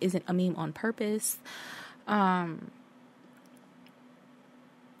who isn't a meme on purpose. Let's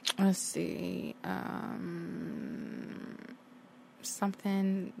see.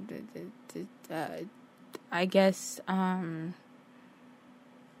 Something. I guess.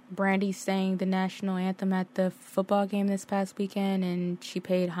 Brandy sang the national anthem at the football game this past weekend, and she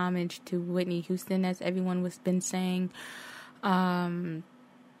paid homage to Whitney Houston, as everyone was been saying. Monica's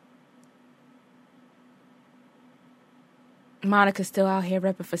still out here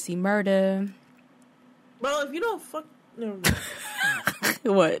repping for C Murder. Bro, if you don't fuck, never mind.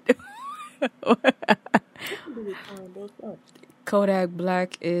 What? Kodak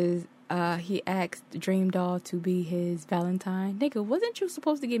Black is. He asked Dream Doll to be his Valentine. Nigga, wasn't you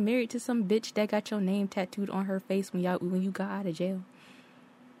supposed to get married to some bitch that got your name tattooed on her face when you got out of jail?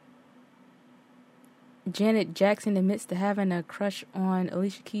 Janet Jackson admits to having a crush on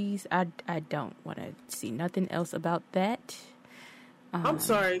Alicia Keys. I don't want to see nothing else about that. I'm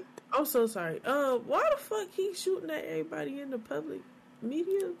sorry. I'm so sorry. Why the fuck he shooting at everybody in the public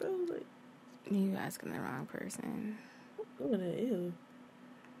media, bro? Like, you asking the wrong person. I'm doing that, ew.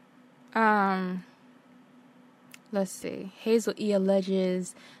 Let's see. Hazel E.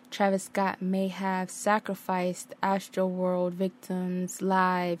 alleges Travis Scott may have sacrificed Astroworld victims'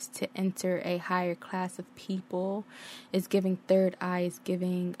 lives to enter a higher class of people. It's giving third eye. It's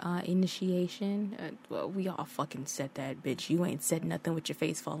giving initiation. Well, we all fucking said that, bitch. You ain't said nothing with your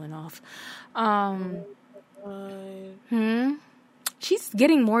face falling off. She's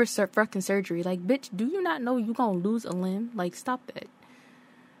getting more fucking surgery. Like, bitch, do you not know you gonna lose a limb? Like, stop that.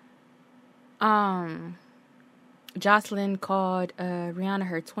 Jocelyn called Rihanna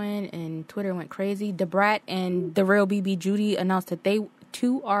her twin, and Twitter went crazy. Da Brat and The Real BB Judy announced that they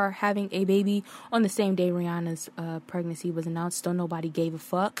too are having a baby on the same day Rihanna's pregnancy was announced, so nobody gave a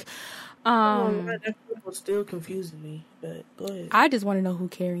fuck. That still confusing me, but go ahead. I just want to know who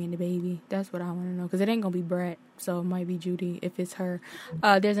carrying the baby. That's what I want to know, because it ain't gonna be Brat, so it might be Judy if it's her.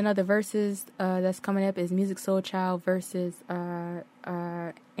 There's another versus that's coming up, is Music Soul Child versus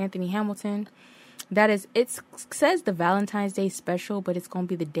Anthony Hamilton. That is, it says the Valentine's Day special, but it's gonna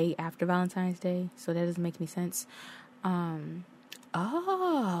be the day after Valentine's Day, so that doesn't make any sense. Hold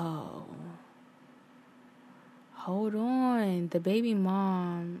on, the baby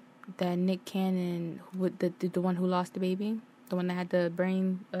mom that Nick Cannon, with the one who lost the baby, the one that had the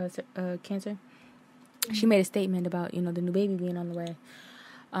brain cancer, she made a statement about, the new baby being on the way.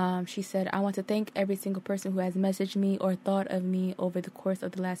 She said, I want to thank every single person who has messaged me or thought of me over the course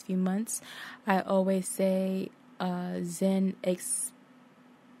of the last few months. I always say Zen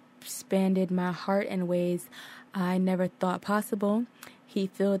expanded my heart in ways I never thought possible. He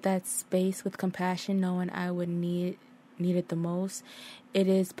filled that space with compassion, knowing I would need it the most. It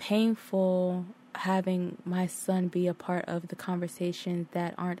is painful having my son be a part of the conversations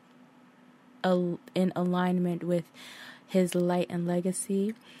that aren't in alignment with his light and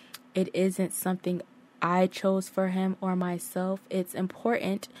legacy. It isn't something I chose for him or myself. It's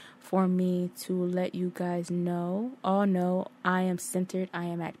important for me to let you guys know, all know, I am centered, I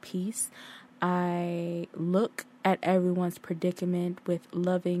am at peace. I look at everyone's predicament with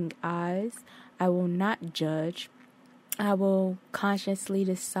loving eyes. I will not judge. I will consciously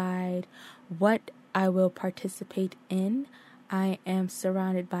decide what I will participate in. I am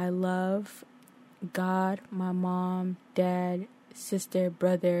surrounded by love. God, my mom, dad, sister,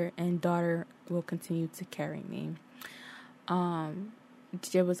 brother, and daughter will continue to carry me.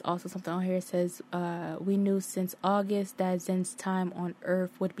 There was also something on here that says, we knew since August that Zen's time on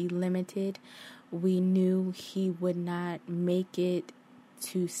Earth would be limited. We knew he would not make it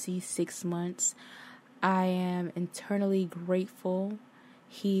to see 6 months. I am eternally grateful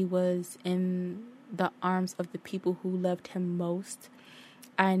he was in the arms of the people who loved him most.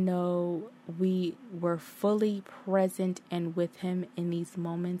 I know we were fully present and with him in these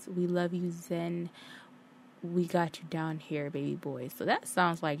moments. We love you, Zen. We got you down here, baby boy. So that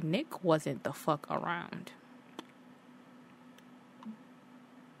sounds like Nick wasn't the fuck around.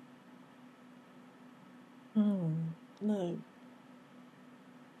 No.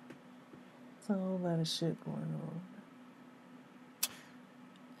 It's a whole lot of shit going on.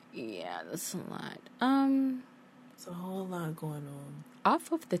 Yeah, that's a lot. It's a whole lot going on.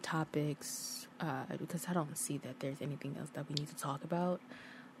 Off of the topics, because I don't see that there's anything else that we need to talk about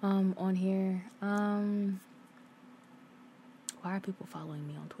on here. Why are people following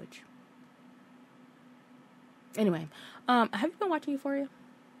me on Twitch? Anyway, have you been watching Euphoria?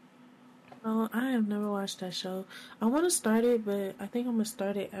 Oh, I have never watched that show. I want to start it, but I think I'm going to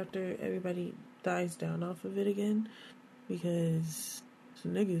start it after everybody dies down off of it again. Because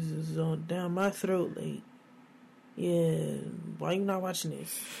some niggas is on down my throat like, yeah, why you not watching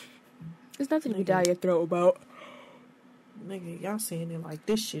this? There's nothing to be down your throat about. Nigga, y'all saying it like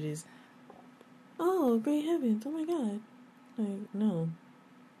this shit is, oh, great heavens, oh my god. Like, no.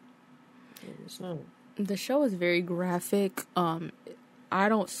 It's not. The show is very graphic. I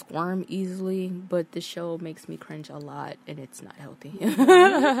don't squirm easily, but the show makes me cringe a lot, and it's not healthy. Can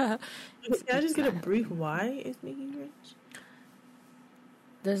I just get a brief why it's making you cringe?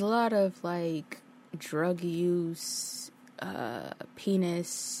 There's a lot of, like, drug use,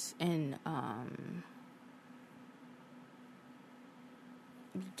 penis, and,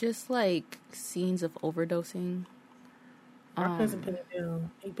 just, like, scenes of overdosing. My cousin put it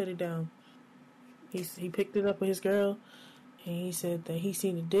down. He put it down. He picked it up with his girl, and he said that he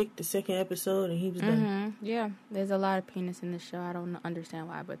seen the dick the second episode, and he was done. Yeah, there's a lot of penis in the show. I don't understand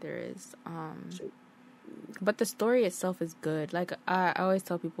why, but there is. But the story itself is good. Like, I always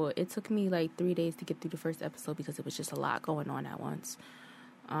tell people, it took me like 3 days to get through the first episode because it was just a lot going on at once.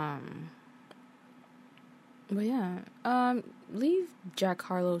 But yeah, leave Jack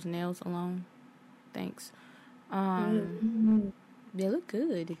Harlow's nails alone. Thanks. They look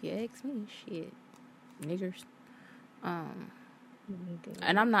good if you ask me. Shit, niggers.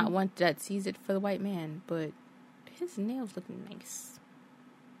 And I'm not one that sees it for the white man, but his nails look nice.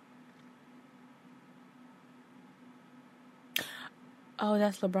 Oh,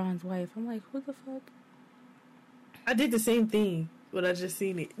 that's LeBron's wife. I'm like, who the fuck? I did the same thing when I just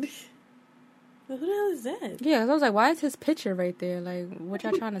seen it. Who the hell is that? Yeah, 'cause I was like, why is his picture right there? Like, what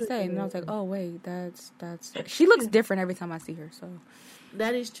y'all trying to say? And I was like, oh wait, that's. She looks different every time I see her. So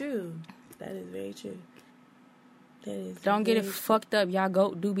that is true. That is very true. That is. Don't get it fucked up.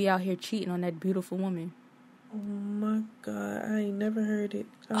 Y'all do be out here cheating on that beautiful woman. Oh my god, I ain't never heard it.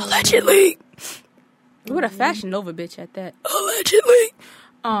 Allegedly. What a Fashion Nova bitch at that. Allegedly.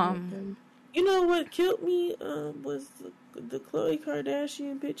 You know what killed me was the Khloe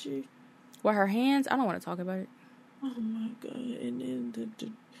Kardashian picture. What, her hands? I don't want to talk about it. Oh my god! And then the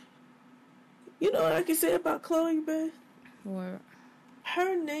you know what I can say about Khloe, Beth? What?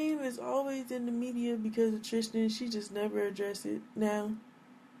 Her name is always in the media because of Tristan. She just never addressed it now.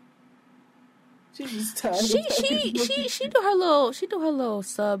 She's just tired. She do her little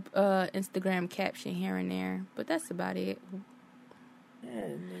sub Instagram caption here and there, but that's about it. Yeah,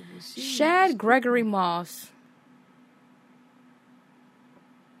 nigga, Shad Gregory Moss.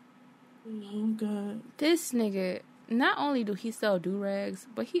 Oh god. This nigga, not only do he sell do-rags,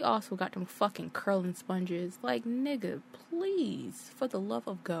 but he also got them fucking curling sponges. Like, nigga, please, for the love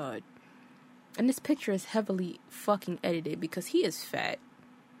of God. And this picture is heavily fucking edited because he is fat.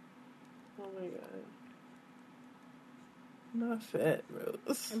 Oh my god. Not fat, bro.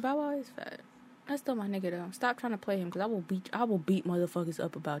 Bow Wow is fat. That's still my nigga though. Stop trying to play him because I will beat motherfuckers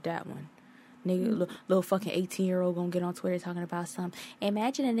up about that one. Nigga, little fucking 18-year-old gonna get on Twitter talking about something.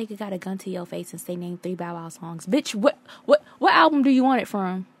 Imagine a nigga got a gun to your face and say name 3 Bow Wow songs. Bitch, what album do you want it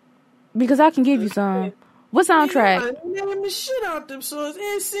from? Because I can give you some. What soundtrack? I'm naming the shit out them songs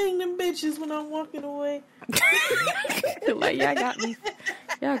and sing them bitches when I'm walking away. Like,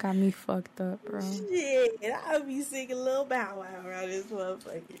 y'all got me fucked up, bro. Shit, I'll be singing Lil Bow Wow around this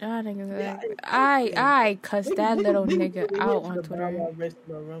motherfucker. Y'all niggas, I cussed that little nigga out on Twitter.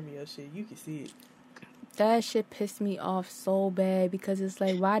 Romeo shit, you can see it. That shit pissed me off so bad because it's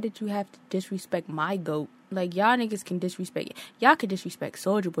like, why did you have to disrespect my goat? Like, y'all niggas can disrespect. Y'all could disrespect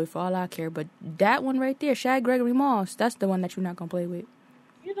Soulja Boy for all I care, but that one right there, Shad Gregory Moss, that's the one that you're not gonna play with.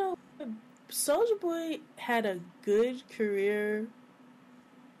 You know, Soulja Boy had a good career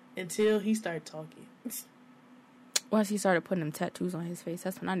until he started talking. Once he started putting them tattoos on his face,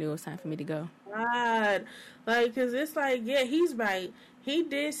 that's when I knew it was time for me to go. God. Like, cause it's like, yeah, he's right. He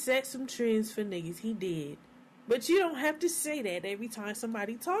did set some trends for niggas. He did. But you don't have to say that every time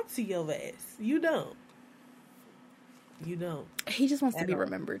somebody talks to your ass. You don't. You don't. He just wants to be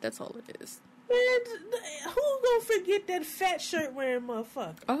remembered. That's all it is. Man, who gonna forget that fat shirt wearing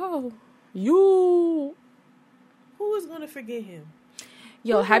motherfucker? Oh, you. Who is gonna forget him?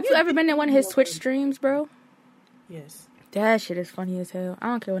 Yo, have you ever been in one of his Twitch streams, bro? Yes. That shit is funny as hell. I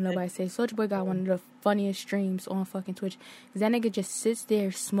don't care what nobody says. Soulja Boy got one of the funniest streams on fucking Twitch. Cause that nigga just sits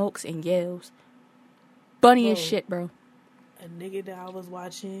there, smokes, and yells. funny as shit, bro. A nigga that I was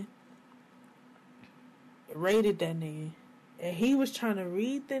watching rated that nigga. And he was trying to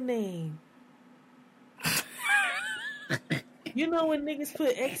read the name. You know when niggas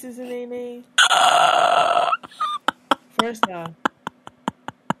put X's in their name? First off,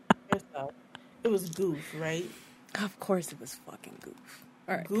 it was Goof, right? Of course it was fucking Goof.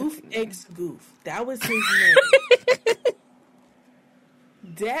 All right, Goof X Goof. That was his name.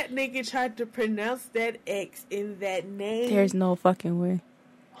 That nigga tried to pronounce that X in that name. There's no fucking way.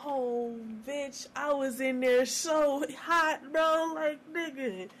 Oh, bitch. I was in there so hot, bro. Like,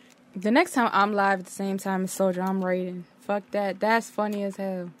 nigga. The next time I'm live at the same time as Soldier, I'm raiding. Fuck that. That's funny as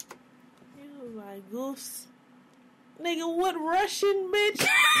hell. You like, Goose. Nigga, what Russian bitch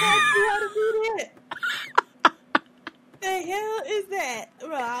taught you how to do that? The hell is that?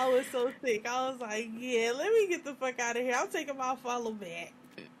 Bro, I was so sick. I was like, yeah, let me get the fuck out of here. I'm taking my follow back.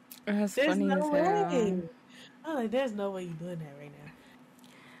 That's There's funny no as hell. way. I'm like, there's no way you doing that right now.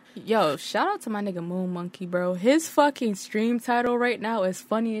 Yo, shout out to my nigga Moon Monkey, bro. His fucking stream title right now is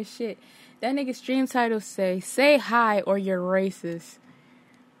funny as shit. That nigga stream title say hi or you're racist.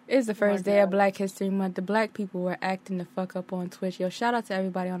 It's the first day of Black History Month. The black people were acting the fuck up on Twitch. Yo, shout out to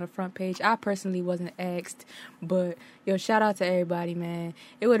everybody on the front page. I personally wasn't asked, but yo, shout out to everybody, man.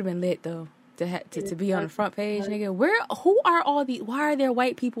 It would have been lit though to be on the front page, nigga. Why are there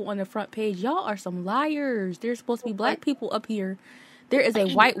white people on the front page? Y'all are some liars. There's supposed to be black people up here. There is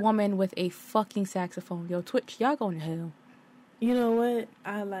a white woman with a fucking saxophone. Yo, Twitch, y'all going to hell. You know what?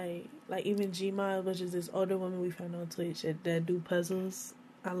 I like even Gma, which is this older woman we found on Twitch that do puzzles.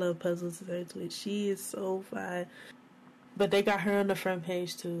 I love puzzles on Twitch. She is so fine. But they got her on the front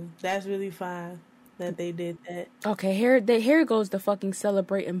page too. That's really fine that they did that. Okay, here goes the fucking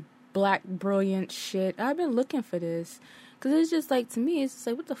celebrating black brilliant shit. I've been looking for this. Cause it's just like, to me, it's just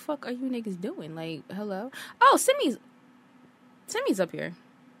like, what the fuck are you niggas doing? Like, hello? Oh, Simi's up here.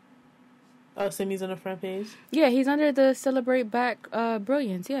 Oh, Simi's on the front page? Yeah, he's under the Celebrate Black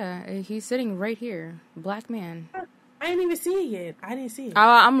Brilliance. Yeah, he's sitting right here. Black man. I didn't even see it yet. I didn't see it.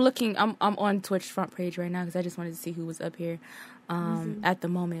 I'm looking. I'm on Twitch front page right now because I just wanted to see who was up here at the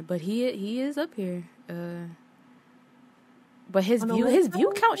moment. But he is up here. But his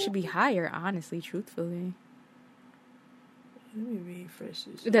view count should be higher. Honestly, truthfully. Let me refresh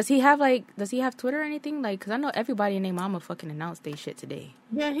this. Does he have Twitter or anything? Like, because I know everybody and their mama fucking announced they shit today.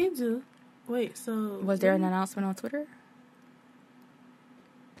 Yeah, he do. Wait, so was there an announcement on Twitter?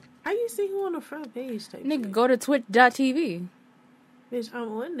 How you see who on the front page? Nigga, go to twitch.tv. Bitch,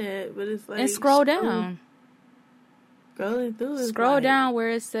 I'm on that, but it's like... And scroll down. Scrolling through. Scroll down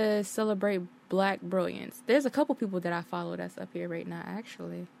where it says Celebrate Black Brilliance. There's a couple people that I follow that's up here right now,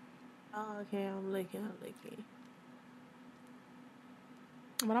 actually. Oh, okay, I'm looking.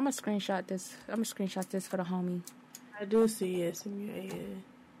 But I'm going to screenshot this. For the homie. I do see it.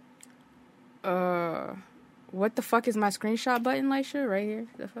 What the fuck is my screenshot button, Laisha? Right here.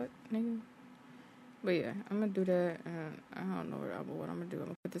 The fuck, nigga? But yeah, I'm gonna do that. I don't know what I'm gonna do. I'm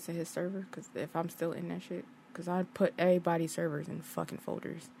gonna put this in his server, because if I'm still in that shit. Because I put everybody's servers in fucking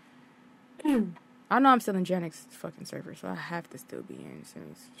folders. I know I'm still in Janix's fucking server, so I have to still be in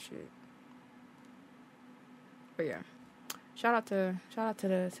Simi's shit. But yeah. Shout out to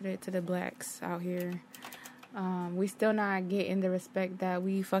the blacks out here. We still not getting the respect that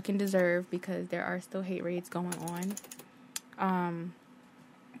we fucking deserve because there are still hate raids going on.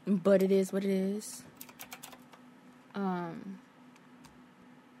 But it is what it is.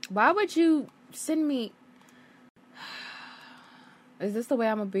 Why would you send me? Is this the way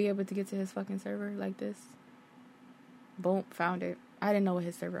I'm gonna be able to get to his fucking server like this? Boom, found it. I didn't know what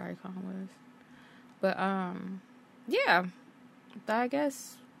his server icon was. But yeah. I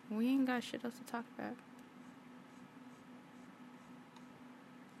guess we ain't got shit else to talk about.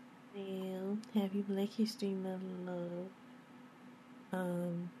 Well, happy Black History Month,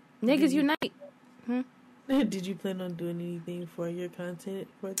 love. Niggas unite. Did you plan on doing anything for your content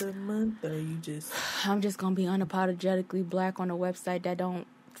for the month, or you just... I'm just gonna be unapologetically black on a website that don't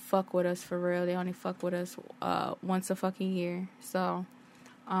fuck with us for real. They only fuck with us once a fucking year. So,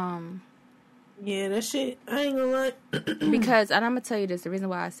 yeah, that shit, I ain't gonna lie. Because, and I'm gonna tell you this, the reason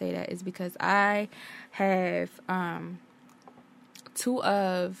why I say that is because I have two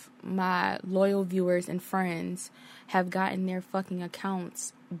of my loyal viewers and friends have gotten their fucking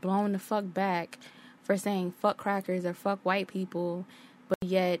accounts blown the fuck back for saying fuck crackers or fuck white people. But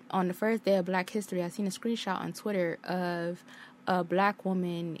yet, on the first day of Black History, I seen a screenshot on Twitter of a black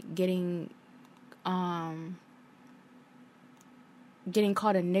woman getting called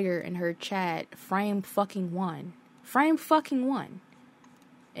a nigger in her chat. Frame fucking one.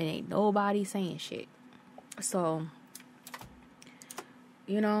 And ain't nobody saying shit. So,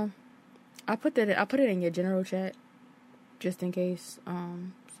 you know, I put it in your general chat just in case.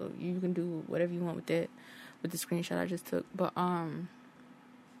 So you can do whatever you want with it, with the screenshot I just took. But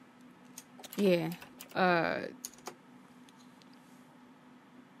yeah.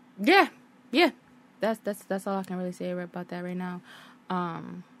 Yeah. That's all I can really say about that right now.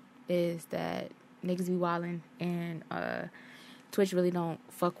 Is that niggas be wildin' and Twitch really don't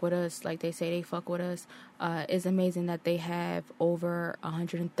fuck with us like they say they fuck with us. It's amazing that they have over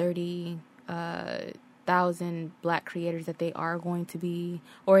 130,000 black creators that they are going to be,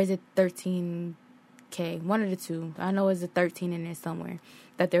 or is it 13K? One of the two. I know it's a 13 in there somewhere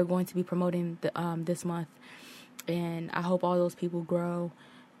that they're going to be promoting this month, and I hope all those people grow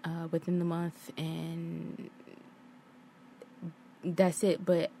within the month, and that's it.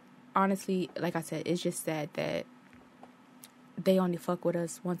 But honestly, like I said, it's just sad that they only fuck with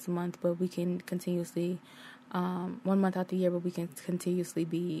us once a month, but we can continuously, 1 month out the year, but we can continuously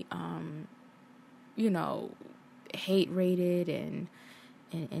be, hate rated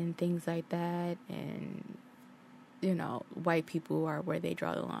and things like that. And, white people are where they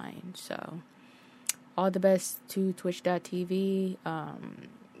draw the line. So all the best to Twitch.tv.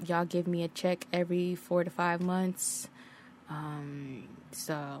 Y'all give me a check every 4 to 5 months.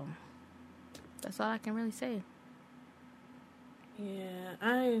 So that's all I can really say. Yeah,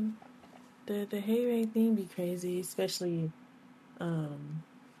 the hate rate thing be crazy, especially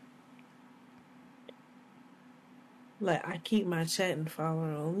like I keep my chat and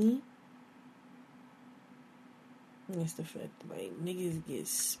follower only. And it's the fact that, like, niggas get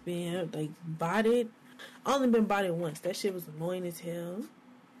spammed, like botted. I only been botted once. That shit was annoying as hell.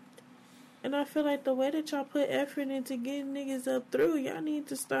 And I feel like the way that y'all put effort into getting niggas up through, y'all need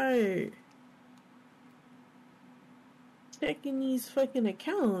to start checking these fucking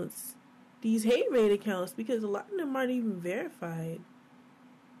accounts, these hate rate accounts, because a lot of them aren't even verified.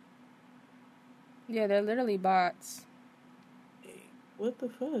 Yeah, they're literally bots. What the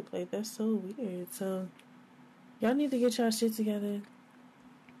fuck? Like, that's so weird. So, y'all need to get y'all shit together.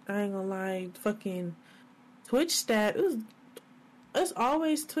 I ain't gonna lie, fucking Twitch staff, it's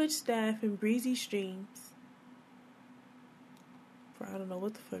always Twitch staff and breezy streams. For I don't know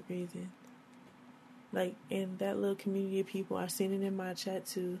what the fuck reason. Like, in that little community of people, I seen it in my chat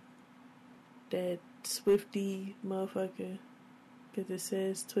too. That Swifty motherfucker. Because it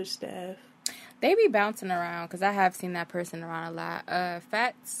says Twitch staff. They be bouncing around, because I have seen that person around a lot.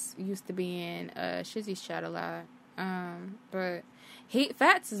 Fats used to be in Shizzy's chat a lot. But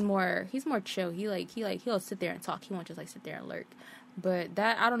Fats is he's more chill. He'll sit there and talk. He won't just like sit there and lurk. But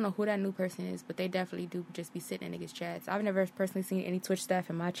that, I don't know who that new person is, but they definitely do just be sitting in niggas' chats. I've never personally seen any Twitch staff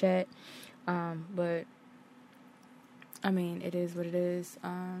in my chat. But I mean, it is what it is.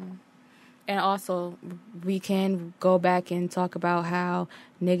 And also, we can go back and talk about how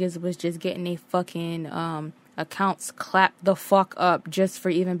niggas was just getting a fucking accounts clapped the fuck up just for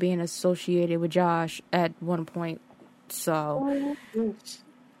even being associated with Josh at one point. So,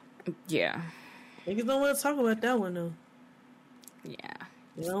 yeah. Niggas don't want to talk about that one, though. Yeah.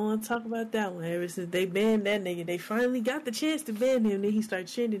 They don't want to talk about that one. Ever since they banned that nigga, they finally got the chance to ban him. Then he started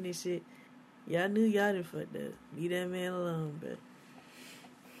trending and shit. Y'all knew y'all done fucked up. Leave that man alone, but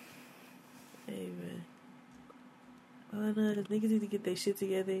hey, man. All I know is niggas need to get their shit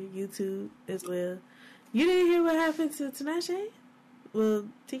together. YouTube as well. You didn't hear what happened to Tinashe? Well,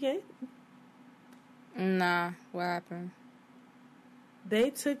 TK? Nah, what happened? They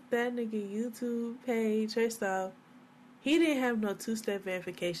took that nigga YouTube page. First off, he didn't have no two-step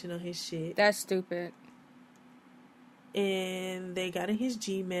verification on his shit. That's stupid. And they got in his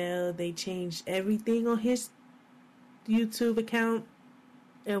Gmail. They changed everything on his YouTube account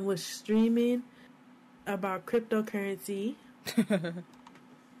and was streaming about cryptocurrency.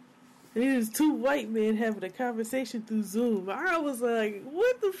 And it was two white men having a conversation through Zoom. I was like,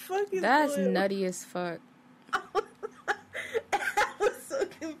 what the fuck is That's going on? nutty as fuck. I was so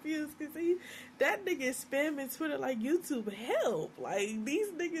confused because that nigga is spamming Twitter like YouTube help. Like, these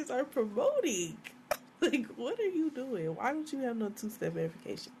niggas are promoting. Like, what are you doing? Why don't you have no two-step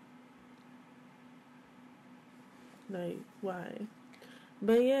verification? Like, why?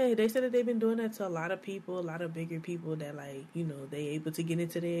 But yeah, they said that they've been doing that to a lot of people, a lot of bigger people that, like, you know, they able to get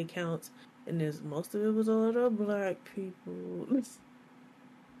into their accounts. And most of it was a lot of black people.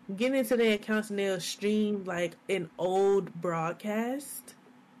 Getting into their accounts and they'll stream, like, an old broadcast.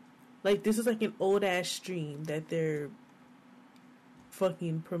 Like, this is like an old-ass stream that they're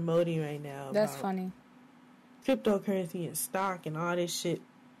fucking promoting right now. That's funny. Cryptocurrency and stock and all this shit.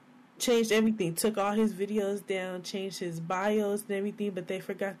 changed everything. Took all his videos down, changed his bios and everything, but they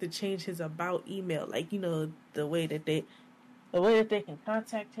forgot to change his about email. Like, you know, the way that they can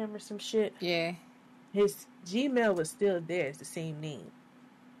contact him or some shit. Yeah. His Gmail was still there. It's the same name.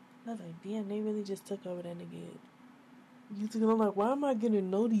 I was like, damn, they really just took over that nigga. I'm like, why am I getting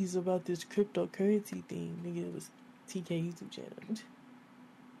notice about this cryptocurrency thing? Nigga, it was TK YouTube channel.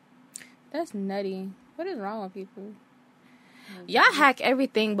 That's nutty. What is wrong with people? Y'all hack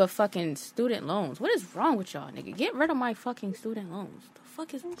everything but fucking student loans. What is wrong with y'all, nigga? Get rid of my fucking student loans. The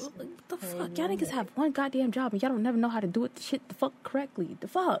fuck? Y'all niggas have one goddamn job and y'all don't never know how to do it shit the fuck correctly. The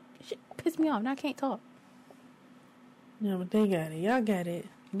fuck? Shit piss me off. Now I can't talk. No, but they got it. Y'all got it.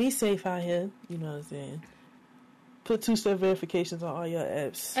 Be safe out here. You know what I'm saying? Put 2-step verifications on all your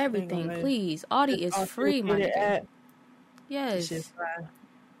apps. Everything, please. Audi is free, my nigga. Yes.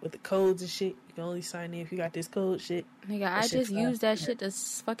 With the codes and shit, you can only sign in if you got this code shit. Nigga, I just used that shit to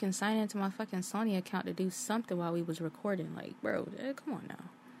fucking sign into my fucking Sony account to do something while we was recording. Like, bro, come on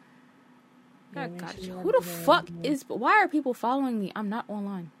now. Who the fuck is... Why are people following me? I'm not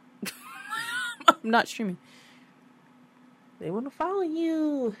online. I'm not streaming. They want to follow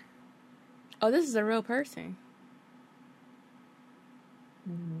you. Oh, this is a real person.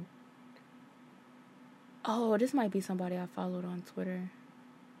 Mm-hmm. Oh, this might be somebody I followed on Twitter.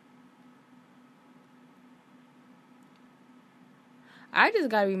 I just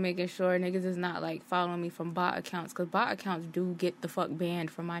gotta be making sure niggas is not like following me from bot accounts, because bot accounts do get the fuck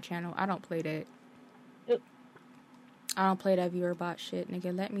banned from my channel. I don't play that. Yep. I don't play that viewer bot shit,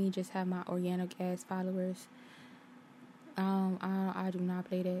 nigga. Let me just have my organic ass followers. I do not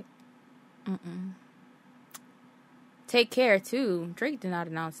play that. Take care too. Drake did not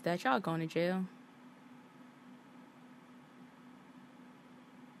announce that. Y'all going to jail.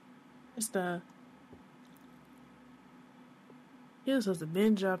 He was supposed to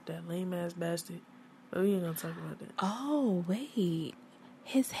been drop that lame ass bastard. But we ain't gonna talk about that. Oh, wait.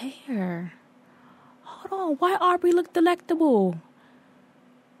 His hair. Hold on. Why Aubrey look delectable?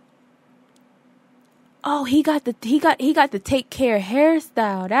 Oh, he got the take care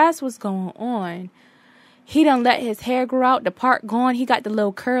hairstyle. That's what's going on. He done let his hair grow out, the part gone. He got the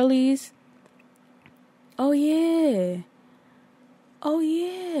little curlies. Oh yeah.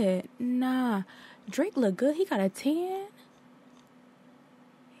 Nah. Drake look good. He got a tan.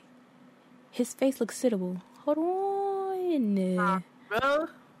 His face looks sittable. Hold on. Bro.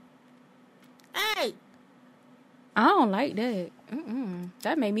 Hey! I don't like that.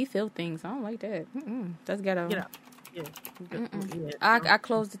 That made me feel things. I don't like that. That's ghetto. Get out. Yeah. I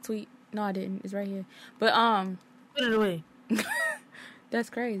closed the tweet. No, I didn't. It's right here. But put it away. That's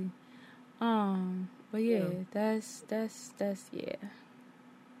crazy. But yeah, that's yeah.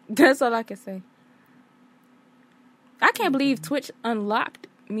 That's all I can say. I can't believe Twitch unlocked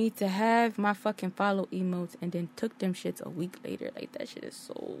me to have my fucking follow emotes and then took them shits a week later. Like, that shit is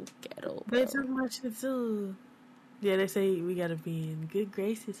so ghetto, bro. They took my shit too. Yeah, they say we gotta be in good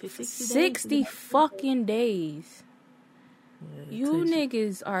graces for 60 days. 60 fucking days. Yeah, you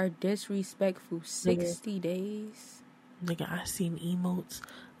niggas are disrespectful. 60 days. Nigga, I seen emotes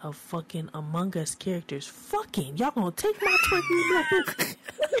of fucking Among Us characters. Fucking, y'all gonna take my Twitch emotes?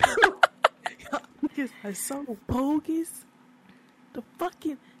 Niggas are so bogus. The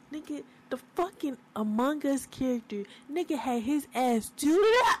fucking Among Us character, nigga had his ass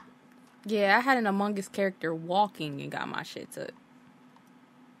tooted up. Yeah, I had an Among Us character walking and got my shit took.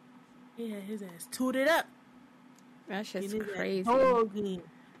 Yeah, his ass tooted up. That shit's crazy.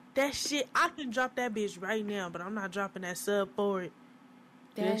 That shit, I can drop that bitch right now, but I'm not dropping that sub for it.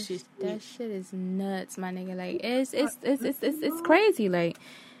 That shit is nuts, my nigga. Like, it's crazy. Like,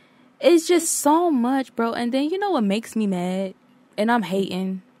 it's just so much, bro. And then you know what makes me mad? And I'm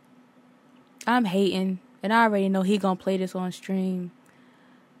hating. And I already know he gonna play this on stream.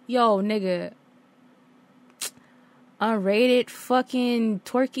 Yo, nigga. Unrated fucking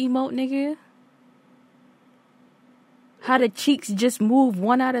twerk emote, nigga. How the cheeks just move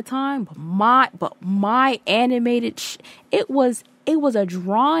one at a time. But my animated it was a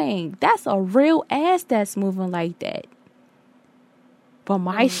drawing. That's a real ass that's moving like that. But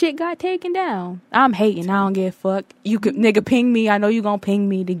my shit got taken down. I'm hating. I don't give a fuck. You could nigga ping me. I know you gonna ping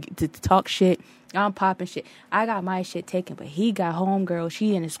me to talk shit. I'm popping shit. I got my shit taken, but he got homegirl.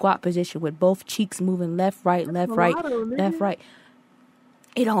 She in a squat position with both cheeks moving left, right.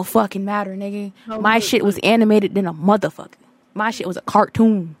 It don't fucking matter, nigga. My shit was animated than a motherfucker. My shit was a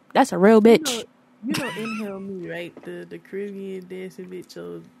cartoon. That's a real bitch. You know Inhale Me, right? The Caribbean dancing bitch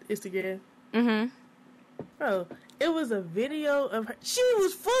on Instagram. Mm-hmm. Bro, it was a video of her. She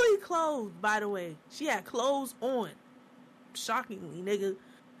was fully clothed, by the way. She had clothes on. Shockingly, nigga.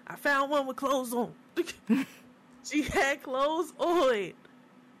 I found one with clothes on. She had clothes on.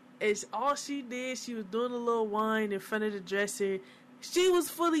 And all she did, she was doing a little wine in front of the dresser. She was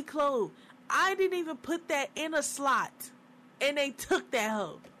fully clothed. I didn't even put that in a slot. And they took that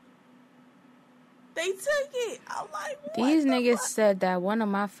hoe. They took it. I'm like, what These niggas fuck? said that one of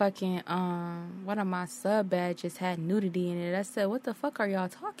my sub badges had nudity in it. I said, what the fuck are y'all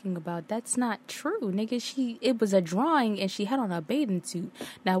talking about? That's not true, nigga. It was a drawing and she had on a bathing suit.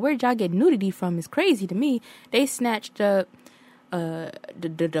 Now, where'd y'all get nudity from is crazy to me. They snatched up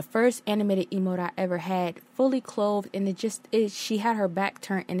the first animated emote I ever had, fully clothed, and she had her back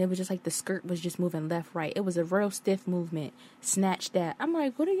turned, and it was just like the skirt was just moving left, right. It was a real stiff movement. Snatched that. I'm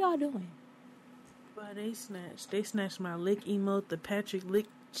like, what are y'all doing? They snatched my lick emote, the Patrick Lick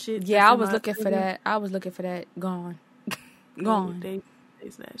shit. Yeah, I was looking for that. Gone. Gone. They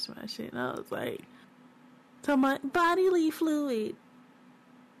snatched my shit, and I was like, to my bodily fluid.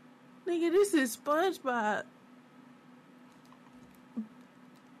 Nigga, this is SpongeBob.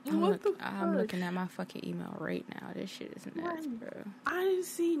 I'm looking at my fucking email right now. This shit is nuts, bro. I didn't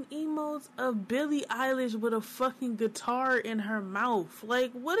see emotes of Billie Eilish with a fucking guitar in her mouth.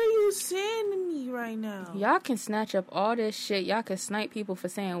 Like, what are you saying to me right now? Y'all can snatch up all this shit. Y'all can snipe people for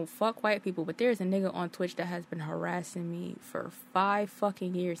saying fuck white people, but there's a nigga on Twitch that has been harassing me for 5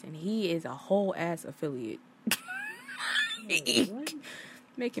 fucking years, and he is a whole ass affiliate.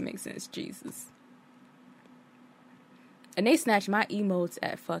 Make it make sense, Jesus. And they snatched my emotes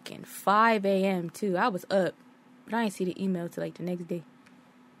at fucking 5 a.m. too. I was up, but I didn't see the email till like the next day.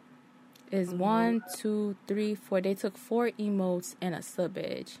 It's 1, 2, 3, 4. They took 4 emotes and a sub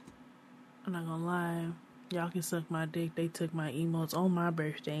badge. I'm not gonna lie. Y'all can suck my dick. They took my emotes on my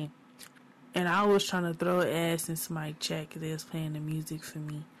birthday. And I was trying to throw ass in somebody's chat because they was playing the music for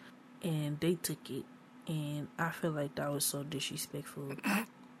me. And they took it. And I feel like that was so disrespectful.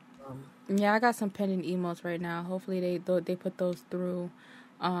 Yeah, I got some pending emotes right now. Hopefully they put those through.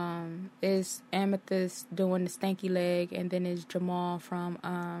 It's Amethyst doing the stanky leg, and then it's Jamal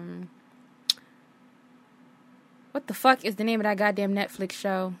from what the fuck is the name of that goddamn Netflix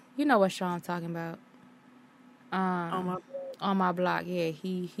show? You know what show I'm talking about. On my block, yeah,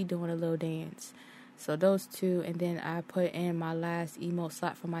 he doing a little dance. So those 2, and then I put in my last emote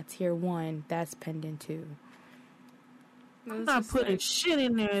slot for my tier 1. That's pending too. I'm not putting shit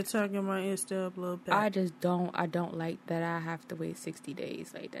in there and talking about Insta upload back. I don't like that I have to wait 60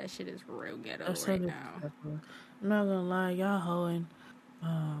 days. Like, that shit is real ghetto right now. I'm not gonna lie, y'all hoeing.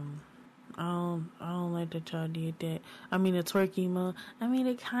 I don't like that y'all did that. I mean, the twerk emo. I mean,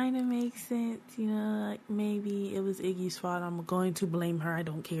 it kind of makes sense, you know. Like, maybe it was Iggy's fault. I'm going to blame her. I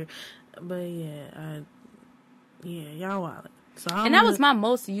don't care. But yeah, y'all wild. So and that was my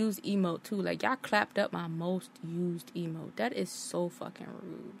most used emote too. Like, y'all clapped up my most used emote. That is so fucking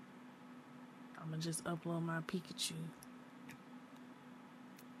rude. I'm gonna just upload my Pikachu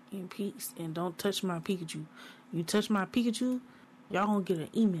in peace, and don't touch my Pikachu. You touch my Pikachu, y'all gonna get an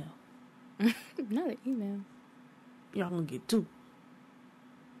email. Not an email. Y'all gonna get 2.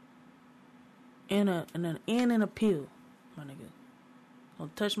 And an appeal, my nigga.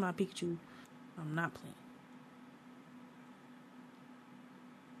 Don't touch my Pikachu. I'm not playing.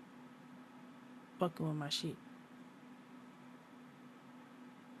 Fucking with my shit.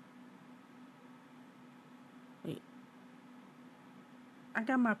 Wait. I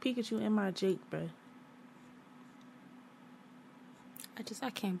got my Pikachu and my Jake, bro. I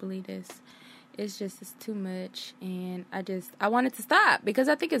can't believe this. It's too much, and I want it to stop because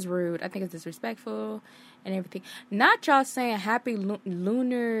I think it's rude. I think it's disrespectful and everything. Not y'all saying Happy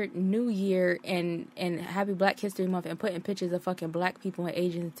Lunar New Year and Happy Black History Month and putting pictures of fucking black people and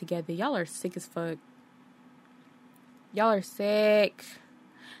Asians together. Y'all are sick as fuck. Y'all are sick.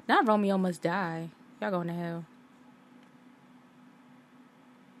 Not Romeo Must Die. Y'all going to hell.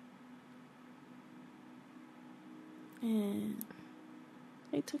 And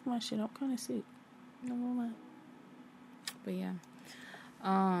they took my shit. I'm kind of sick. No more. But yeah.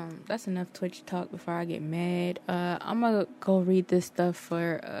 That's enough Twitch talk before I get mad. I'm gonna go read this stuff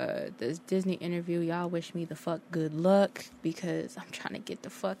for this Disney interview. Y'all wish me the fuck good luck because I'm trying to get the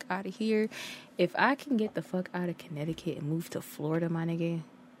fuck out of here. If I can get the fuck out of Connecticut and move to Florida, my nigga,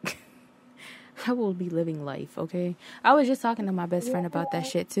 I will be living life, okay? I was just talking to my best friend about that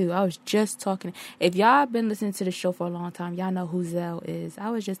shit too. I was just talking. If y'all been listening to the show for a long time, y'all know who Zell is. I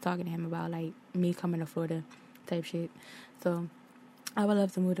was just talking to him about like me coming to Florida type shit. So I would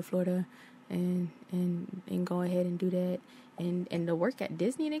love to move to Florida and go ahead and do that. And to work at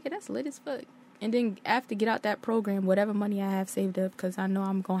Disney, nigga, that's lit as fuck. And then after get out that program, whatever money I have saved up, because I know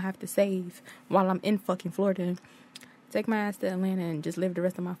I'm going to have to save while I'm in fucking Florida, Take my ass to Atlanta and just live the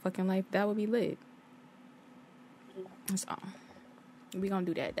rest of my fucking life. That would be lit. So we gonna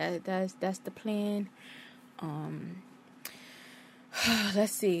do that. That's the plan.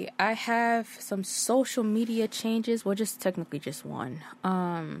 Let's see. I have some social media changes. Well, just technically just one.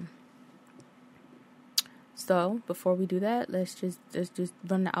 So before we do that, let's just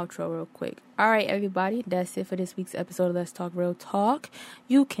run the outro real quick. All right, everybody, that's it for this week's episode of Let's Talk Real Talk.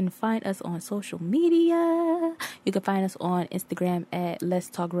 You can find us on social media. You can find us on Instagram at Let's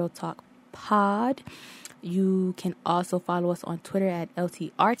Talk Real Talk Pod. You can also follow us on Twitter at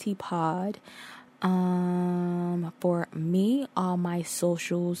LTRT Pod. For me, all my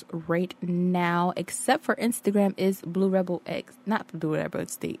socials right now, except for Instagram, is Blue Rebel X, not Blue Rebel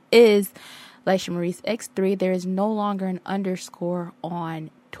X, is Laisha Maurice X3. There is no longer an underscore on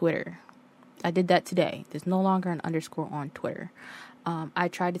Twitter. I did that today. There's no longer an underscore on Twitter. I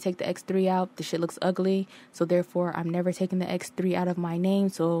tried to take the X3 out. The shit looks ugly. So therefore, I'm never taking the X3 out of my name.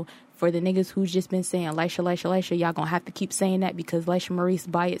 So for the niggas who's just been saying Laisha, y'all gonna have to keep saying that because Laisha Maurice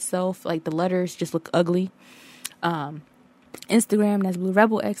by itself, like the letters just look ugly. Instagram, that's Blue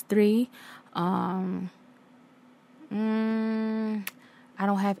Rebel X3. I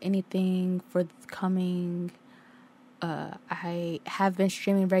don't have anything for coming. I have been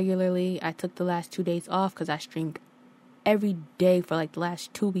streaming regularly. I took the last 2 days off because I streamed every day for like the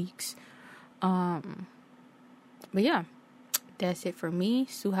last 2 weeks. But yeah, that's it for me.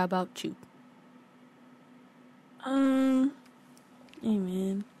 Sue, how about you? Hey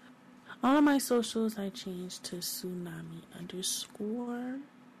man, all of my socials I changed to Tsunami _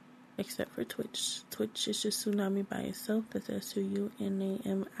 except for Twitch. Twitch is just Tsunami by itself. That's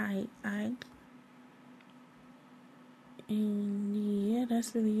SUNAMII. And yeah,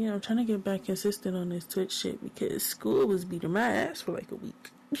 that's really it. I'm trying to get back consistent on this Twitch shit because school was beating my ass for like a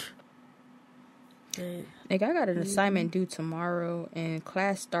week. Like, I got an assignment due tomorrow and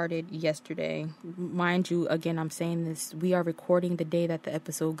class started yesterday. Mind you, again, I'm saying this, we are recording the day that the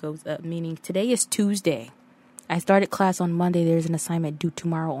episode goes up, meaning today is Tuesday. I started class on Monday. There's an assignment due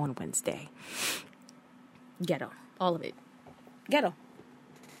tomorrow on Wednesday. Ghetto. All of it. Ghetto.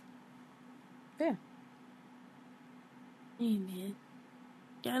 Yeah. Hey, man.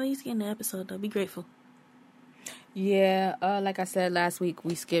 Y'all at least get in the episode, though. Be grateful. Yeah, like I said last week,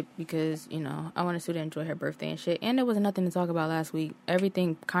 we skipped because, you know, I wanted Sue to enjoy her birthday and shit. And there was nothing to talk about last week.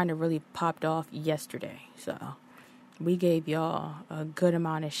 Everything kind of really popped off yesterday. So we gave y'all a good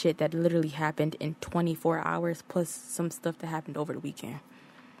amount of shit that literally happened in 24 hours, plus some stuff that happened over the weekend.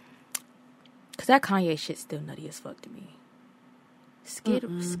 Because that Kanye shit's still nutty as fuck to me.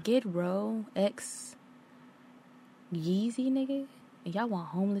 Skid Row X Yeezy, nigga? And y'all want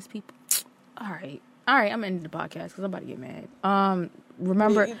homeless people? Alright, I'm ending the podcast because I'm about to get mad.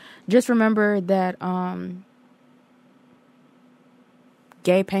 Just remember that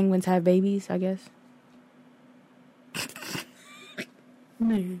gay penguins have babies, I guess.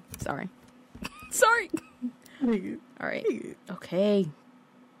 Nigga. Sorry. Nigga. Alright. Nigga. Okay.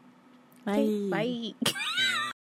 Bye. Bye.